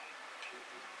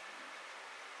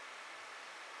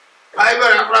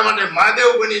 ફાઈબર આપણા માટે મહાદેવ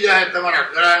બની જાય. તમારા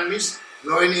ગળા મિસ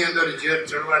લોહીની અંદર ઝેર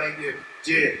ચડવાની દે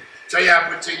જે ચયા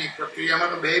પછીની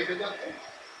પ્રક્રિયામાં તો બે પેદા થાય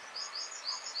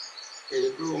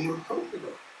એટલું અમૃત થવું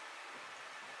કીધું.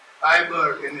 ફાઈબર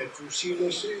એને ચૂસી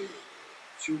લેશે,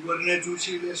 શુગરને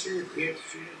ચૂસી લેશે, ફેટ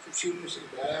ચૂસી લેશે.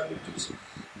 ડાયાબિટીસ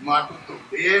માટે તો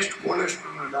બેસ્ટ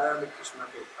કોલેસ્ટ્રોલ અને ડાયાબિટીસ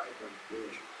માટે ફાઈબર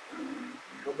બેસ્ટ.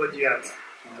 કબજિયાત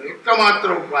એકમાત્ર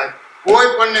ઉપાય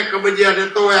કોઈ પણ ને કબજિયાત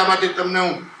રહેતો હોય આમાંથી તમને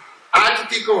હું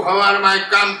આજથી કહું સવારમાં એક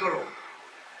કામ કરો.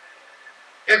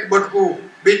 એક બટકું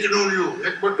બીટનું લ્યો,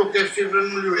 એક બટકું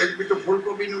કેપ્સિકમનું લ્યો, એક બીટું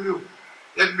ફૂલકોબીનું લ્યો,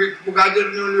 એક બીટું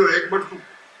ગાજરનું લ્યો, એક બટકું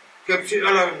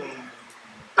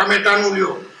ટમેટાનું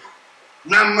લ્યો.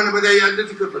 નામ મને બધા યાદ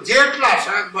નથી કરતો. જેટલા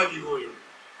શાકભાજી હોય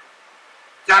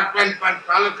 4-5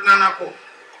 પાલકના નાખો,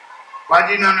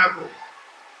 ભાજીના નાખો,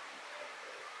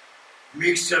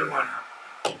 મિક્સચરમાં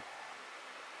નાખો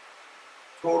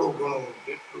થોડું ઘણું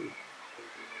એટલું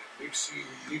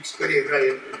મિક્સ કરી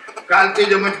ખાય. કાલથી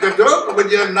જ મત કરજો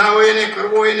કબજિયાત ના હોય ને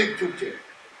કરવો હોય ને ચૂક છે.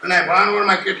 અને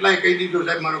ભાણવડમાં કેટલાય કહી દીધું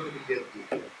સાહેબ મારો કદી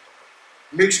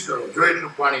મિક્સ કરો જો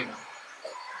એટલું પાણી ના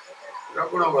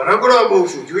રગડો બહુ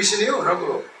શું જોઈશે નહીં.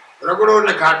 રગડો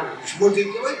એટલે ઘાટું. સ્મૂધી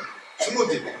કહેવાય.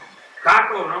 સ્મૂધી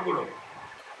ઘાટો રગડો.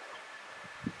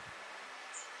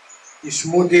 એ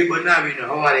સ્મૂધી બનાવીને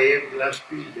સવારે એક ગ્લાસ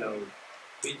પી જાઓ,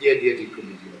 બીજે દિવસથી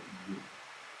કરી જાઓ,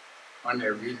 અને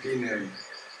વિધિને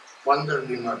 15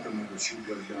 દિનમાં તમારું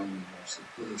શુગર ડાઉન થશે,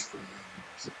 કોલેસ્ટ્રોલ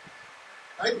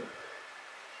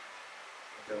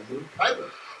ફાઈબર.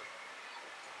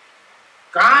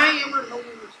 કાંઈ એમાં નવું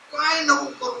નથી, કાંઈ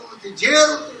નવું કરવું નથી. જે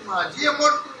ઋતુમાં જે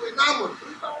મળતું હોય ના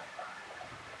મળતું.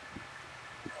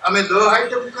 અમે 10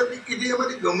 આઈટમ કરી કીધી,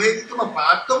 એમાંથી ગમે એ રીતમાં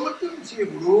 5 તો મળતી નથી.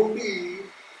 ગોબી,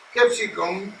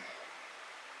 કેપ્સિકમ,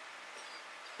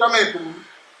 ટમેટું,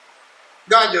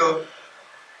 ગાજર,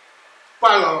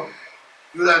 પાલક,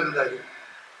 જુદા જુદા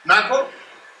નાખો,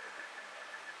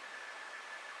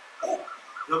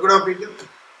 રગડો પીજો,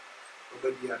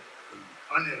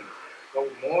 અને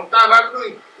મોટા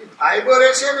ભાગનું ફાઈબર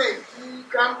છે ને એ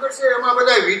કામ કરશે. એમાં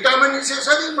બધા વિટામિન છે,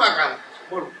 શરીરમાં કામ કરશે.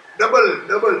 બોલો,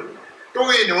 ડબલ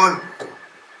 2 in 1.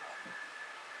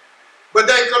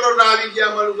 બધા કલર ના આવી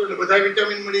ગયા અમારું, એટલે બધા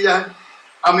વિટામિન મળી જાય.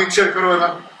 આ મિક્સર કરો,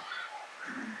 એમાં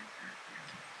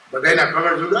બધાના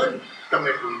કલર જુદા હોય.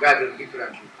 ટમેટું, ગાજર,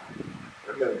 દીકરા,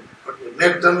 એટલે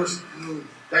મેઘધનુષ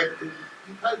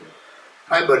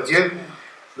ફાઈબર, જેલ,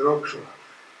 વૃક્ષો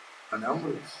અને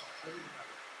અમૃત.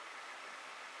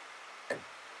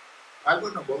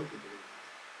 ફાઈબરનો બહુ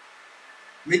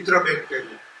મિત્ર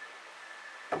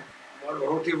બેક્ટેરિયા મારું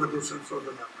સૌથી વધુ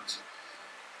સંશોધનમાં છે,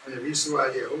 અને વિશ્વ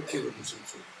આજે સૌથી વધુ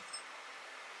સંશોધન.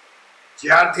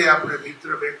 જ્યારથી આપણે મિત્ર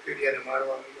બેક્ટેરિયાને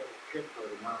મારવા માંડ્યા,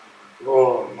 ખેતરમાં,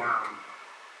 ઢોરમાં,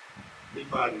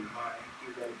 બીમારીમાં,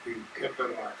 એન્ટીબાયોટિક,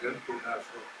 ખેતરમાં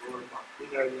જંતુનાશક, ઢોરમાં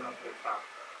ફિનાઇલના પ્રકાર,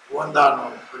 વંદાનો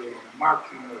સ્પ્રે,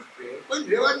 માખીનો સ્પ્રે, કોઈ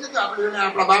રેવા જ નથી. આપણે એને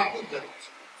આપણા બાપની જ જરૂર છે.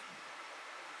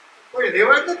 કોઈ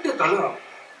રેવા જ નથી થયો.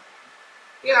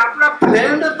 એ આપણા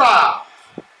ફ્રેન્ડ હતા.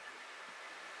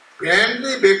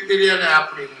 ફ્રેન્ડલી બેક્ટેરિયાને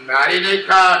આપણે મારી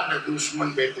નાખ્યા, અને દુશ્મન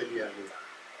બેક્ટેરિયા લીધા.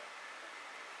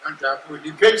 કારણ કે આપણું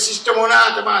ડિફેન્સ સિસ્ટમોના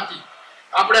હાથમાં હતી.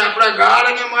 આપણે આપણા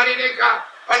ગાળને મારી નાખ્યા,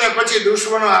 અને પછી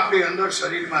દુશ્મનો આપણી અંદર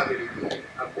શરીરમાં આવી ગયા.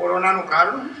 આ કોરોનાનું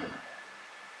કારણ છે.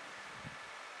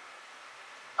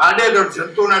 આડેધડ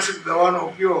જંતુનાશક દવાનો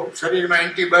ઉપયોગ, શરીરમાં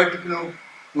એન્ટીબાયોટિકનું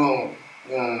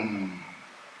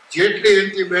જેટલી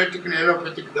એન્ટીબાયોટિક ને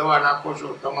એલોપેથિક દવા નાખો છો,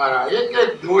 તમારા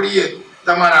એક દોડીએ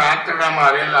તમારા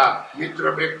આંતરડામાં રહેલા મિત્ર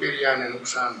બેક્ટેરિયાને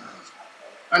નુકસાન થાય છે.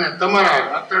 અને તમારા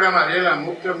આંતરડામાં રહેલા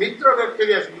મિત્ર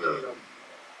બેક્ટેરિયા સુંદર,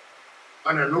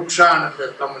 અને નુકસાન એટલે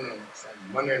તમને નુકસાન,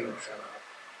 મને નુકસાન.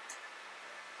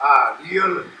 આ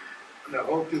રિયલ અને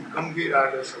સૌથી ગંભીર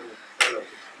આડઅસર.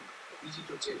 બીજી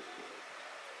તો છે.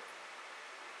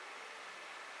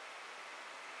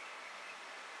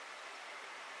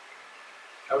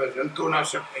 હવે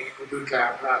જંતુનાશક ને એ બધું કઈ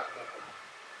આપણા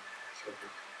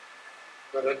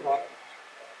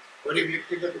ફરી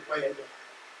વ્યક્તિગત ઉપાય હતો.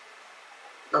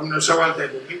 તમને સવાલ થાય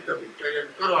તો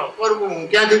કરવું, હું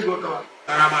ક્યાંથી ગોતવા?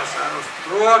 તારામાં સારો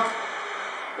સ્ત્રોત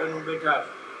એનું બેટા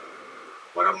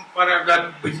પરંપરાગત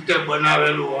રીતે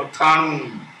બનાવેલું અથાણું.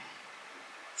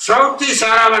 સૌથી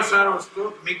સારામાં સારો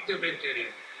સ્ત્રોત મિક્સ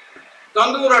બેક્ટેરિયા.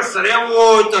 તંદુરસ્ત રહેવું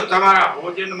હોય તો તમારા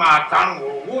ભોજનમાં અથાણું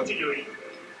હોવું જ જોઈએ.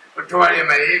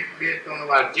 અઠવાડિયામાં 1, 2, 3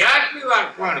 વાર, જ્યાંની વાર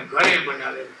પણ ઘરે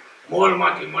બનાવેલું,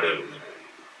 મોલમાંથી મળેલું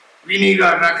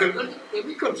વિનેગર નાખેલું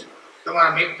કેમિકલ છે.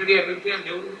 તમારા બેક્ટેરિયા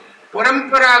જેવું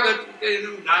પરંપરાગત રીતે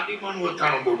એનું દાદીમાનું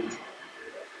અથાણું બોલું છું.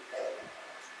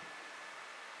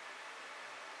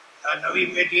 આ નવી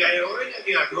પેઢી આવ્યો હોય ને,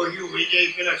 ત્યાં ડોહિયું વહી જાય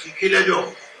પેલા શીખી લેજો.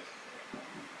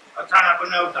 અથાણા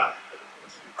બનાવતા,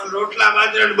 રોટલા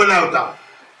બાજરા બનાવતા,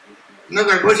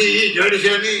 નકર પછી એ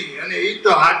જડશે નહીં. અને એ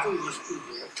તો સાચું વસ્તુ છે.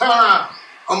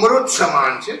 અમૃત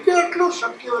સમાન છે. કેટલું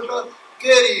શક્ય એટલો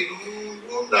કેરીનું,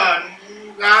 ગુંદાનું,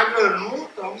 ગાજરનું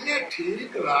તમને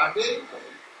ઠીક લાગે.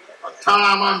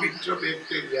 અથાણામાં મિત્ર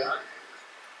બેક્ટેરિયા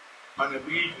અને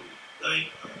બીજું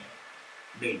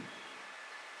દહીં.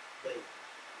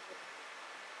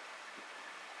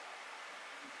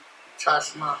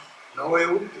 છાશમાં નવો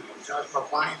એવું છાશમાં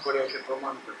પાણી પડે એટલે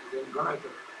પ્રમાણ ઘણા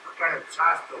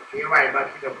છાશ તો કહેવાય,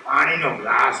 બાકી તો પાણીનો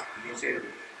ગ્લાસ બેસે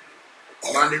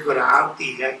માંડી પર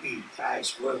આવતી જતી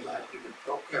છાશ હોય, બાકી તો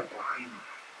ચોખ્ખે પાણી.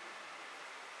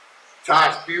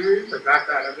 છાશ પીવી તો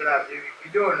ગાતા રગડા જેવી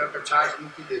પીજો, ને છાશ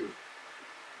મૂકી દેવી.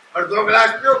 અડધો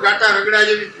ગ્લાસ પીઓ, ગાતા રગડા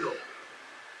જેવી પીઓ,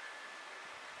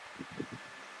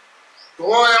 તો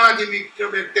એમાંથી મિત્ર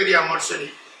બેક્ટેરિયા મળશે.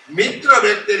 મિત્ર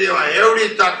બેક્ટેરિયામાં એવડી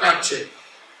તાકાત છે,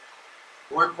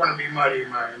 કોઈ પણ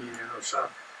બીમારીમાં એનો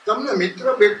સાથ. તમને મિત્ર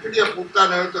બેક્ટેરિયા પૂરતા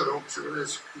ન હોય તો રોગ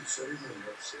શરીરને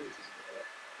મળશે,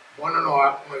 મનનો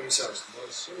આત્મવિશ્વાસ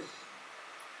મળશે,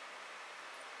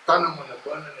 તન અને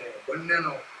બનને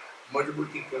બંનેનો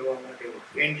મજબૂતી કરવા માટે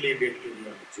ફ્રેન્ડલી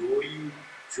બેક્ટેરિયા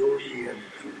જોઈ અને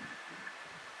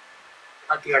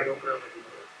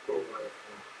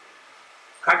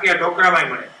ખાટિયા ઢોકળામાં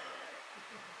મળે,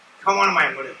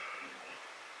 ખમણમાં મળે,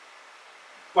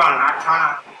 પણ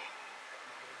આથાણા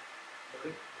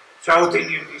સાઉથ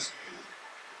ઇન્ડિયન ડીશ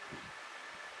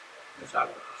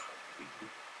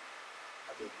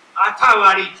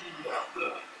આથાવાળી ચીજ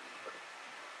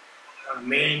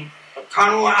મેન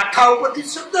અથાણું. આથા ઉપરથી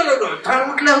શબ્દ લેલો.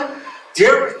 અથાણું એટલે જે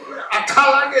વસ્તુ આથા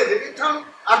લાગે છે અથાણું.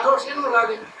 આથો શેનો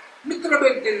લાગે? મિત્ર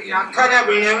બેક્ટેરિયા. આથાના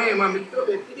ભણ્યા એમાં મિત્ર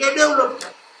બેક્ટેરિયા ડેવલપ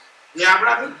થાય, જે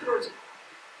આપણા મિત્રો છે.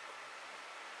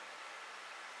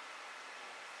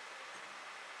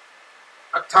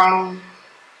 અથાણું,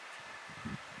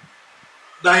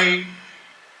 દહીં,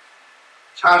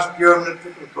 છાશ પીવા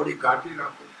નથી તો થોડી ઘાટી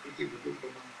રાખો, એથી બધું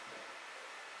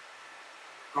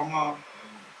ખમણ,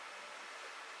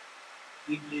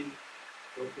 ઇડલી,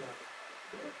 ઢોકળા,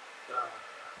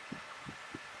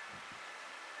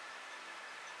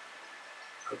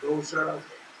 ઢોસા,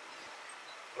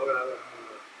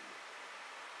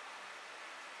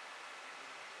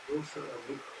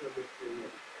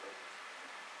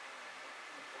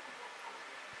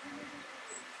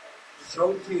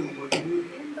 સૌથી મજબૂત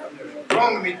અને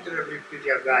સ્ટ્રોંગ મિત્ર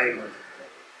બેક્ટેરિયા ગાયનો છે.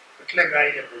 એટલે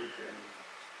ગાયને પવિત્ર.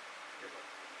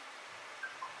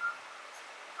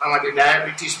 આમાંથી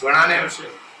ડાયાબિટીસ ઘણાને હશે.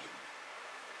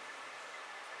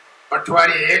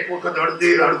 અઠવાડિયે એક વખત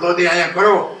અડધો દી અહીંયા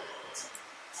કરો,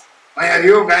 અહીંયા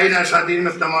રહ્યો ગાયના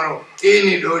સાધીમાં તમારો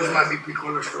એની ડોઝમાં બીપી,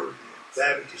 કોલેસ્ટ્રોલ,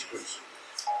 ડાયાબિટીસ કરશે.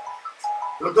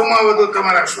 વધુમાં વધુ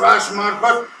તમારા શ્વાસ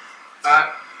મારફત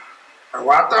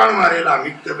વાતાવરણમાં રહેલા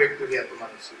મિત્ર બેક્ટેરિયા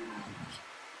તમારા શરીરમાં.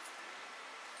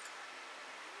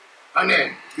 અને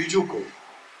બીજું કહું,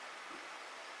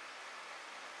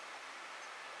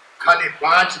 ખાલી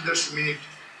 5-10 મિનિટ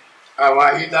આ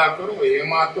વાહિદા કરો,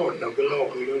 એમાં તો ઢગલો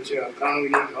કર્યો છે.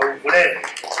 અથાણું ખાવું પડે.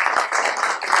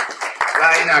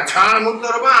 ગાયના છાણ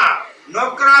મૂત્રમાં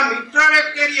નકરા મિત્ર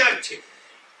બેક્ટેરિયા છે.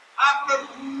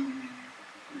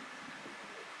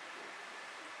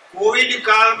 કોવિડ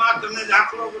કાળમાં તમને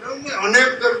દાખલો કર્યો ને, અનેક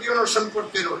દર્દીઓનો સંપર્ક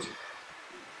કર્યો છે.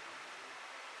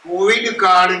 કોવિડ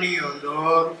કાળની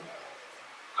અંદર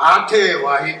હાથે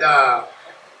વાહિદા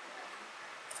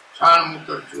છાણ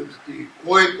મૂત્ર જૂથથી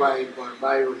કોઈ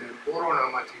બાયોને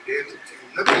કોરોનામાંથી ડેથ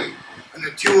થયું નથી. અને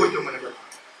થયું હોય તો મને બતાવો.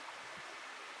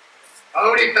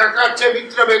 આવડી તાકાત છે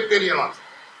મિત્ર બેક્ટેરિયામાં.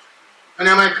 અને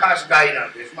એમાં ખાસ ગાયના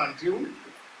દેશમાં થયું.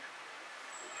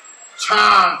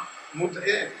 છાણ મૂત્ર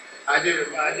આજે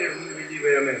બીજી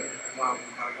ભાઈ અમે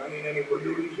નાની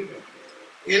ગોદડી છે ને,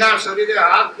 એના શરીરે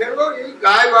હાથ ફેરવો, એ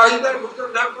ગાય વાહિદાર મૂત્ર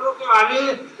ના કરો કે આવી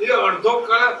એ અડધો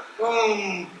કલાક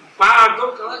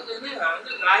એને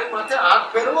ગાય માથે હાથ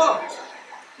ફેરવો.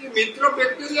 એ મિત્ર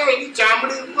બેક્ટેરિયા એની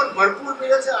ચામડી ઉપર ભરપૂર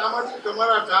પડે છે. આમાંથી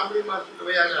તમારા ચામડીમાં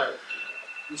વયા જાય.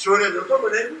 ઈશ્વરે જોતો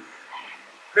બનાવ્યું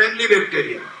ફ્રેન્ડલી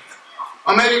બેક્ટેરિયા.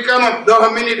 અમેરિકામાં 10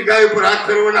 મિનિટ ગાય ઉપર હાથ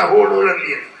ફેરવાના $100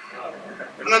 લે.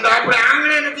 અને તો આપણે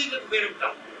આંગણે નથી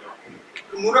ફેરવતા.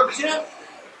 મૂર્ખ છે.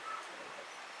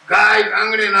 ગાય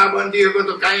આંગણે ના બાંધી હોય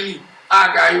તો કઈ નહીં. આ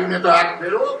ગાયોને તો હાથ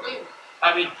ફેરવો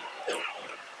આવી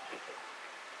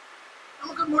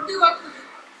મોટી વાત નથી.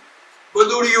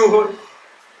 બદુડિયું હોય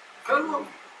કરવો,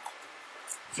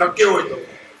 શક્ય હોય તો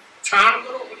છાણ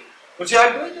કરો, પછી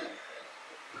હાથ ધોઈ જાય.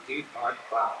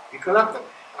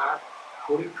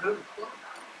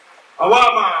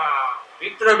 હવામાં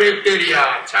મિત્ર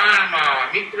બેક્ટેરિયા, છાણમાં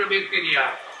મિત્ર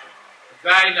બેક્ટેરિયા,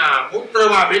 ગાયના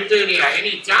મૂત્રમાં બેક્ટેરિયા,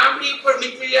 એની ચામડી પર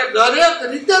બેક્ટેરિયા, દરેક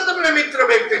રીતે તમને મિત્ર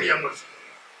બેક્ટેરિયા મળશે.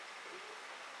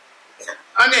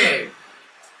 અને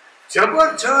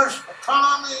જબરજસ્ત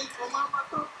અથાણાને પ્રમાણમાં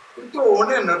તો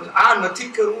આ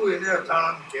નથી કરવું, એને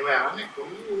અથાણાનું કહેવાય. આને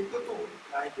કરવું હોય તો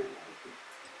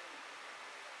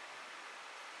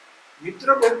મિત્ર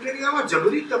બેક્ટેરિયામાં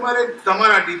જબરી તમારે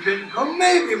તમારા ડિફેન્સ ગમે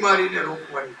એ બીમારીને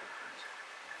રોકવાની.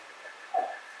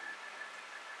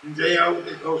 જઈ આવું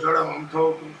કે ગૌશાળામાં આમ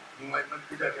થવું હતું, હું મારી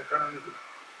પીડા ઠેકાણા નથી.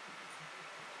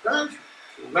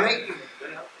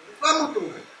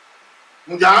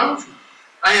 હું જાણું છું.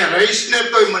 અહીંયા રહીશ ને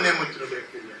તોય મને મિત્ર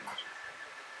બેક્ટેરિયા છે.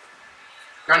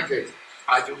 કારણ કે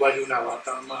આજુબાજુના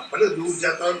વાતાવરણમાં ભલે દૂર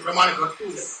જતા હોય પ્રમાણ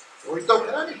ઘટતું જાય હોય તો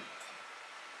ખરા ને.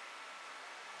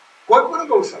 કોઈ પણ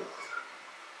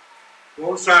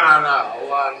ગૌશાળાના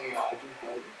હવાની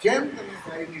આજુબાજુ જેમ તમે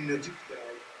ગાયની નજીક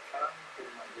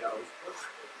જાઓ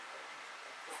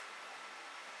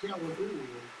ત્યાં વધુ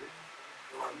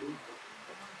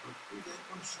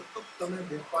પણ સતત તમે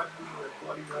 2-5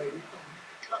 અઠવાડિયું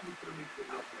કેટલા મિત્ર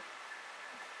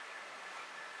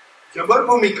જબર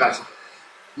ભૂમિકા છે.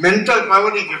 મેન્ટલ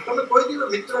પાવરની છે. તમે કોઈ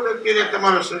દિવસ મિત્ર વ્યક્તિને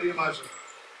તમારા શરીરમાં છે,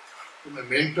 તમે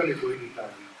મેન્ટલી કોઈ રીતે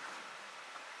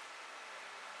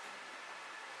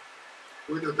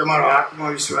કોઈ તો તમારો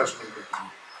આત્મવિશ્વાસ નહીં કરતો,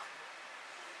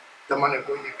 તમને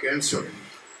કોઈને કેન્સર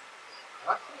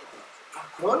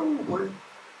કરવું પડે.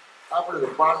 આપણે તો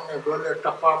પાનને ગલે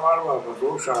ટપ્પા મારવા તો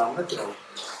ગૌશાળા નથી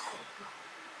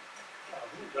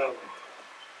આવતું.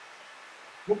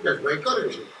 મુકેશભાઈ કરે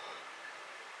છે.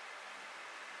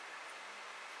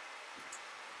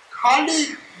 ખાલી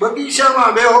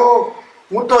બગીચામાં બેહો,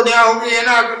 હું તો ત્યાં સુધી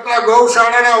એના કરતા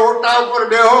ગૌશાળાના ઓટા ઉપર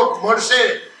બેહો મળશે.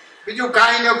 બીજું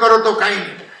કાંઈ ન કરો તો કાંઈ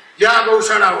નહીં. જ્યાં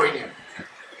ગૌશાળા હોય ને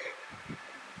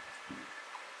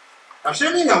હશે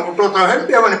નહીં ને ઓટો તો હે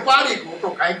બેવાને પાડી ઓટો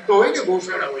કાંઈક તો હોય ને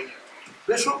ગૌશાળા હોય ને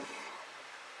બેસો.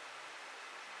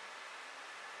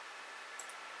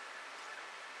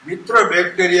 મિત્ર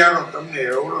બેક્ટેરિયાનો તમને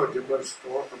એવડો જબર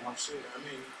સ્ત્રોત મળશે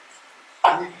અને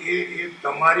એ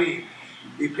તમારી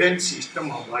ડિફેન્સ સિસ્ટમ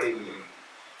સંભાળી લે.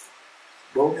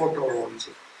 બહુ મોટો રોલ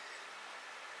છે.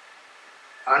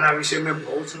 આના વિશે મેં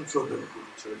બહુ સંશોધન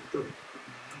કર્યું છે. તો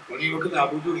ઘણી વખત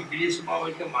આ બધું ઇંગ્લિશમાં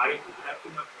હોય તો મારી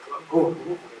ગુજરાતીમાં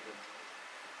કરવાનું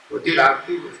બધી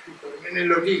લાગતી વસ્તુ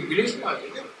ટર્મિનોલોજી ઇંગ્લિશમાં છે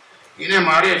ને એને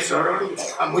મારે સરળ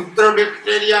આ મિત્ર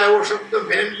બેક્ટેરિયા એવો શબ્દ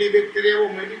ફેમિલી બેક્ટેરિયા એવો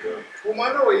મેડિકલ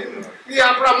માનો હોય એ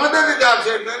આપણા મદદગાર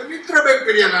છે. મિત્ર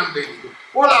બેક્ટેરિયા નામ દઈ દીધું.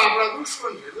 ઓલા આપણા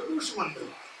દુશ્મન છે તો દુશ્મન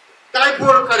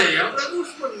ટાઈફોઇડ કરે આપણા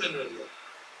દુશ્મન ને,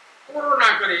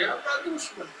 કોરોના કરે આપણા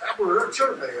દુશ્મન, આપણું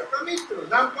રક્ષણ કરે આપણા મિત્ર.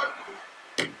 નામ પાડતું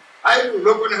આવ્યું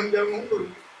લોકોને સમજાવવું હું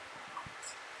કરું.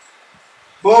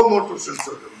 બહુ મોટું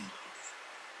સંશોધન,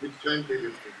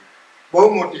 બહુ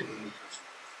મોટી ભૂમિકા છે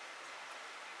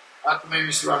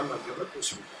આત્મવિશ્વાસમાં.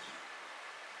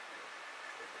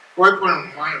 કોઈ પણ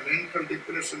મેન્ટલ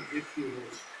ડિપ્રેશન વ્યક્તિ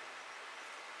હોય,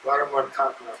 વારંવાર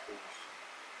થાક લાગતો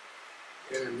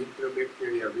એને મિત્ર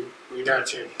બેક્ટેરિયા પીડા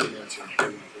છે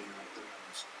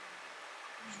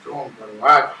સ્ટ્રોંગ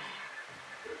કરવા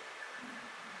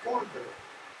કોણ કરે.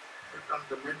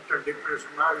 મેન્ટલ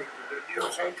ડિપ્રેશન આવી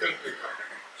ગયું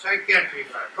સાયકિયાટ્રિક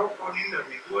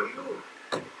નિંદરની ગોળીઓ.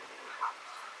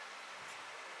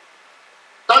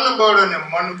 તનબળ અને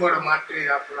મનબળ માટે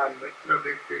આપણા મિત્ર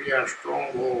બેક્ટેરિયા સ્ટ્રોંગ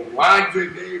હોવા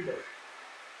જોઈએ.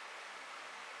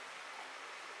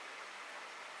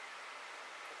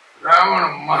 રાવણ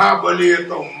મહાબલી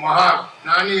હતો,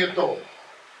 મહાજ્ઞાની હતો,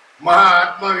 મહા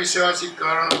આત્મવિશ્વાસી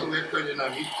કારણ હતું એક જ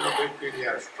એના મિત્ર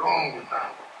બેક્ટેરિયા સ્ટ્રોંગ હતા.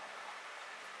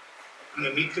 અને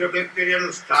મિત્ર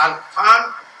બેક્ટેરિયાનું સ્થાન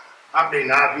આપણી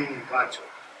નાભીની પાછળ.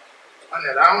 અને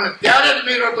રાવણ ત્યારે જ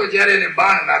મેળ્યો હતો જયારે એને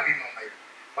બાણ નાભીમાં માર્યો.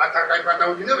 માથા કઈ પાતા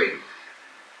ઉઠી ન ભાઈ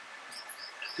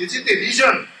તે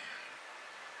રીઝન.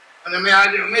 અને મેં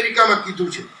આજે અમેરિકામાં કીધું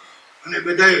છે અને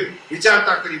બધાએ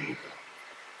વિચારતા કરી મૂક્યા.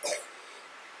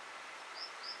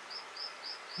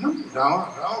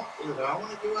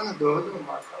 રાવણ કેવાના દોહદો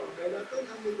માથા ઉડાડ્યા હતા.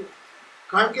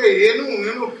 કારણ કે એનું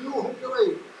કયું શું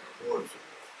કહેવાય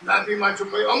નાભીમાં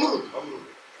છુપાયું અમૃત.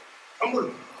 અમૃત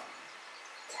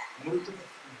અમૃત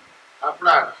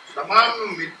આપણા તમામ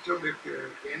મિત્ર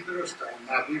કેન્દ્ર સ્થાન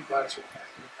નાભી પાછળ.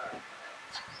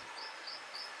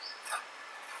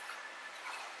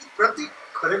 પ્રતિક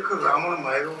ખરેખર રાવણ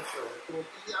માર્યો હતો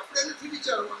આપણે નથી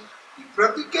વિચારવાનું.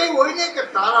 પ્રતિક કેવું હોય ને કે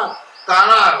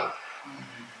તારા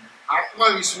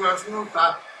આત્મવિશ્વાસનો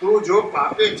તું જો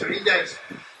પાપે ચડી જાય છે,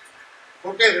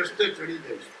 ખોટે રસ્તે ચડી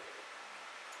જાય છે,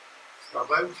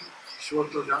 સ્વાભાવિક છે. ઈશ્વર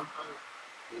તો જાણતા હોય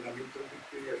એના મિત્ર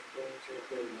બેક્ટેરિયા છે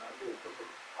તો લાગુ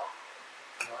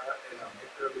એના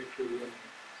મિત્ર બેક્ટેરિયા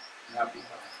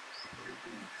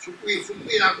સુકવી નાખો,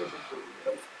 સુકવી નાખો,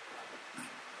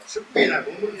 સુકવી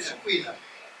નાખો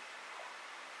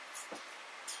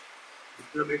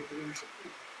મિત્ર બેક્ટેરિયા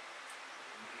સુકવી.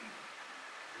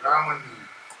 રાવણ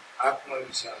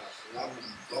આત્મવિશ્વાસ, રાવણ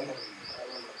દમન,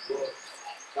 રાવણ ક્રોધ,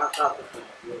 તાકાત,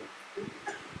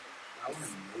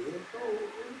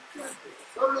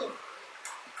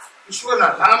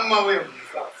 ઈશ્વરના ધામમાં હોય.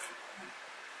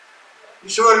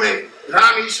 ઈશ્વરને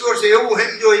રામ ઈશ્વર છે એવું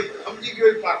સમજી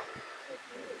ગયો પાક.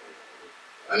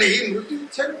 અને એ મૃત્યુ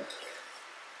છે ને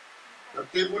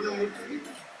તે પણ મૃત્યુ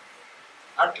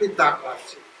આટલી તાકાત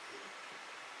છે.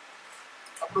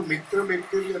 આપણું મિત્ર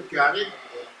બેક્ટેરિયા ક્યારે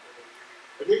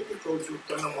દરેક કહું છું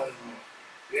તન મન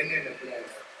એને એના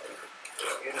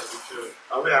વિશે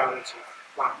હવે આવે છે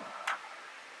પાણી.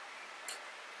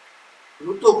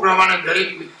 ઋતુ પ્રમાણે દરેક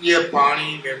વ્યક્તિએ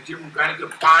પાણી મેક્સિમમ, કારણ કે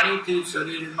પાણીથી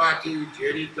શરીરમાંથી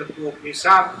ઝેરી તત્વો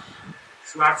પેશાબ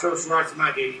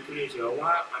શ્વાસોશ્વાસમાં જે નીકળે છે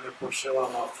હવા અને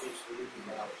પરસેવામાં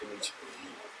શરીરમાં આવતો હોય છે.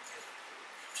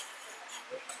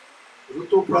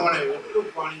 ઋતુ પ્રમાણે એટલું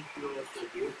પાણી પીવું તો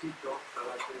 2 થી 3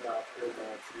 કલાક આપણે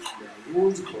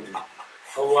જ પડે.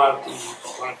 સવારથી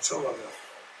 5-6 વાગ્યા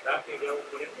રાતે જવું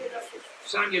પડે,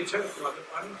 સાંજે 6 વાગે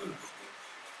પાણી પીવું.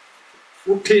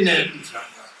 ઉઠીને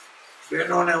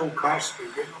બહેનોને હું ખાસ કહું,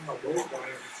 બહેનોમાં બહુ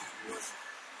પાણી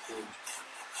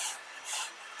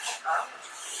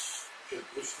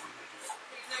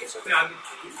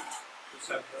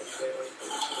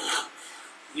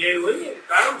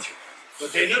કારણ છે તો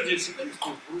તેનો જે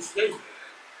પુરુષ થઈ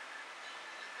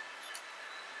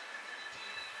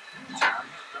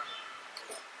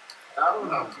તારું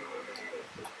નામ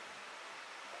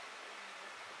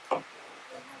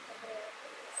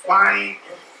પાણી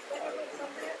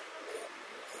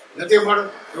નથી મળે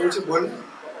એવું છે. બોલ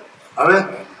હવે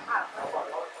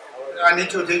આ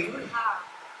નીચું થઈ ગયું.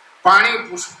 પાણી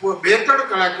 2-3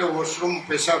 કલાકે વોશરૂમ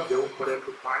પેશાબ જવું પડે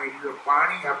તો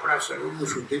પાણી આપણા શરીરનું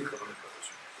શુદ્ધિકરણ કરે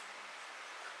છે.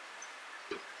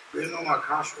 બહેનોમાં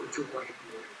ખાસ ઓછું પાણી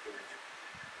પીવું,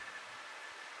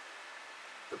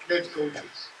 એટલે જ કહું છું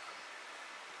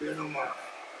બહેનોમાં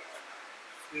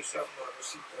પેશાબમાં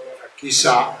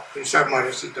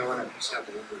રસી થવાના કિસ્સા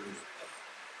બહુ બને.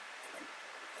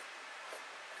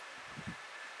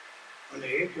 અને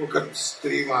એક વખત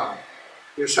સ્ત્રીમાં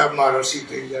પેશાબમાં રસી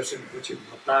થઈ જશે ને પછી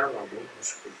મટાડવા બહુ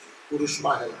મુશ્કેલ છે.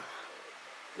 પુરુષમાં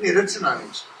એની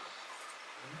રચનાની છે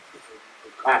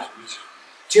ખાસ વિષય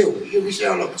છે, એ વિષય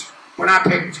અલગ છે, પણ આ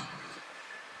ફેક છે.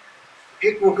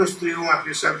 એક વખત સ્ત્રીઓમાં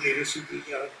પેશાબની રસી થઈ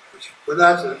જાય પછી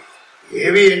કદાચ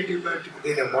હેવી એન્ટીબાયોટિક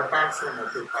દઈને મટાડશો ને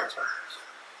તો પાછા,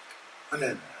 અને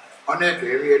અનેક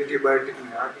હેવી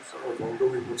એન્ટીબાયોટિકની આડઅસરો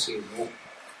ભોગવવી પડશે.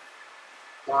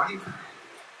 પાણી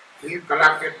 2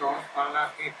 કલાકે 3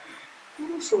 કલાકે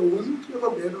પુરુષો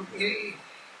બહેનો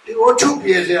એ ઓછું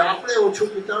પીએ છે, આપણે ઓછું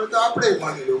પીતા હોય તો આપણે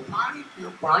માની લો પાણી પીઓ,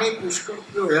 પાણી પુષ્કળ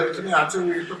પીઓ. હેલ્થને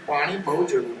આચરવી તો પાણી બહુ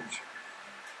જરૂરી છે.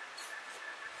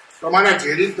 તમારા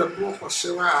ઝેરી તત્વો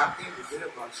પરસેવા હાથની વગેરે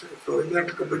મળશે, ટોયલેટ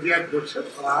કબજિયાત ઘટશે,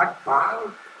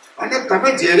 અને તમે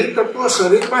ઝેરી તત્વો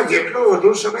શરીરમાં જેટલો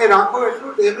વધુ સમય રાખો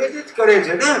એટલું ડેમેજ જ કરે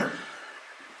છે ને.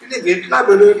 એટલે જેટલા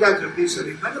બધું એટલા જલ્દી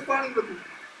શરીરમાં પાણી બધું.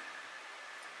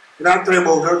 રાત્રે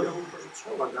બહુ જવું પડે,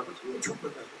 6 વાગ્યા પછી ઓછું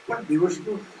બધા, પણ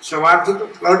દિવસનું સવારથી તો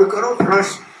ફ્લડ કરો,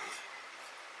 ફ્લશ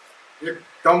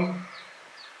એકદમ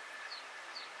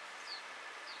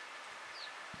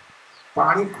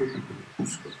પાણી ખૂબ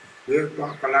મુશ્કેલ.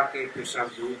 2-3 કલાકે પેશાબ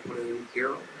જવું પડે એવું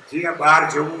કહેવો. જે બહાર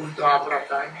જવું હોય તો આપણા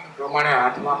ટાઈમિંગ પ્રમાણે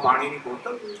હાથમાં પાણીની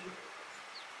બોટલ,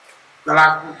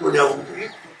 કલાક પૂરતો જવું તો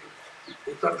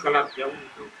 1 કલાક જવું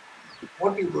તો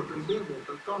મોટી બોટલ, 2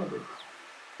 બોટલ, 3 બોટલ.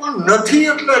 પણ નથી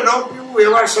એટલે ન પીવું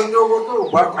એવા સંજોગો તો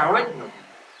ઉભા થવા જ નથી.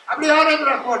 આપણે હારે જ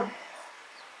રાખવાનું,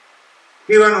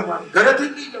 પીવાનું પાણી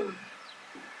ઘરેથી પી જવું.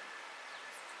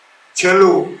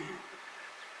 છેલ્લું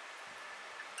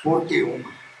પૂરતી ઊંઘ.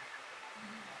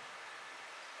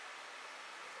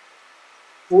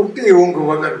 પૂરતી ઊંઘ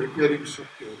વગર રિપેરિંગ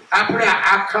શક્ય. આપણે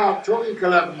આખા 24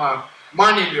 કલાકમાં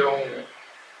માની લો હું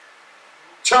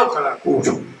 6 કલાક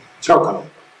ઊંઘું, 6 કલાક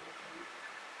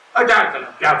 18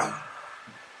 કલાક જાગું.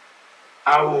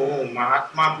 આવું હું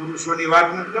મહાત્મા પુરુષોની વાત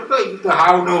નથી કરતો, એ તો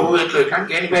હાવ ન હોય એટલે, કારણ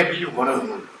કે એની પાસે બીજું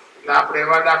ઘણું એટલે આપણે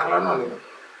એવા દાખલા ન લેવા.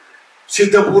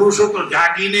 સિદ્ધ પુરુષો તો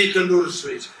જાગીને તંદુરસ્ત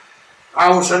હોય છે.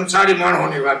 આવું સંસારી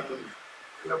માણસોની વાત કરું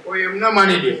એટલે કોઈ એમ ના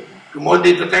માની દે કે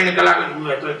મોદી તો 3 કલાક જ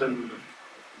હોય તો તંદુરસ્ત.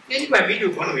 એની પાસે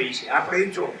બીજું ઘણું એ છે. આપણે એ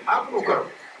છો આપણું કરો,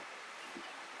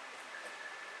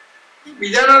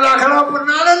 બીજાના દાખલા ઉપર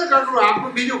ના જ કાઢવું.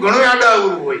 આપણું બીજું ઘણું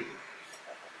આડાવરું હોય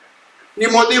ને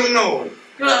મોદી ન હોય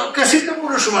કે સિદ્ધ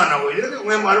પુરુષમાં ના હોય.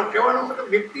 મેં મારો કહેવાનો મતલબ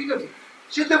વ્યક્તિ નથી,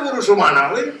 સિદ્ધ પુરુષોમાં ના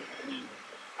હોય.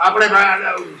 આપણે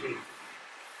આડાવરું છે.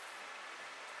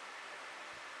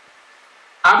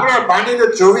 આપણે પાણીને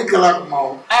 24 કલાકમાં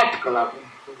 8 કલાક,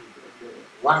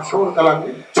 16 કલાક,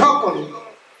 6 કલાક,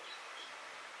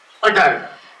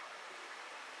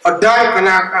 18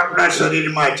 કલાક આપણા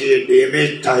શરીરમાં જે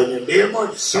ડેમેજ થાય ને,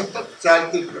 ડેમેજ સતત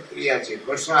ચાલતી પ્રક્રિયા છે.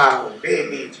 ઘસારો,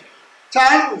 ડેમેજ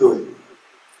ચાલુ જોઈએ.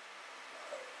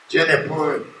 જેને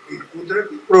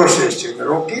કુદરતી પ્રોસેસ છે,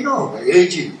 રોકી ન હોય. એ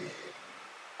જ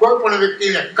કોઈ પણ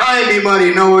વ્યક્તિને કાંઈ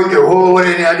બીમારી ન હોય કે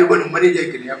એની આજુબાજુ મરી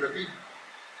જાય કે નહીં, આપણે કહીએ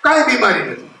કાંઈ બીમારી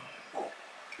નથી.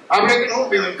 આપણે કે હું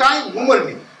બીમારી કાંઈ ઉંમર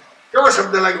નહીં. કેવો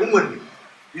શબ્દ લાગે ઉંમર નહીં?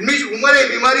 મીન્સ ઉંમર એ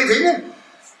બીમારી થઈ ને,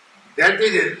 ધેટ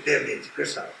ઇઝ ડેમેજ,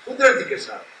 ઘસારો, કુદરતી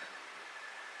ઘસારો.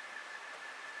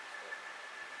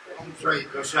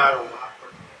 ઘસારો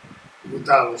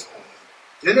વૃદ્ધાવસ્થા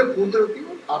જેને કુદરતી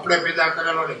આપણે પેદા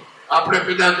કરેલો નહીં. આપણે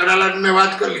પેદા કરેલા મેં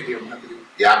વાત કરી લીધી હમણાં,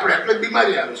 એ આપણે એટલે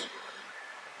બીમારી આવે છે.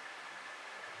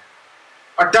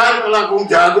 18 કલાક હું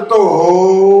જાગતો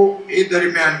હોઉં એ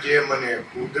દરમિયાન જે મને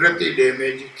કુદરતી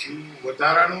ડેમેજ થયું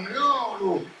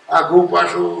વધારાનું, આઘું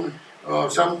પાછું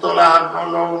સમતોલ આહારનો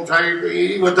લોન થાય એ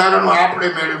વધારાનો આપણે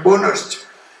મેળવે બોનસ છે,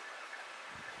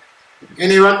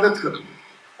 એની વાત નથી કરતો.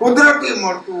 કુદરતી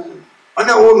મળતું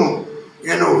અને ઓનું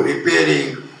એનું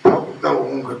રિપેરિંગ ફક્ત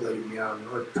ઊંઘ દરમિયાન ન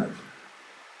જ થાય.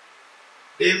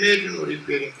 ડેમેજ નું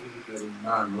રિપેરિંગ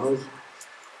દરમિયાન ન જ.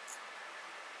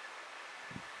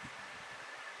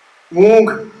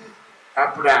 ઊંઘ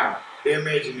આપણા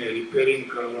ડેમેજ ને રિપેરિંગ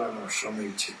કરવાનો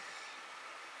સમય છે.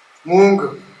 ઊંઘ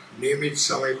નિયમિત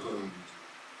સમય પર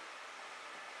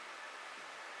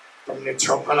તમને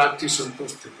 6 કલાકથી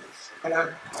સંતોષ થતો. કલાક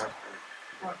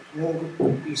ઊંઘ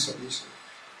પૂરતી સમય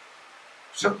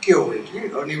શક્ય હોય છે.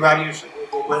 અનિવાર્ય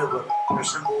સંજોગો બરાબર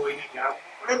પ્રસંગો હોય ને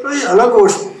આપણે તો એ અલગ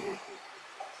વસ્તુ.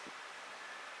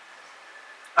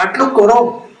 આટલું કરો.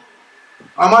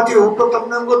 આમાંથી હું તો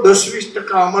તમને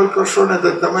 10-20% અમલ કરશો ને તો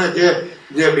તમે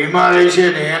જે બીમારી છે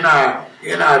ને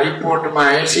એના રિપોર્ટમાં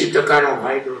 80%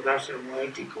 ફાયદો થશે. હું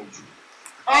અહીંથી કહું છું.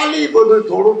 ખાલી બધું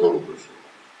થોડું થોડું કરશો.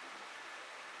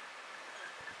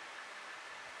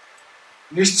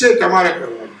 નિશ્ચય તમારે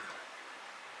કરવાનો.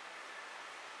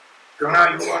 ઘણા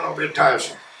યુવાનો બેઠા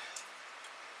હશે,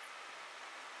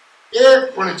 એક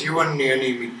પણ જીવનની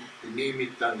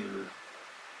નિયમિતતા નહીં,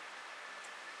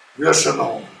 વ્યસનો,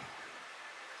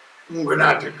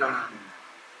 ઊંઘના ઠેકાણા,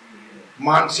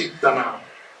 માનસિક તણાવ,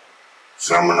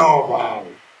 શ્રમનો અભાવ,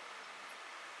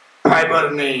 ફાઈબર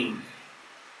નહીં,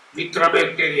 મિત્ર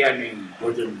બેક્ટેરિયા નહીં,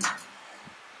 ભોજન.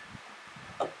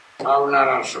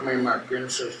 આવનારા સમયમાં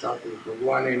કેન્સર સાથે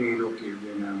ભગવાને નહીં રોકી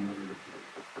દેના.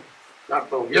 કાં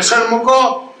તો વ્યસન મૂકો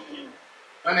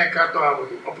અને કાં તો આ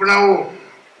બધું અપનાવો.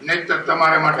 નહીતર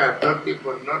તમારા માટે ધરતી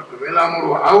પર નર્ક વેલા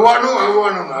મોડું આવવાનું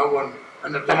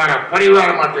અને તમારા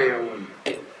પરિવાર માટે આવવાનું.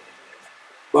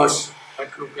 બસ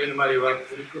આટલું કહીને મારી વાત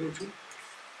પૂરી કરું છું.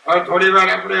 હવે થોડી વાર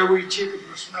આપણે એવું ઈચ્છીએ કે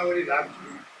પ્રશ્નાવલી રાખજો.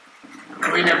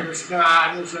 કોઈને પ્રશ્ન આ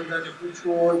અનુસંધાને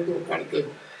પૂછવો હોય તો, કારણ કે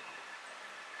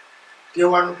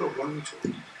કહેવાનું તો ઘણું છે.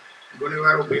 ઘણી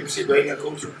વાર હું ભીમસિંહભાઈને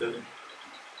કહું છું કે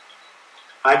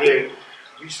આજે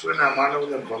વિશ્વના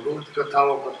માનવને ભગવત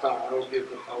કથાઓ કરતા આરોગ્ય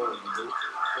કથાઓ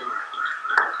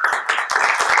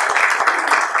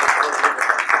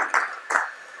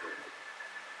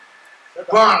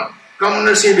પણ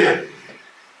કમનસીબે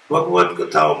ભગવત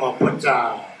કથાઓમાં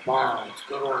 55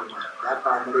 કરોડ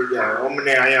દાતા મળી જાય.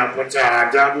 અમને અહીંયા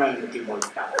 50,000 નથી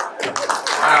મળતા.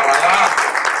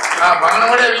 આ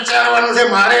ભાણવડે વિચારવાનું છે,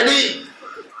 મારે નહીં.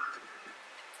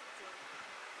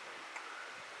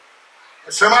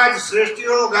 સમાજ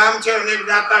શ્રેષ્ઠીઓનું ગામ છે. અનેક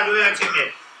દાતા જોયા છે મેં.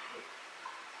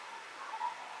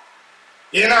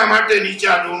 એના માટે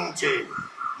નીચા દોણું છે.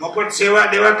 મફત સેવા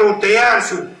દેવા તો હું તૈયાર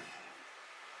છું.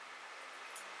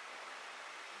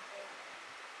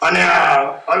 અને આ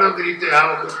અલગ રીતે આ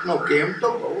વખતનો કેમ તો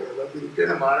બહુ અલગ રીતે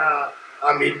મારા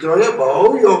આ મિત્રોએ બહુ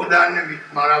યોગદાન ને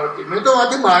મારા વતી મેં તો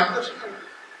માંથી માર્ગદર્શન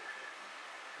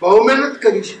બહુ મહેનત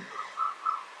કરી છે.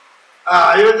 આ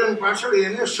આયોજન પાછળ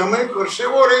એને સમય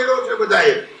પરસેવો રહેલો છે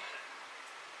બધાએ.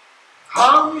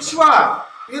 હા વિશ્વાસ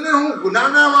એને હું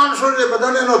ગુનાના માણસો છે,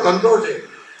 બધાને એનો ધંધો છે.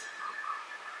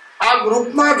 આ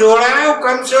ગ્રુપમાં જોડાયો,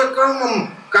 કમસે કમ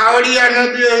કાવડિયા ન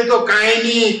દે તો કાંઈ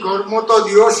નહીં, કર્મો તો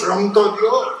દો, શ્રમ તો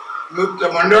દો,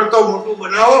 મંડળ તો મોટું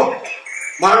બનાવો.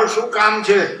 મારું શું કામ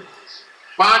છે?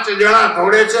 5 જણા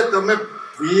થોડે છે, તમે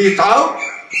 20 થાવ.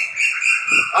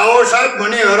 આવો સાહેબ,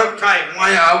 મને હરખ થાય, હું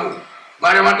અહીંયા આવું.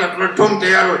 મારા માટે પ્લેટફોર્મ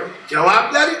તૈયાર હોય.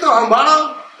 જવાબદારી તો સંભાળો.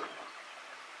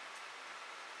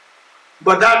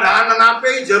 બધા દાન આપે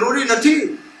એ જરૂરી નથી.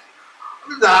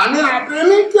 દાને આપે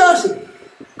નહીં ક્યાં છે?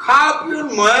 ખા પીઓ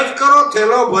મોજ કરો,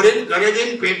 થેલો ભરીને ઘરે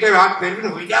જઈને પેટે હાથ ફેરવીને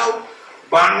હોઈ જાઓ.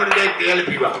 ભાણવડ જાય તેલ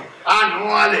પીવા. આ નો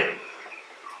હાલે.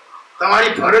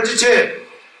 તમારી ફરજ છે.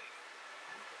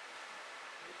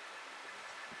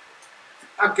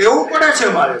 આ કેવું પડે છે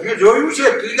મારે. મેં જોયું છે,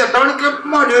 3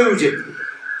 કેમ્પમાં જોયું છે.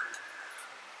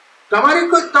 તમારી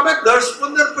કોઈ તમે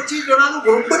 10-15-25 જણાનું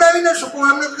ગ્રુપ બનાવી ન શકો.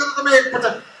 એમ નથી કે તમે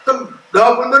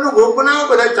 10-15 નું ગ્રુપ બનાવો,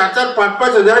 બધા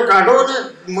 4-5 હજાર કાઢો અને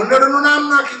મંડળનું નામ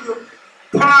નાખી દો.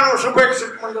 ફલાણું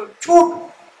શુભેચ્છક મંડળ, છૂટ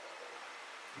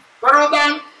કરો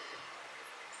દાન.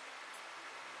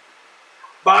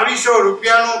 2200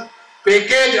 રૂપિયાનું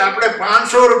પેકેજ આપણે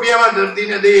 500 રૂપિયામાં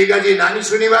દર્દીને દઈએ. ગાજી નાની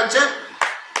સુની વાત છે.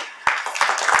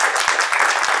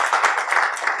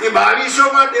 એ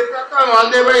 2200 માં દેતા હતા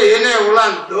માલદેવભાઈ. એને ઓલા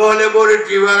 10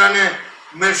 લેબોરેટરી વાળાને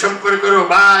મેં સંપર્ક કર્યો,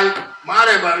 ભાઈ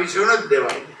મારે 2200 નથી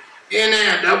દેવાય. એને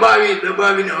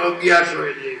દબાવીને 1100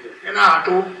 એના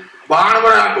હાટું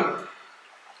ભાણવડ હાટું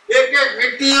એક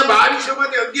વ્યક્તિએ 2200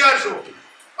 માંથી 1100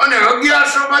 અને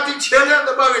 1100 માંથી છેલ્લે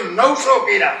દબાવીને 900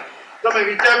 કર્યા. તમે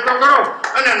વિચાર તો કરો.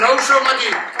 અને 900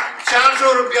 માંથી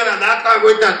 400 રૂપિયાના દાતા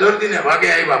ગોઈતા દર્દીને ભાગે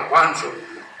આવ્યા 500.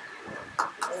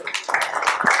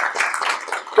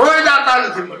 તોય દાતા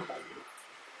નથી મળતા.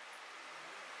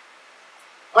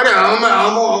 અરે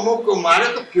અમુક મારે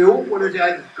તો કેવું પડે છે,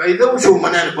 આજ કહી દઉં છું,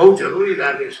 મને બહુ જરૂરી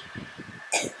લાગે છે.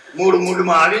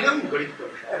 મૂડમાં આવી જાવ ઘડી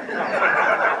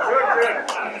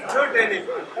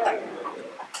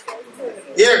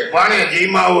એક ભાણે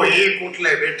જીમાં હોય, એક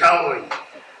ઉટલે બેઠા હોય,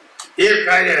 એક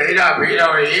કાર્ય હેરા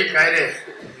ફેરા હોય, એક કાર્ય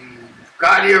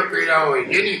કાર્ય કર્યા હોય,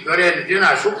 જેની ઘરે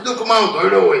જેના સુખ દુઃખમાં હું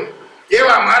ધોડ્યો હોય,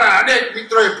 એવા મારા અનેક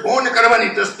મિત્રોએ ફોન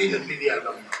કરવાની તસ્તી નથી લીધી. આ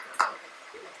ગામમાં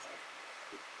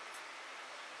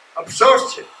અફસોસ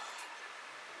છે.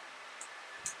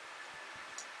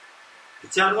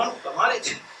 વિચારવાનું તમારે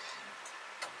છે.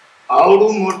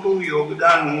 આવડું મોટું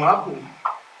યોગદાન હું આપું,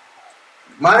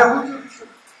 મારે હું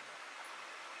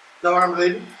તમારા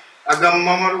લઈને આ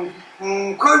ગામમાં મારું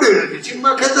ખડે નથી,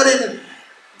 ચીમમાં ખેતરે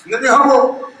નથી હવો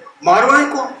મારવાય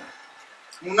કોણ?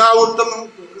 હું ના આવું તમે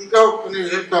કહો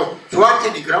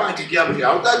સ્વાર્થી દીકરા અહીંથી ગયા પછી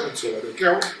આવતા જ છે.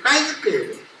 કેવું કાંઈ નથી કહે.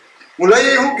 હું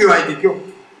લઈ શું કહેવાય અહીંથી કયો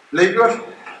લઈ ગયો.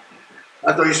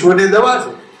 આ તો ઈશ્વરની દવા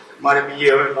છે. મારે બીજે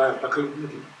હવે તકલીફ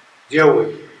નથી, જેવું હોય.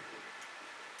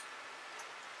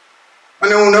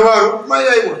 અને હું નવા રૂપમાં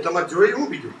આવ્યો, તમારે જોઈ હું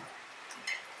બીજું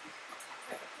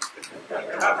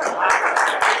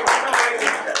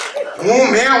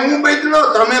હું બદલો,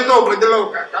 તમે તો બદલો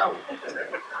કાકા.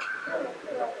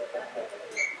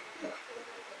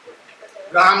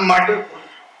 ગામ માટે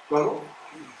કરો.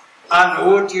 આ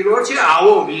નવો ચીરો છે.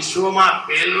 આવો વિશ્વમાં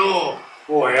પહેલો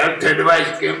હેલ્થ એડવાઇસ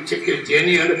કેમ છે કે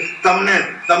જેની અંદર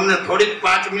તમને થોડીક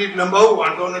 5 મિનિટ લંબાવું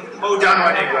વાંધો નથી, બહુ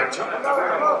જાણવાની વાત છે.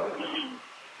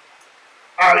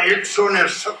 આ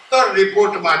 117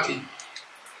 રિપોર્ટમાંથી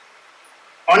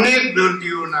અનેક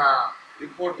દર્દીઓના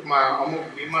રિપોર્ટમાં અમુક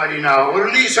બીમારીના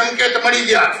અર્લી સંકેત મળી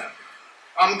ગયા છે.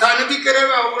 અમથા નથી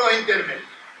કરેલા અવળો ઇન્ટરનેટ.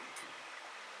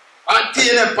 આજથી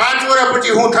એને 5 વર્ષ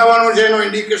પછી શું થવાનું છે એનો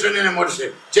ઇન્ડિકેશન એને મળશે.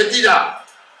 ચેતી જા.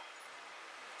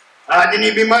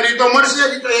 આજની બીમારી તો મળશે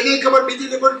જ, તો એની ખબર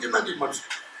બીજી લેબોરેટરીમાંથી મળશે.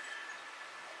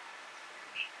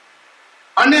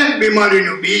 અનેક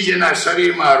બીમારીનું બીજ એના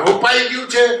શરીરમાં રોપાઈ ગયું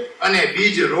છે, અને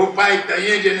બીજ રોપાય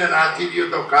ત્યાં જ એને નાખી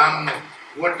ગયું તો કામ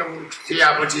વટવૃક્ષ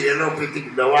થયા પછી એલોપેથિક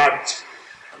દવા જ છે.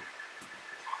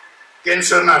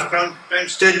 કેન્સરના 3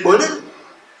 સ્ટેજ બોલે,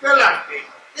 પહેલા સ્ટેજ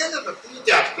એને તો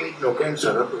 3-4 સ્ટેજનો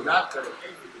કેન્સર હતું. ના કરે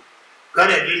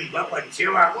ઘરે જઈને બાપાની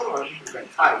સેવા કરો, કઈ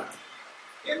થાય.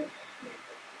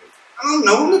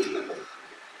 નવું નથી.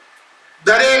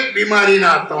 દરેક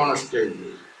બીમારીના 3 સ્ટેજ.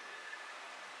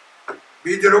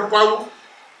 બીજ રોપાવું,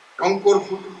 અંકુર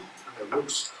ફૂટવું અને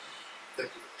વૃક્ષ.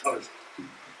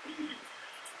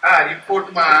 આ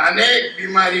રિપોર્ટમાં અનેક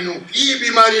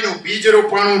બીમારીનું બીજ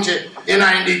રોપાણું છે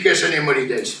એના ઇન્ડિકેશન એ મળી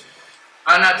જાય છે.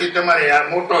 આનાથી તમારે આ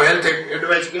મોટો હેલ્થ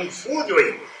એડવાઇસ કેમ શું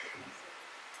જોઈએ?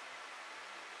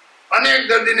 અનેક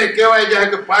દર્દીને કહેવાય જાય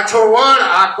કે પાછો વળ,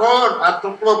 આ કર, આ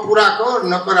ટુકડો પૂરા કર,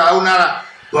 નકર આવનારા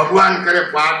ભગવાન કરે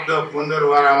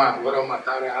 5-10-15 વર્ષમાં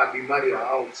તારે આ બીમારી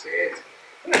આવશે.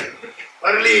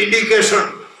 Early indication.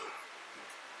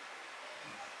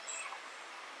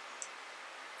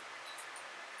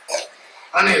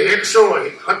 અને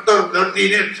 117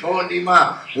 દર્દીને 6 દીમાં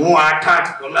હું 8-8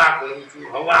 કલાક લઉં છું.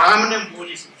 હવે આમને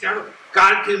બોલીશ, ચાલો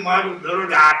કાલથી મારું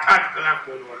દરરોજ 8-8 કલાક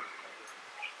બોલવાનું,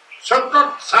 સતત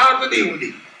 7 દી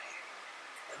સુધી.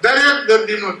 દરેક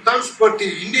દર્દીનો તર્સ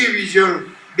પરથી ઇન્ડિવિજ્યુઅલ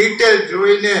ડિટેલ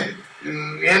જોઈને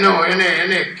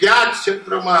એને કયા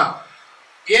ક્ષેત્રમાં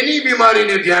એની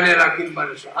બીમારીને ધ્યાને રાખીને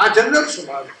મારે આ જનરલ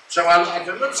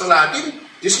સલાહ હતી.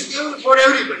 This is four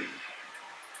everybody.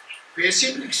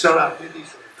 Specific સલાહ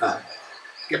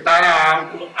કે તારા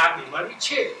આ બીમારી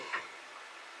છે,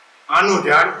 આનું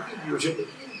ઝાડ તૂટી ગયું છે,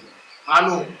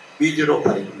 આનું બીજ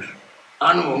રોપાઈ ગયું છે,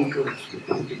 આનું અંકુર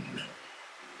તૂટી ગયું,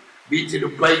 બીજ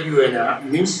રોપાઈ ગયું એના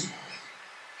મીન્સ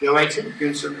કહેવાય છે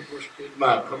કેન્સરના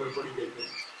સ્ટેજમાં ખબર પડી જાય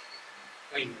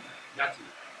કઈ નથી.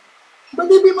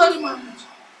 બધી બીમારીમાં છે.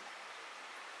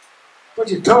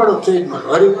 પછી 3rd સ્ટેજમાં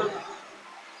હરી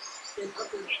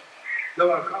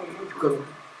દવા ખાવ નથી કરવું.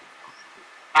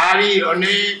 આવી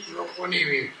અનેક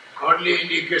લોકોની અર્લી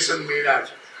ઇન્ડિકેશન મળ્યા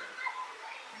છે.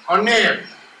 અનેક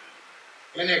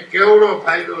એને કેવડો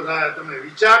ફાયદો થાય તમે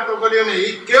વિચાર તો કર્યો ને. એ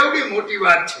કેવડી મોટી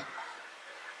વાત છે.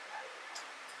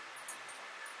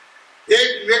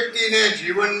 એક વ્યક્તિને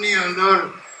જીવનની અંદર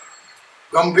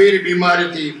ગંભીર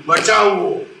બીમારીથી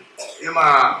બચાવવો,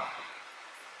 એમાં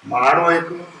મારો એક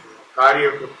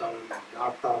કાર્યકર્તાઓ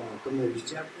તમે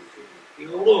વિચાર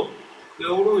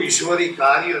કેવડું ઈશ્વરી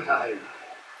કાર્ય થાય.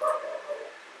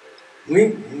 હું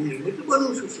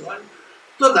બનું છું સવાલ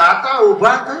તો દાતા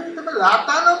ઉભા થાય. તમે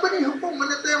દાતા ન બની શકો,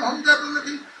 મને તો એમ સમજાતું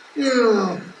નથી.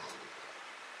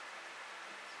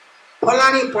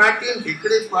 ફલાણી પાર્ટી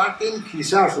ઢીકડી પાર્ટી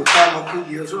ખિસ્સા સૂતા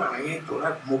મૂકી દો છો, અહીં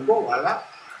થોડાક મૂકો વાલા.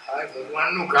 આ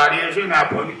ભગવાનનું કાર્ય છે ને આ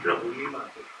પવિત્ર ભૂમિમાં.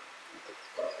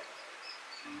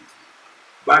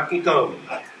 બાકી તો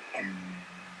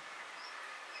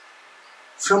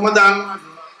શ્રમદાનમાં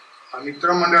જોડાઓ, મિત્ર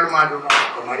મંડળમાં જોડાઓ,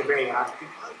 તમારી ભાઈ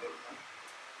આર્થિક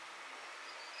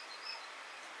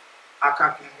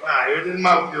આખા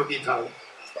આયોજનમાં ઉપયોગી થાવ.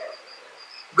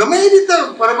 ગમે એ રીતે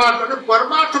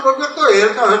પરમાર્થ વગર તો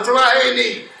હેલ્થ હચવાય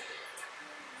નહીં.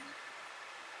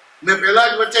 મેં પેલા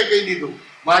જ વચ્ચે કહી દીધું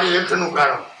મારી હેલ્થ નું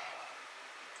કારણ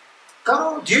કરો,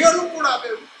 જે અનુકૂળ આવે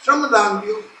શ્રમદાન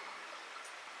દો,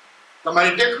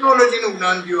 તમારી ટેકનોલોજી નું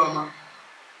જ્ઞાન દો, આમાં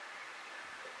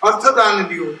અર્થદાન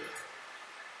દો.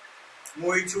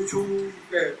 હું ઈચ્છું છું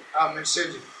કે આ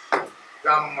મેસેજ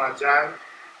ગામમાં જાય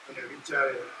અને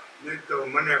વિચારે, નહીં તો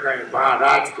મને કઈ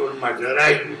રાજકોટમાં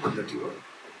જરાય દુઃખ નથી હોય,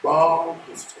 બહુ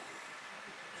ખુશ છે.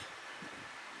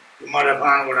 મારે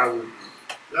ભાણ વડાવવું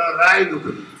જરાય દુઃખ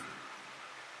નથી.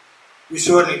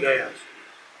 ઈશ્વરની દયા છે.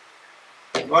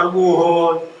 કરવું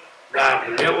હોય, લાભ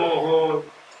લેવો હોય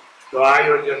તો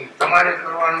આયોજન તમારે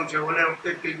કરવાનું છે. ઓલે વખતે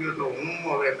કહી ગયો તો હું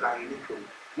હવે કાંઈ નહીં કરું,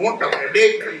 હું તમને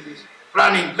ડેટ કરી દઈશ.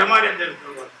 પ્લાનિંગ તમારે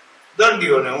કરવાનું,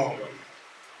 દર્દીઓને હું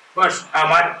બસ આ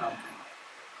મારે કામ.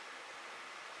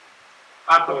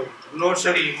 આ તો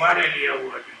ગ્લોસરી મારે લઈ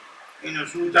આવવાની, એને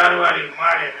સુધારવાની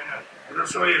મારે,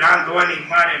 રસોઈ રાંધવાની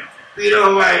મારે,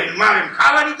 પીરવવાની મારે,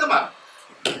 ખાવાની તમારે.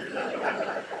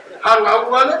 સારું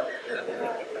આવું હાલે.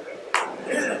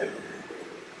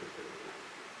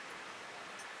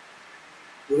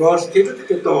 વ્યવસ્થિત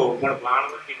કે તો પણ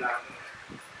ભાણવતી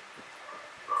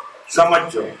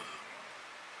સમજો.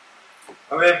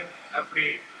 હવે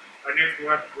આપણી અનેક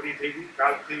વાત પૂરી થઈ ગઈ.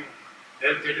 કાલથી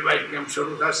હેલ્થ એડવાઇસ કેમ્પ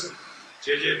શરૂ થશે.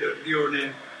 જે દર્દીઓને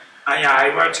અહીંયા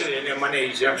આવ્યા છે એને મને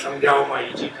ઈજા સમજાવવામાં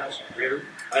ઈજી થશે. પેલું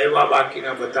આવ્યા,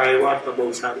 બાકીના બધા આવ્યા તો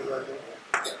બહુ સારી વાત,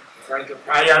 કારણ કે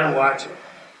પાયાનું આ છે.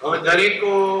 હવે દરેક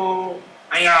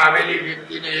અહીંયા આવેલી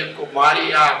વ્યક્તિને એક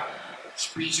મારી આ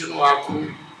સ્પીચનું આખું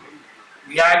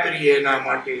યાદ રહીએ એના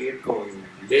માટે એક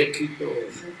લેખિતો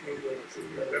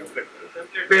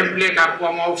પેમ્પલેટ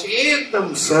આપવામાં આવશે. એકદમ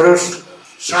સરસ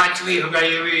સાચવી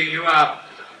શકાય એવી એવા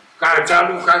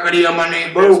ચાલુ કાગળિયામાં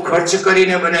બહુ ખર્ચ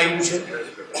કરીને બનાવ્યું છે.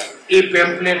 એ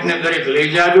પેમ્પલેટ ને દરેક લઈ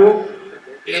જાજો.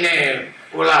 એને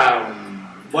ઓલા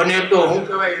બને તો શું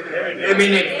કહેવાય,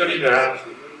 લેમિનેટ કરી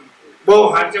રાખશું. બહુ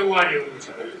સાચવવા જેવું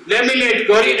છે. લેમિનેટ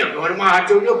કરીને ઘરમાં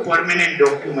સાચવજો, પરમેનન્ટ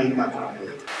ડોક્યુમેન્ટમાં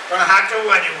પણ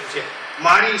સાચવવા જેવું છે.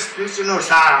 મારી સ્પીચનો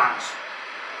સારાંશ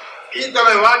એ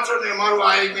તમે વાંચો ને મારું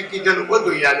આ મેં કીધેલું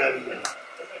બધું યાદ આવી જાય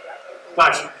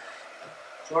પાછું.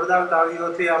 જોરદાર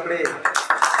તાળીઓથી આપણે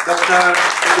ડોક્ટર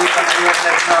કનૈયા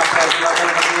સાહેબનો અભિવાદન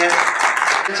કરીએ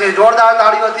છીએ. જોરદાર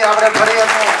તાળીઓથી આપણે ફરી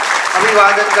એમનું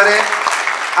અભિવાદન કરે.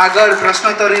 આગળ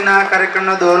પ્રશ્નોત્તરીના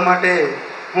કાર્યક્રમના દોર માટે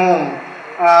હું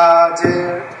જે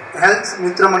હેલ્થ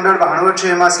મિત્ર મંડળ ભાણવડ છે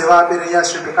એમાં સેવા આપી રહ્યા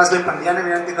શ્રી પ્રકાશભાઈ પંડ્યાને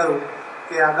વિનંતી કરું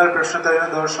કે આગળ પ્રશ્નોત્તરીનો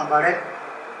દોર સંભાળે.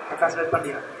 પ્રકાશભાઈ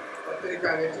પંડ્યા.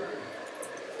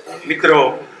 મિત્રો,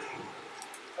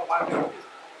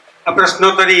 આ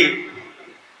પ્રશ્નોત્તરી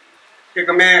કે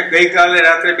અમે ગઈકાલે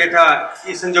રાત્રે બેઠા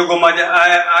એ સંજોગોમાં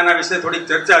આના વિશે થોડીક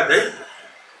ચર્ચા થઈ.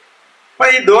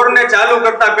 પણ એ દોરને ચાલુ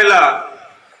કરતા પહેલા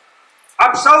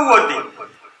આપ સૌ વતી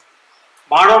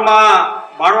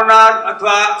બાણોના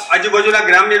અથવા આજુબાજુના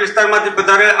ગ્રામ્ય વિસ્તારમાંથી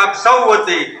પધારે આપ સૌ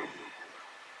વતી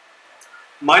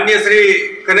માન્ય શ્રી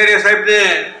કનેરિયા સાહેબને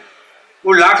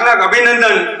હું લાખ લાખ અભિનંદન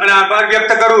અને આભાર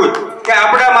વ્યક્ત કરું કે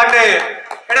આપણા માટે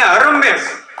એને હરહંમેશ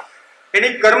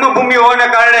એની કર્મભૂમિ હોવાને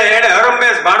કારણે એને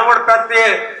હરહંમેશ ભાણવડ પ્રત્યે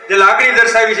જે લાગણી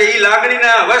દર્શાવી છે એ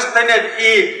લાગણીના વશ થઈને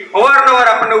એ અવારનવાર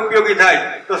આપણને ઉપયોગી થાય.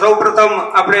 તો સૌ પ્રથમ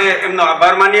આપણે એમનો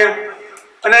આભાર માનીએ.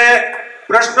 અને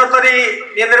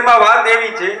પ્રશ્નોત્તરીની અંદરમાં વાત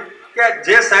એવી છે કે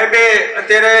જે સાહેબે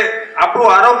અત્યારે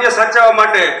આપણું આરોગ્ય સાચવવા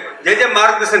માટે જે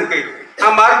માર્ગદર્શન કર્યું,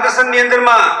 આ માર્ગદર્શનની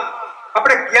અંદરમાં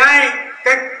આપણે ક્યાંય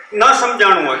કંઈક ન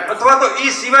સમજાણું હોય અથવા તો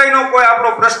એ સિવાયનો કોઈ આપણો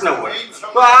પ્રશ્ન હોય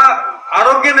તો આ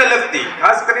આરોગ્યને લગતી,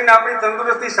 ખાસ કરીને આપણી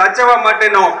તંદુરસ્તી સાચવવા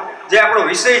માટેનો જે આપણો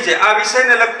વિષય છે, આ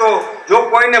વિષયને લગતો જો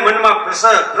કોઈને મનમાં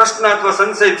પ્રશ્ન અથવા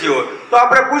સંશય થયો હોય તો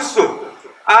આપણે પૂછશું.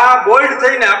 આ બોલ્ડ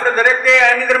થઈને આપણે દરેકે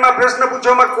એની અંદરમાં પ્રશ્ન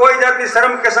પૂછવામાં કોઈ જાતની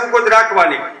શરમ કે સંકોચ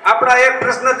રાખવાની. આપણા એક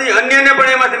પ્રશ્નથી અન્યને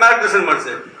પણ એમાંથી માર્ગદર્શન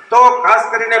મળશે. તો ખાસ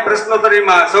કરીને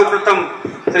પ્રશ્નોત્તરીમાં સૌ પ્રથમ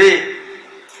શ્રી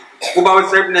કુબાવત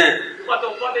સાહેબને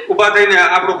ઉભા થઈને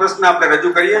આપણો પ્રશ્ન આપણે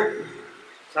રજૂ કરીએ.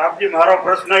 સાહેબજી, મારો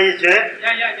પ્રશ્ન એ છે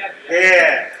કે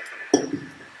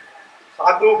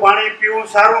સાદું પાણી પીવું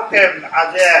સારું કે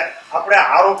આજે આપણે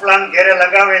આરો પ્લાન ઘેરે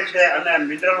લગાવે છે અને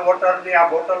મિનરલ વોટર ની આ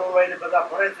બોટલો લઈને બધા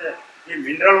ફરે છે, એ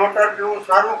મિનરલ વોટર પીવું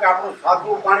સારું કે આપણું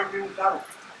સાદું પાણી પીવું સારું?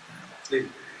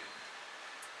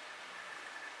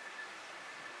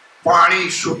 પાણી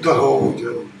શુદ્ધ હોવું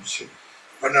જરૂરી છે,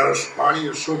 અને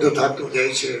પાણી શુદ્ધ થતું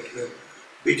જાય છે એટલે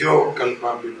બીજો વિકલ્પ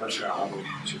આપણી પાસે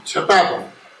આવવાનો છે. છતાં પણ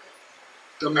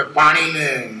તમે પાણીને,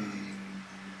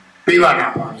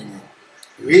 પીવાના પાણીને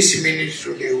 20 મિનિટ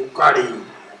સુધી ઉકાળી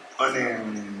અને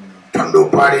ઠંડુ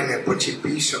પાડીને પછી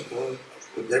પી શકો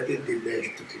તો that is the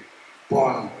best thing.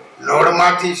 પણ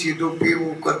નળમાંથી સીધું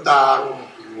પીવું કરતા સારું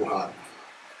પીવું સારું.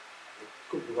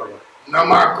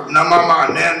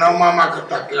 નમામાં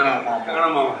કરતા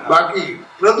કેળામાં. બાકી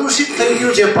પ્રદૂષિત થઈ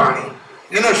ગયું છે પાણી.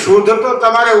 એને શુદ્ધ તો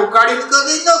તમારે ઉકાળી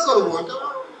કદી ન કરવું.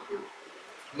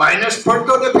 માઇનસ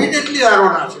પડતો ડેફિનેટલી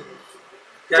આરોના છે,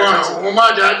 પણ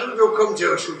ઓમાં જાજુ જોખમ છે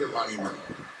અશુદ્ધ પાણીમાં.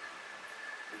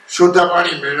 શુદ્ધ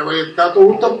પાણી મેળવતા તો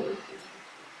ઉત્તમ.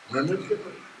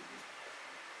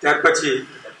 ત્યાર પછી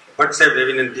ભટ્ટ સાહેબ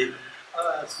વિનંતી.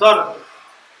 સર,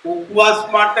 ઉપવાસ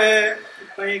માટે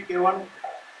કઈ કહેવાનું?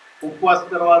 ઉપવાસ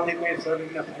કરવાથી કઈ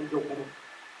શરીરને ફાયદો કરો?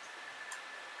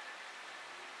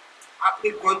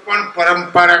 આપણી કોઈ પણ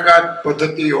પરંપરાગત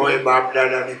પદ્ધતિ હોય બાપ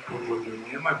દાદાની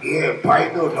પૂર્વજોની, એમાં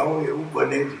ફાયદો ન હોય એવું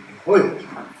બને જ નહીં. હોય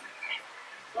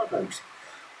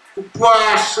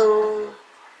ઉપવાસ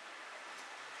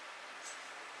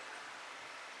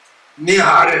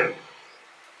નિહારે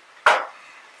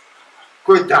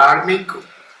કોઈ ધાર્મિક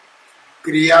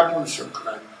ક્રિયા પણ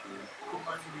સંકળાયેલી,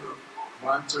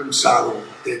 વાંચન સારું,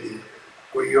 તેથી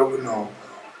કોઈ યોગનો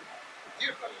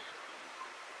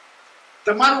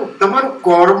તમારું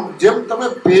કર્મ, જેમ તમે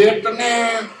પેટને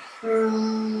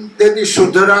તેથી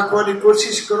શુદ્ધ રાખવાની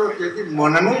કોશિશ કરો તેથી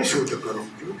મનને શુદ્ધ કરો.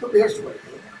 તો બેસ્ટ હોય.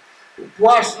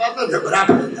 ઉપવાસના તો ઝઘડા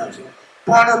ફરેલા છે,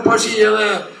 પણ પછી હવે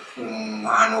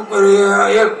આનું કર્યું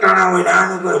એક ટાણા હોય ને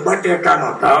આનું કર્યું બટેટાનો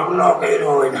ઢગલો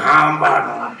કર્યો હોય ને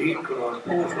આંબાનો ઢીકરો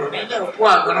પૂછો ને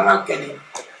ઉપવાસ ગણવા કે નહીં.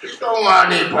 તો હું આ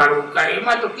નહીં પાડું કાંઈ,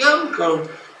 એમાં તો કેમ કરું?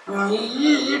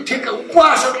 એ ઠીક.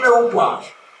 ઉપવાસ એટલે ઉપવાસ,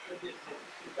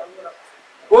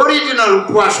 ઓરિજિનલ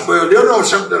ઉપવાસ બોલ્યો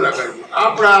શબ્દ લગાવ્યો.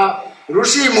 આપણા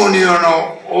ઋષિ મુનિઓનો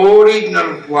ઓરિજિનલ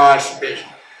ઉપવાસ બેસ્ટ.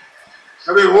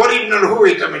 હવે ઓરિજિનલ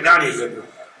હોય તમે જાણી લેજો,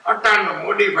 અટાણનો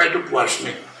મોડિફાઈડ ઉપવાસ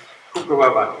નહીં. ખૂબ ખૂબ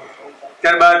આભાર.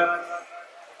 ત્યારબાદ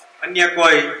અન્ય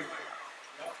કોઈ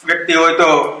વ્યક્તિ હોય તો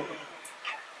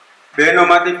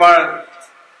બહેનોમાંથી પણ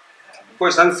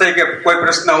કોઈ સંશય કે કોઈ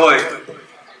પ્રશ્ન હોય.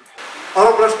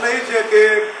 મારો પ્રશ્ન એ છે કે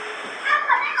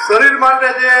શરીર માટે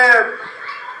જે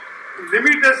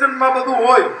લિમિટેશનમાં બધું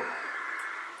હોય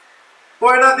તો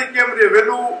એનાથી કેમ રહે?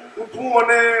 વહેલું ઉઠવું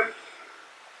અને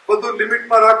બધું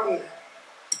લિમિટમાં રાખવું.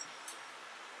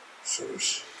 સરસ.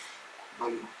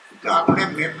 આપણે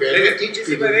મેં પહેલેથી જ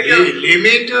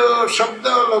લિમિટ શબ્દ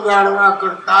લગાડવા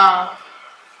કરતા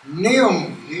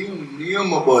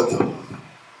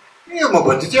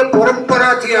નિયમબદ્ધ જે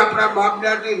પરંપરાથી આપણા બાપ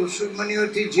દાદી ઋષિ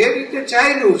મુનિઓથી જે રીતે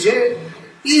ચાલ્યું છે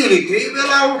એ રીતે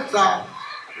વહેલા ઉઠતા,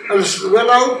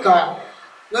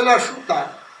 વહેલા સુતા.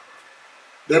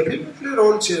 ડેફિનેટલી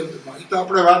રોલ છે. એ તો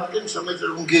આપણે વાત કરી સમયસર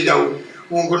ઊંઘી જવું,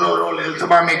 ઊંઘનો રોલ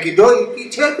હેલ્થમાં મેં કીધો એ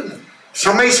છે જ ને.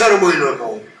 સમયસર બોલ્યો તો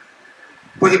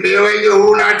પછી 2 વાગે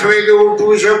હું 8 વાગે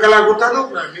ઉઠવું 6 કલાક ઉઠા નો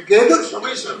કીધું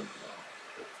સમયસર.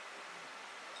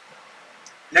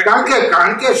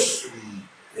 કારણ કે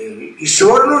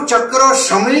ઈશ્વરનું ચક્ર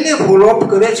સમયને ફોલોઅપ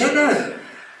કરે છે ને.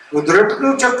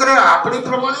 કુદરતનું ચક્ર આપણી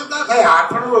પ્રમાણે ના થાય.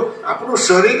 આપણું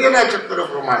શરીર એના ચક્ર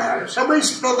પ્રમાણે આવે.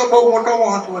 સમયનો તો બહુ મોટો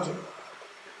મહત્વ છે.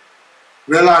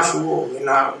 વહેલા સુવો,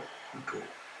 વહેલા ઉઠવો,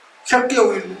 શક્ય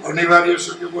હોય અનિવાર્ય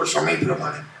સંજોગો સમય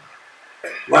પ્રમાણે.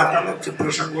 વાત અલગ છે,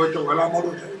 પ્રસંગ હોય તો વહેલા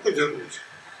મોડું થાય તો જરૂર છે.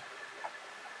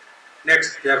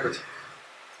 નેક્સ્ટ. ત્યાર પછી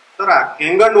સર, આ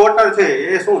કેંગન વોટર છે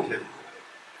એ શું છે?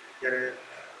 ત્યારે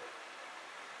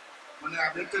મને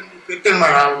આ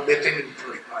બેતનમાં આવું બેતન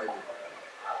પ્રશ્ન આવ્યો.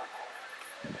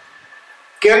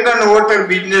 કેંગન વોટર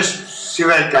બિઝનેસ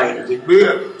સિવાય કાંઈ નથી.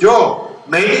 જો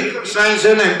મેડિકલ સાયન્સ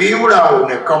એને બીવડાવું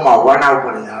ને કમાવવાના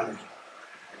ઉપર આવે.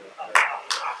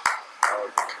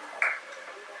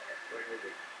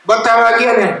 બતાવવા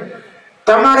ગયા ને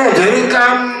તમારે જરીક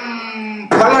આમ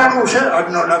ફલાણું છે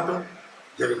આજનો લાગતો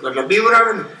જરીક એટલે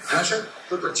બીવડાવે ને. હા સર,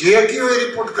 તો જે કયો એ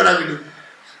રિપોર્ટ કરાવી દઉં.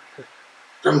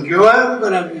 તમે કેવા એમ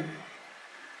કરાવી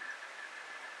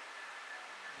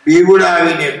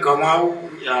બીવડાવીને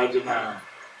કમાવું આજના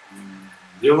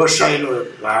વ્યવસાયનો એક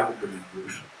ભાગ બની ગયો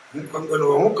છે.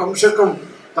 હું કમસે કમ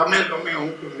તમે ગમે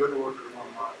હું કંગન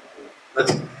વોટરમાં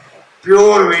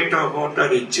pure weight of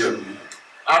water is જરૂરી.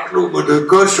 આટલું બધું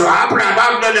કરશો. આપણા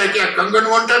બાપ દાદા ક્યાં કંગન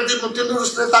વોટરથી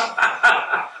તંદુરસ્ત હતા?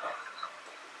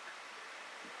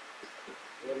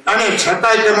 અને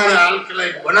છતાંય તમારે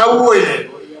આલ્કલાઇન બનાવવું હોય ને,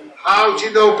 આવ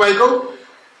સીધો ઉપાય કહું,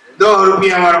 10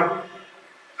 રૂપિયા વાળો.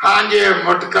 સાંજે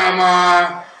મટકામાં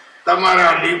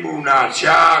તમારા લીંબુના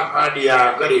 4 ફાડિયા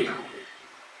કરી નાખો.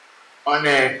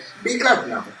 અને બીકા જ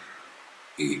ના હોય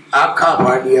આખા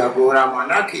ભાડિયા ગોરામાં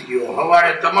નાખી દો,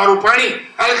 સવારે તમારું પાણી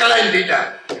આલ્કલાઇન થઈ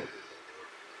જાય.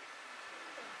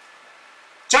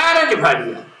 4 જ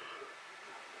ભાડિયા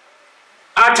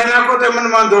 8 નાખો તો મને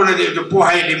વાંધો નથી, તો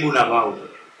પોહાય લીંબુના ભાવ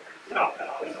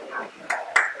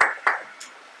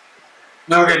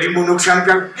કે લીંબુ નુકસાન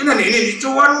કરે એને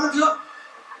નીચોવાનું નથી,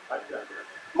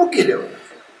 મૂકી દેવાનું.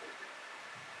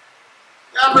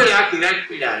 આપણે આખી રાત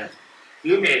પીડા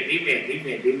ધીમે ધીમે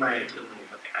ધીમે ધીમે એટલે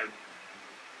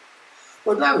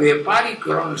બધા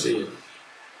વેપારીકરણ છે.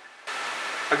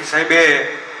 બાકી સાહેબે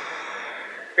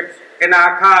એના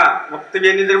આખા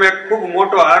વક્તવ્યની અંદર મેં ખૂબ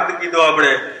મોટો અર્થ કીધો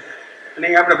આપણે, અને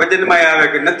આપણે ભજનમાં આવે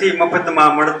કે નથી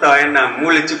મફતમાં મળતા એના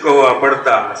મૂળ ચૂકવવા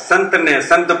પડતા, સંતને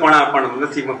સંતપણા પણ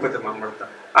નથી મફતમાં મળતા.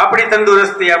 આપણી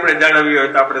તંદુરસ્તી આપણે જાળવવી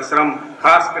હોય તો આપણે શ્રમ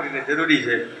ખાસ કરીને જરૂરી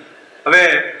છે. હવે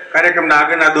કાર્યક્રમના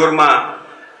આગળના દોરમાં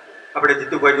આપણે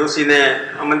જીતુભાઈ જોશીને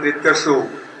આમંત્રિત કરશું.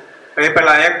 એ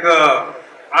પહેલા એક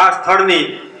આ સ્થળની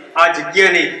આ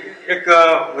જગ્યાની એક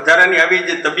વધારાની આવી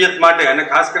જે તબિયત માટે અને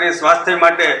ખાસ કરીને સ્વાસ્થ્ય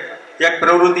માટે એક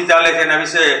પ્રવૃત્તિ ચાલે છે એના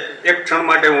વિશે એક ક્ષણ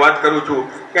માટે હું વાત કરું છું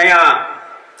કે અહીંયા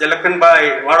જે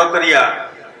લખનભાઈ વાળોતરિયા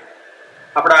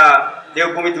આપણા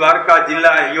દેવભૂમિ દ્વારકા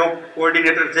જિલ્લા યોગ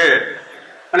કોઓર્ડિનેટર છે,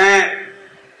 અને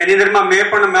એની અંદરમાં મેં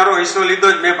પણ મારો હિસ્સો લીધો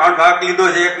જ, મેં ભાગ લીધો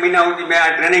છે. 1 મહિના સુધી મેં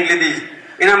આ ટ્રેનિંગ લીધી છે.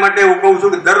 એના માટે હું કહું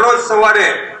છું કે દરરોજ સવારે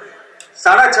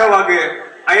 6:30 વાગે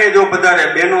અહીંયા જો વધારે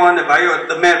બહેનો અને ભાઈઓ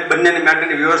તમે બંનેની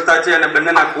માટેની વ્યવસ્થા છે અને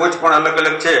બંનેના કોચ પણ અલગ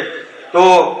અલગ છે. તો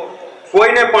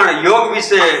કોઈને પણ યોગ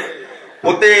વિશે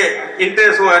પોતે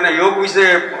ઇન્ટરેસ્ટ હોય અને યોગ વિશે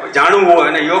જાણવું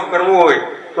હોય અને યોગ કરવો હોય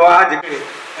તો આ જગ્યાએ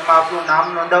એમાં આપણું નામ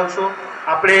નોંધાવશો.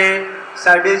 આપણે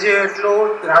સાહેબે જે એટલું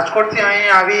રાજકોટથી અહીં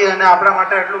આવી અને આપણા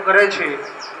માટે એટલું કરે છે,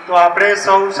 તો આપણે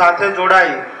સૌ સાથે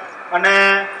જોડાઈ અને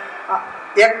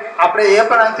એક આપણે એ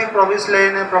પણ અહીંથી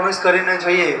પ્રોમિસ કરીને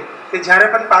જઈએ કે જ્યારે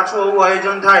પણ પાછું આવું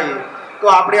આયોજન થાય તો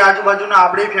આપણી આજુબાજુના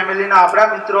આપણી ફેમિલીના આપણા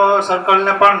મિત્રો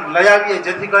સર્કલને પણ લઈ આવીએ,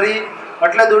 જેથી કરી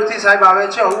આટલા દૂરથી સાહેબ આવે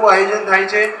છે, આવું આયોજન થાય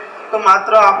છે તો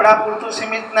માત્ર આપણા પૂરતું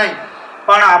સીમિત નહીં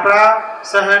પણ આપણા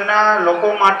શહેરના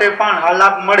લોકો માટે પણ આ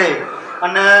લાભ મળે.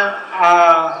 અને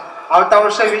આવતા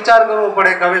વર્ષે વિચાર કરવો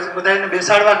પડે કે હવે બધાને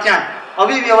બેસાડવા ક્યાં.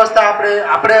 આવી વ્યવસ્થા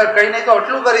આપણે કંઈ નહીં તો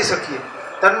આટલું કરી શકીએ,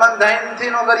 તનમન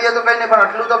ધનથી ન કરીએ તો કંઈ નહીં પણ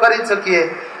આટલું તો કરી જ શકીએ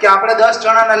કે આપણે 10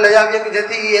 જણાને લઈ આવીએ કે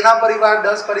જેથી એના પરિવાર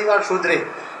 10 પરિવાર સુધરે.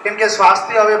 કેમ કે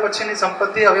સ્વાસ્થ્ય હવે પછીની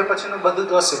સંપત્તિ, હવે પછીનું બધું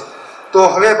જ હશે. તો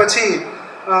હવે પછી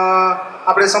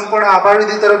આપણે સંપૂર્ણ આભાર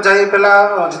વિધિ તરફ જઈએ.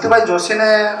 પહેલાં જીતુભાઈ જોશીને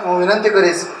હું વિનંતી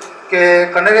કરીશ કે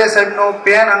કનેરિયા સાહેબનો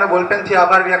પેન અને બોલપેનથી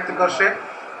આભાર વ્યક્ત કરશે.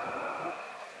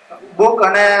 બુક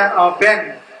અને પેન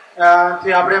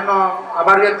થી આપણે એમનો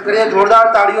આભાર વ્યક્ત કરીએ. જોરદાર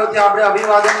તાળીઓથી આપણે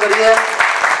અભિવાદન કરીએ.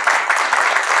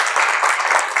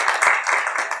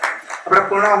 આપણે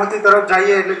પૂર્ણાહુતિ તરફ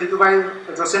જઈએ એટલે જીતુભાઈ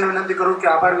જોશીને વિનંતી કરું કે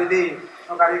આભાર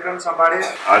વિધિનો કાર્યક્રમ સંભાળે.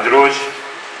 આજરોજ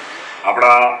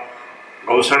આપણા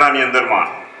ગૌશાળાની અંદરમાં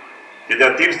કે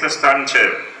જ્યાં તીર્થ સ્થાન છે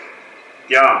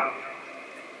ત્યાં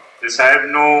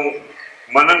સાહેબનું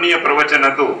મનનીય પ્રવચન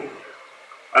હતું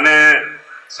અને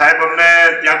સાહેબ અમને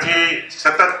ત્યાંથી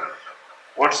સતત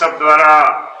વોટ્સઅપ દ્વારા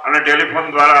અને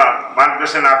ટેલિફોન દ્વારા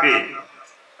માર્ગદર્શન આપી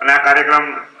અને આ કાર્યક્રમ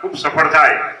ખૂબ સફળ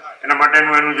થાય એના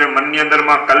માટેનું એનું જે મનની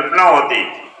અંદરમાં કલ્પનાઓ હતી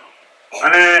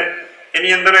અને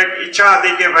એની અંદર એક ઈચ્છા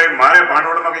હતી કે ભાઈ મારે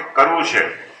ભાંડવડમાં કંઈક કરવું છે.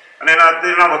 અને એના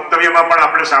અત્યારના વક્તવ્યમાં પણ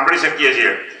આપણે સાંભળી શકીએ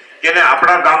છીએ કે એને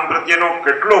આપણા ગામ પ્રત્યેનો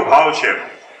કેટલો ભાવ છે.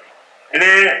 એને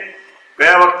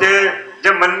ગયા વખતે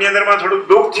જે મનની અંદરમાં થોડુંક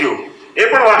દુઃખ થયું એ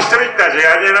પણ વાસ્તવિકતા છે.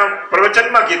 આજે એના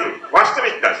પ્રવચનમાં કીધું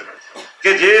વાસ્તવિકતા છે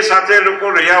કે જે સાથે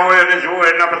લોકો રહ્યા હોય અને જો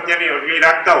એના પ્રત્યેની અગ્નિ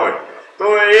રાખતા હોય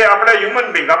તો એ આપણે હ્યુમન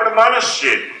બિંગ, આપણે માણસ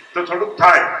છીએ તો થોડુંક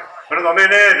થાય. પરંતુ અમે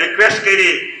એને રિક્વેસ્ટ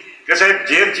કરી કે સાહેબ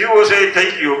જે થયું હશે એ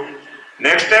થઈ ગયું,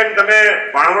 નેક્સ્ટ ટાઈમ તમે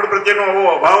ભાણવડ પ્રત્યેનો આવો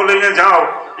અભાવ લઈને જાઓ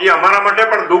એ અમારા માટે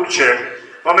પણ દુઃખ છે.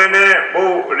 તો અમે એને બહુ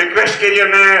રિક્વેસ્ટ કરી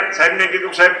અને સાહેબને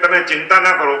કીધું સાહેબ તમે ચિંતા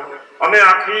ના કરો, અમે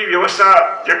આખી વ્યવસ્થા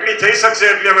જેટલી થઈ શકશે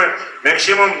એટલી અમે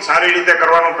મેક્સિમમ સારી રીતે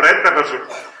કરવાનો પ્રયત્ન કરશું.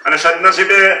 અને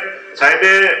સદનસીબે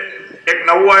સાહેબે એક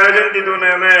નવું આયોજન દીધું ને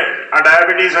અમે આ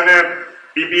ડાયાબિટીસ અને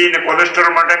બીપી અને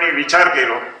કોલેસ્ટ્રોલ માટેની વિચાર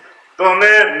કર્યો તો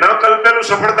અમે ન કલ્પેલું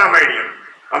સફળતા મળી.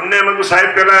 અમને એમ હતું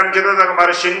સાહેબ પહેલા એમ કહેતા હતા કે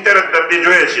મારે 70 જ દર્દી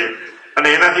જોઈએ છે અને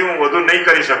એનાથી હું વધુ નહીં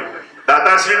કરી શકું.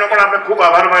 દાતાશ્રીનો પણ આપણે ખૂબ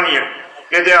આભાર માનીએ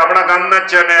કે જે આપણા ગામના જ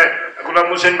છે અને ગુલામ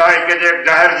હુસેનભાઈ કે જે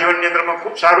જાહેર જીવનની અંદરમાં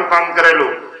ખૂબ સારું કામ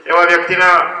કરેલું એવા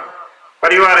વ્યક્તિના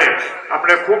પરિવારે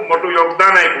આપણે ખૂબ મોટું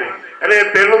યોગદાન આપ્યું. એટલે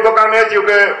પહેલું તો કામ એ થયું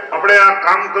કે આપણે આ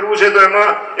કામ કરવું છે તો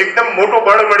એમાં એકદમ મોટું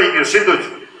બળ મળી ગયું સીધું જ.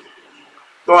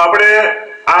 તો આપણે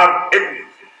આ એક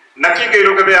નક્કી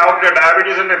કર્યું કે ભાઈ આ વખતે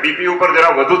ડાયાબિટીસ અને બીપી ઉપર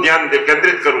જરા વધુ ધ્યાન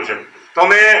કેન્દ્રિત કરવું છે. તો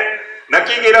અમે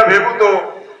નક્કી કર્યા ભેગું તો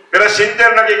પેલા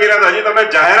 70 નક્કી કર્યા હતા, હજી તમે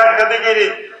જાહેરાત નથી કરી,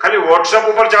 ખાલી વોટ્સઅપ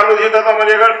ઉપર ચાલુ થયું તો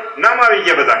તમારી આગળ નામ આવી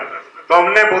ગયા બધા. તો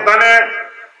અમને પોતાને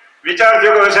વિચાર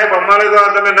થયો કે સાહેબ અમારે તો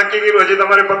તમે નક્કી કર્યું, હજી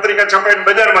તમારી પત્રિકા છપાઈને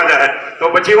બજારમાં જાય તો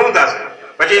પછી શું થશે?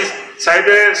 પછી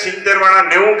સાહેબે 70 વાળા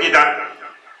 90 કીધા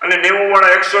અને 90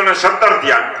 વાળા 117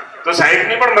 થયા. તો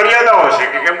સાહેબની પણ મર્યાદાઓ છે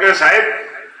કે કેમ કે સાહેબ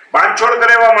બાંધછોડ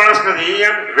કરે એવા માણસ નથી,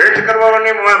 એમ વેઠ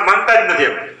કરવાની માનતા જ નથી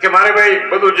એમ કે મારે ભાઈ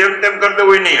બધું જેમ તેમ કરતું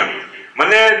હોય નહીં. એમ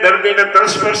મને દર્દીને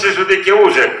તલસ્પર્શી સુધી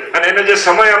કેવું છે અને એને જે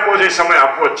સમય આપવો છે એ સમય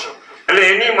આપવો જ છે. એટલે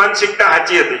એની માનસિકતા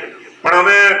સાચી હતી. પણ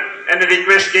અમે એને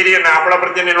રિક્વેસ્ટ કરી અને આપણા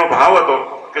પ્રત્યેનો એનો ભાવ હતો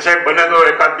કે સાહેબ બને તો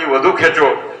એકાદથી વધુ ખેંચો,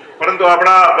 પરંતુ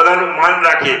આપણા બધાનું માન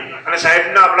રાખી અને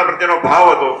સાહેબના આપણા પ્રત્યેનો ભાવ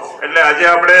હતો. એટલે આજે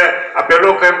આપણે આ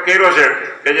પહેલો કેમ્પ કર્યો છે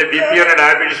કે જે બીપી અને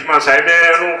ડાયાબિટીસમાં સાહેબે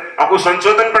એનું આખું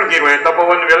સંશોધન પણ કર્યું.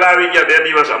 તપોવન વહેલા આવી ગયા 2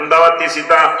 દિવસ, અમદાવાદથી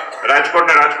સીધા રાજકોટ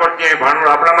ને રાજકોટથી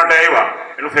ભાણવડ આપણા માટે આવ્યા.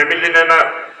 એનું ફેમિલીને એના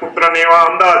પુત્રને એવા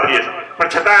અમદાવાદ રહીએ છે, પણ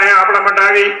છતાં અહીંયા આપણા માટે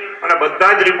આવી અને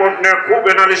બધા જ રિપોર્ટને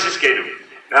ખૂબ એનાલિસિસ કર્યું.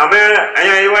 અમે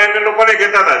અહીંયા એવા એને લોકોને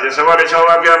કહેતા હતા જે સવારે 6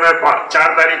 વાગે અમે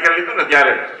 4 તારીખે લીધું ને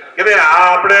ત્યારે કે ભાઈ આ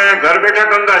આપણે ઘર બેઠા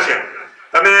ગંગા છે.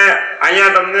 તમે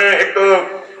અહીંયા તમને એક તો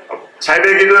સાહેબે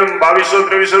કીધું એમ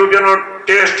 2200-2300 રૂપિયાનો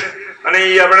ટેસ્ટ અને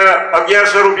એ આપણે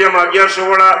 1100 રૂપિયામાં 1100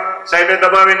 વાળા સાહેબે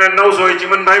દબાવીને 900.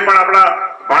 ચિમનભાઈ પણ આપણા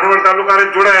ભાણવડ તાલુકાને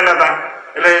જોડાયેલા હતા.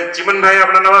 એટલે ચિમનભાઈ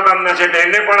આપણા નવા કામના છે એટલે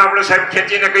એને પણ આપણે સાહેબ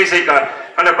ખેંચીને કહી શક્યા.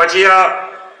 અને પછી આ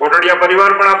કોટડિયા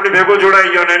પરિવાર પણ આપણી ભેગો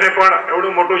જોડાઈ ગયો અને એને પણ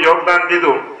એવડું મોટું યોગદાન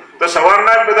દીધું. તો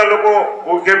સવારના જ બધા લોકો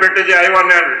ભૂખે પેટે જે આવ્યા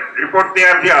ને રિપોર્ટ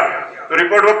તૈયાર થયા. તો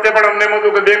રિપોર્ટ વખતે પણ અમને એમ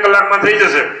હતું કે 2 કલાકમાં થઈ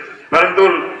જશે, પરંતુ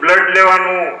બ્લડ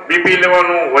લેવાનું, બીપી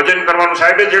લેવાનું, વજન કરવાનું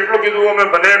સાહેબે જેટલું કીધું અમે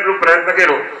બને એટલું પ્રયત્ન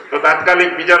કર્યો. તો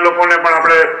તાત્કાલિક બીજા લોકોને પણ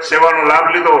આપણે સેવાનો લાભ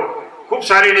લીધો. ખૂબ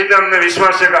સારી રીતે અમને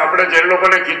વિશ્વાસ છે કે આપણે જે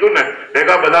લોકોને કીધું ને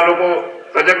ભેગા બધા લોકો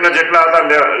તજજ્ઞ જેટલા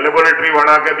હતા, લેબોરેટરી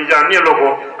વાળા કે બીજા અન્ય લોકો,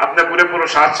 આપને પૂરેપૂરો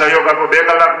સાથ સહયોગ આપો. 2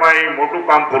 કલાકમાં એ મોટું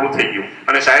કામ પૂરું થઈ ગયું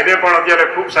અને સાહેબે પણ અત્યારે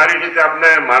ખૂબ સારી રીતે આપને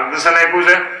માર્ગદર્શન આપ્યું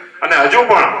છે. અને હજુ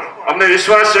પણ અમને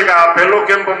વિશ્વાસ છે કે આ પહેલો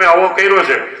કેમ્પ અમે આવો કર્યો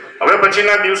છે. હવે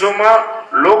પછીના દિવસોમાં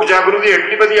લોક જાગૃતિ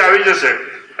એટલી બધી આવી જશે.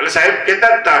 એટલે સાહેબ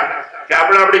કહેતા જ હતા કે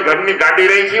આપણે આપણી ઘરની ગાડી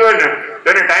રાખી હોય ને તો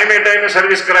એને ટાઈમે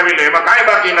સર્વિસ કરાવી લે, એમાં કાંઈ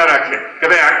બાકી ના રાખીએ કે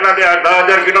ભાઈ આટલા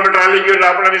 10,000 કિલોમીટર હાલી ગયું એટલે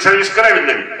આપણે એની સર્વિસ કરાવી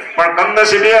લેવી. પણ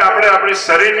કમનસીબે આપણે આપણી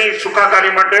શરીરની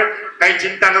સુખાકારી માટે કંઈ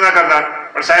ચિંતા ન કરતા.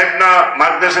 પણ સાહેબના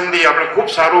માર્ગદર્શનથી આપણે ખૂબ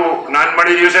સારું જ્ઞાન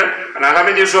મળી રહ્યું છે અને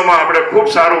આગામી દિવસોમાં આપણે ખૂબ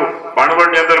સારું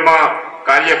ભાણવડની અંદરમાં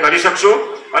કાર્ય કરી શકશું.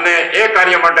 અને એ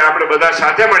કાર્ય માટે આપણે બધા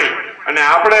સાથે મળી અને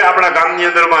આપણે આપણા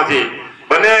ગામની અંદરમાંથી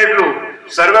બને એટલું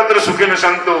સર્વત્ર સુખીન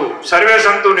સંતુ સર્વે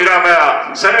સંતુ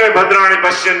નિરામયા સર્વે ભદ્રાણી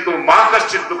પશ્યંતુ મા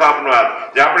કશ્ચિત દુઃખાપનુઆત.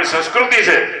 જે આપણી સંસ્કૃતિ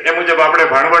છે એ મુજબ આપણે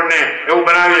ભાણવડને એવું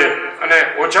બનાવીએ અને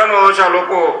ઓછામાં ઓછા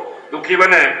લોકો દુઃખી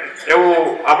બને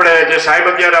એવું આપણે જે સાહેબ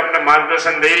અત્યારે આપણે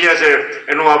માર્ગદર્શન દઈ રહ્યા છે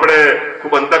એનું આપણે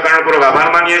ખૂબ અંતઃકરણપૂર્વક આભાર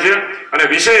માનીએ છીએ. અને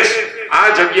વિશેષ આ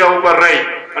જગ્યા ઉપર રહી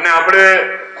અને આપણે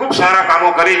ખૂબ સારા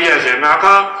કામો કરી રહ્યા છે અને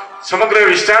આખા સમગ્ર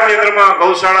વિસ્તારની અંદરમાં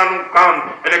ગૌશાળાનું કામ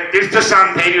એટલે તીર્થસ્થાન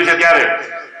થઈ રહ્યું છે. ત્યારે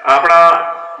આપણા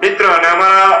મિત્ર અને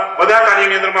અમારા બધા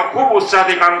કાર્યની અંદરમાં ખૂબ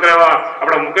ઉત્સાહથી કામ કરવા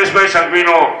આપણા મુકેશભાઈ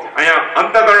સંઘવીનો અહીંયા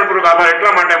અંતઃકરણપૂર્વક આભાર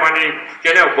એટલા માટે માની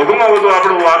કે એને વધુમાં વધુ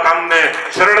આપણું આ કામને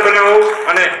સરળ બનાવવું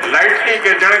અને લાઇટલી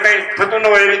કે જાણે કંઈ થતું ન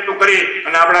હોય એ રીતનું કરી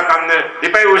અને આપણા કામને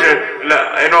દીપાવ્યું છે. એટલે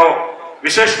એનો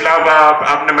વિશેષ લાભ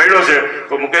આપને મળ્યો છે.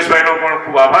 તો મુકેશભાઈનો પણ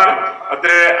ખૂબ આભાર.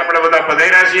 અત્યારે આપણે બધા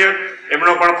પધાર્યા છીએ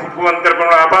એમનો પણ ખૂબ ખૂબ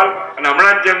અંતરપૂર્ણ આભાર. અને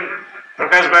હમણાં જ જેમ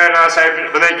પ્રકાશભાઈના સાહેબ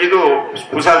બધાએ કીધું,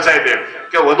 ખુશાલ સાહેબે,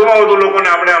 કે વધુમાં વધુ લોકોને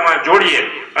આપણે આમાં જોડીએ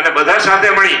અને બધા સાથે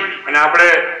મળી અને આપણે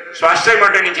સ્વાસ્થ્ય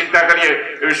માટેની ચિંતા કરીએ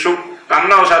એવી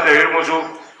શુભકામનાઓ સાથે વિરમું છું.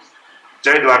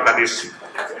 જય દ્વારકાધીશ.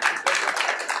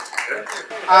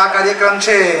 આ કાર્યક્રમ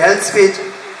છે હેલ્થ સ્પીચ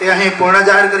એ અહીં પૂર્ણ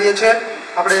જાહેર કરીએ છીએ.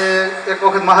 આપણે એક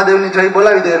વખત મહાદેવની જય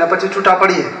બોલાવી દઈએ અને પછી છૂટા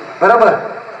પડીએ. બરાબર?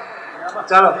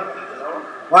 ચાલો.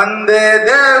 વંદે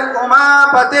દેવ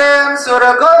ઉમાપતિમ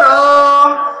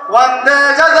સુરગુરુમ વંદે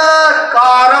જગત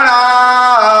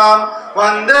કારણમ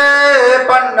વંદે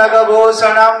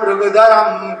પન્નગભૂષણમ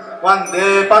મૃગધરમ વંદે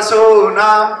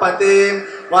પશૂનામ પતિમ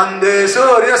વંદે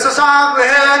સૂર્ય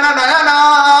સુશાંગહેન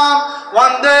નયનામ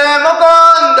વંદે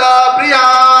મુકુંદ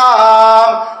પ્રિયામ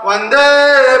વંદે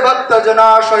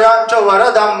ભક્તજનાશ્રયં ચ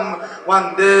વરદમ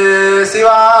વંદે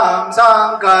શિવામ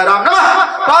શંકરમ નમઃ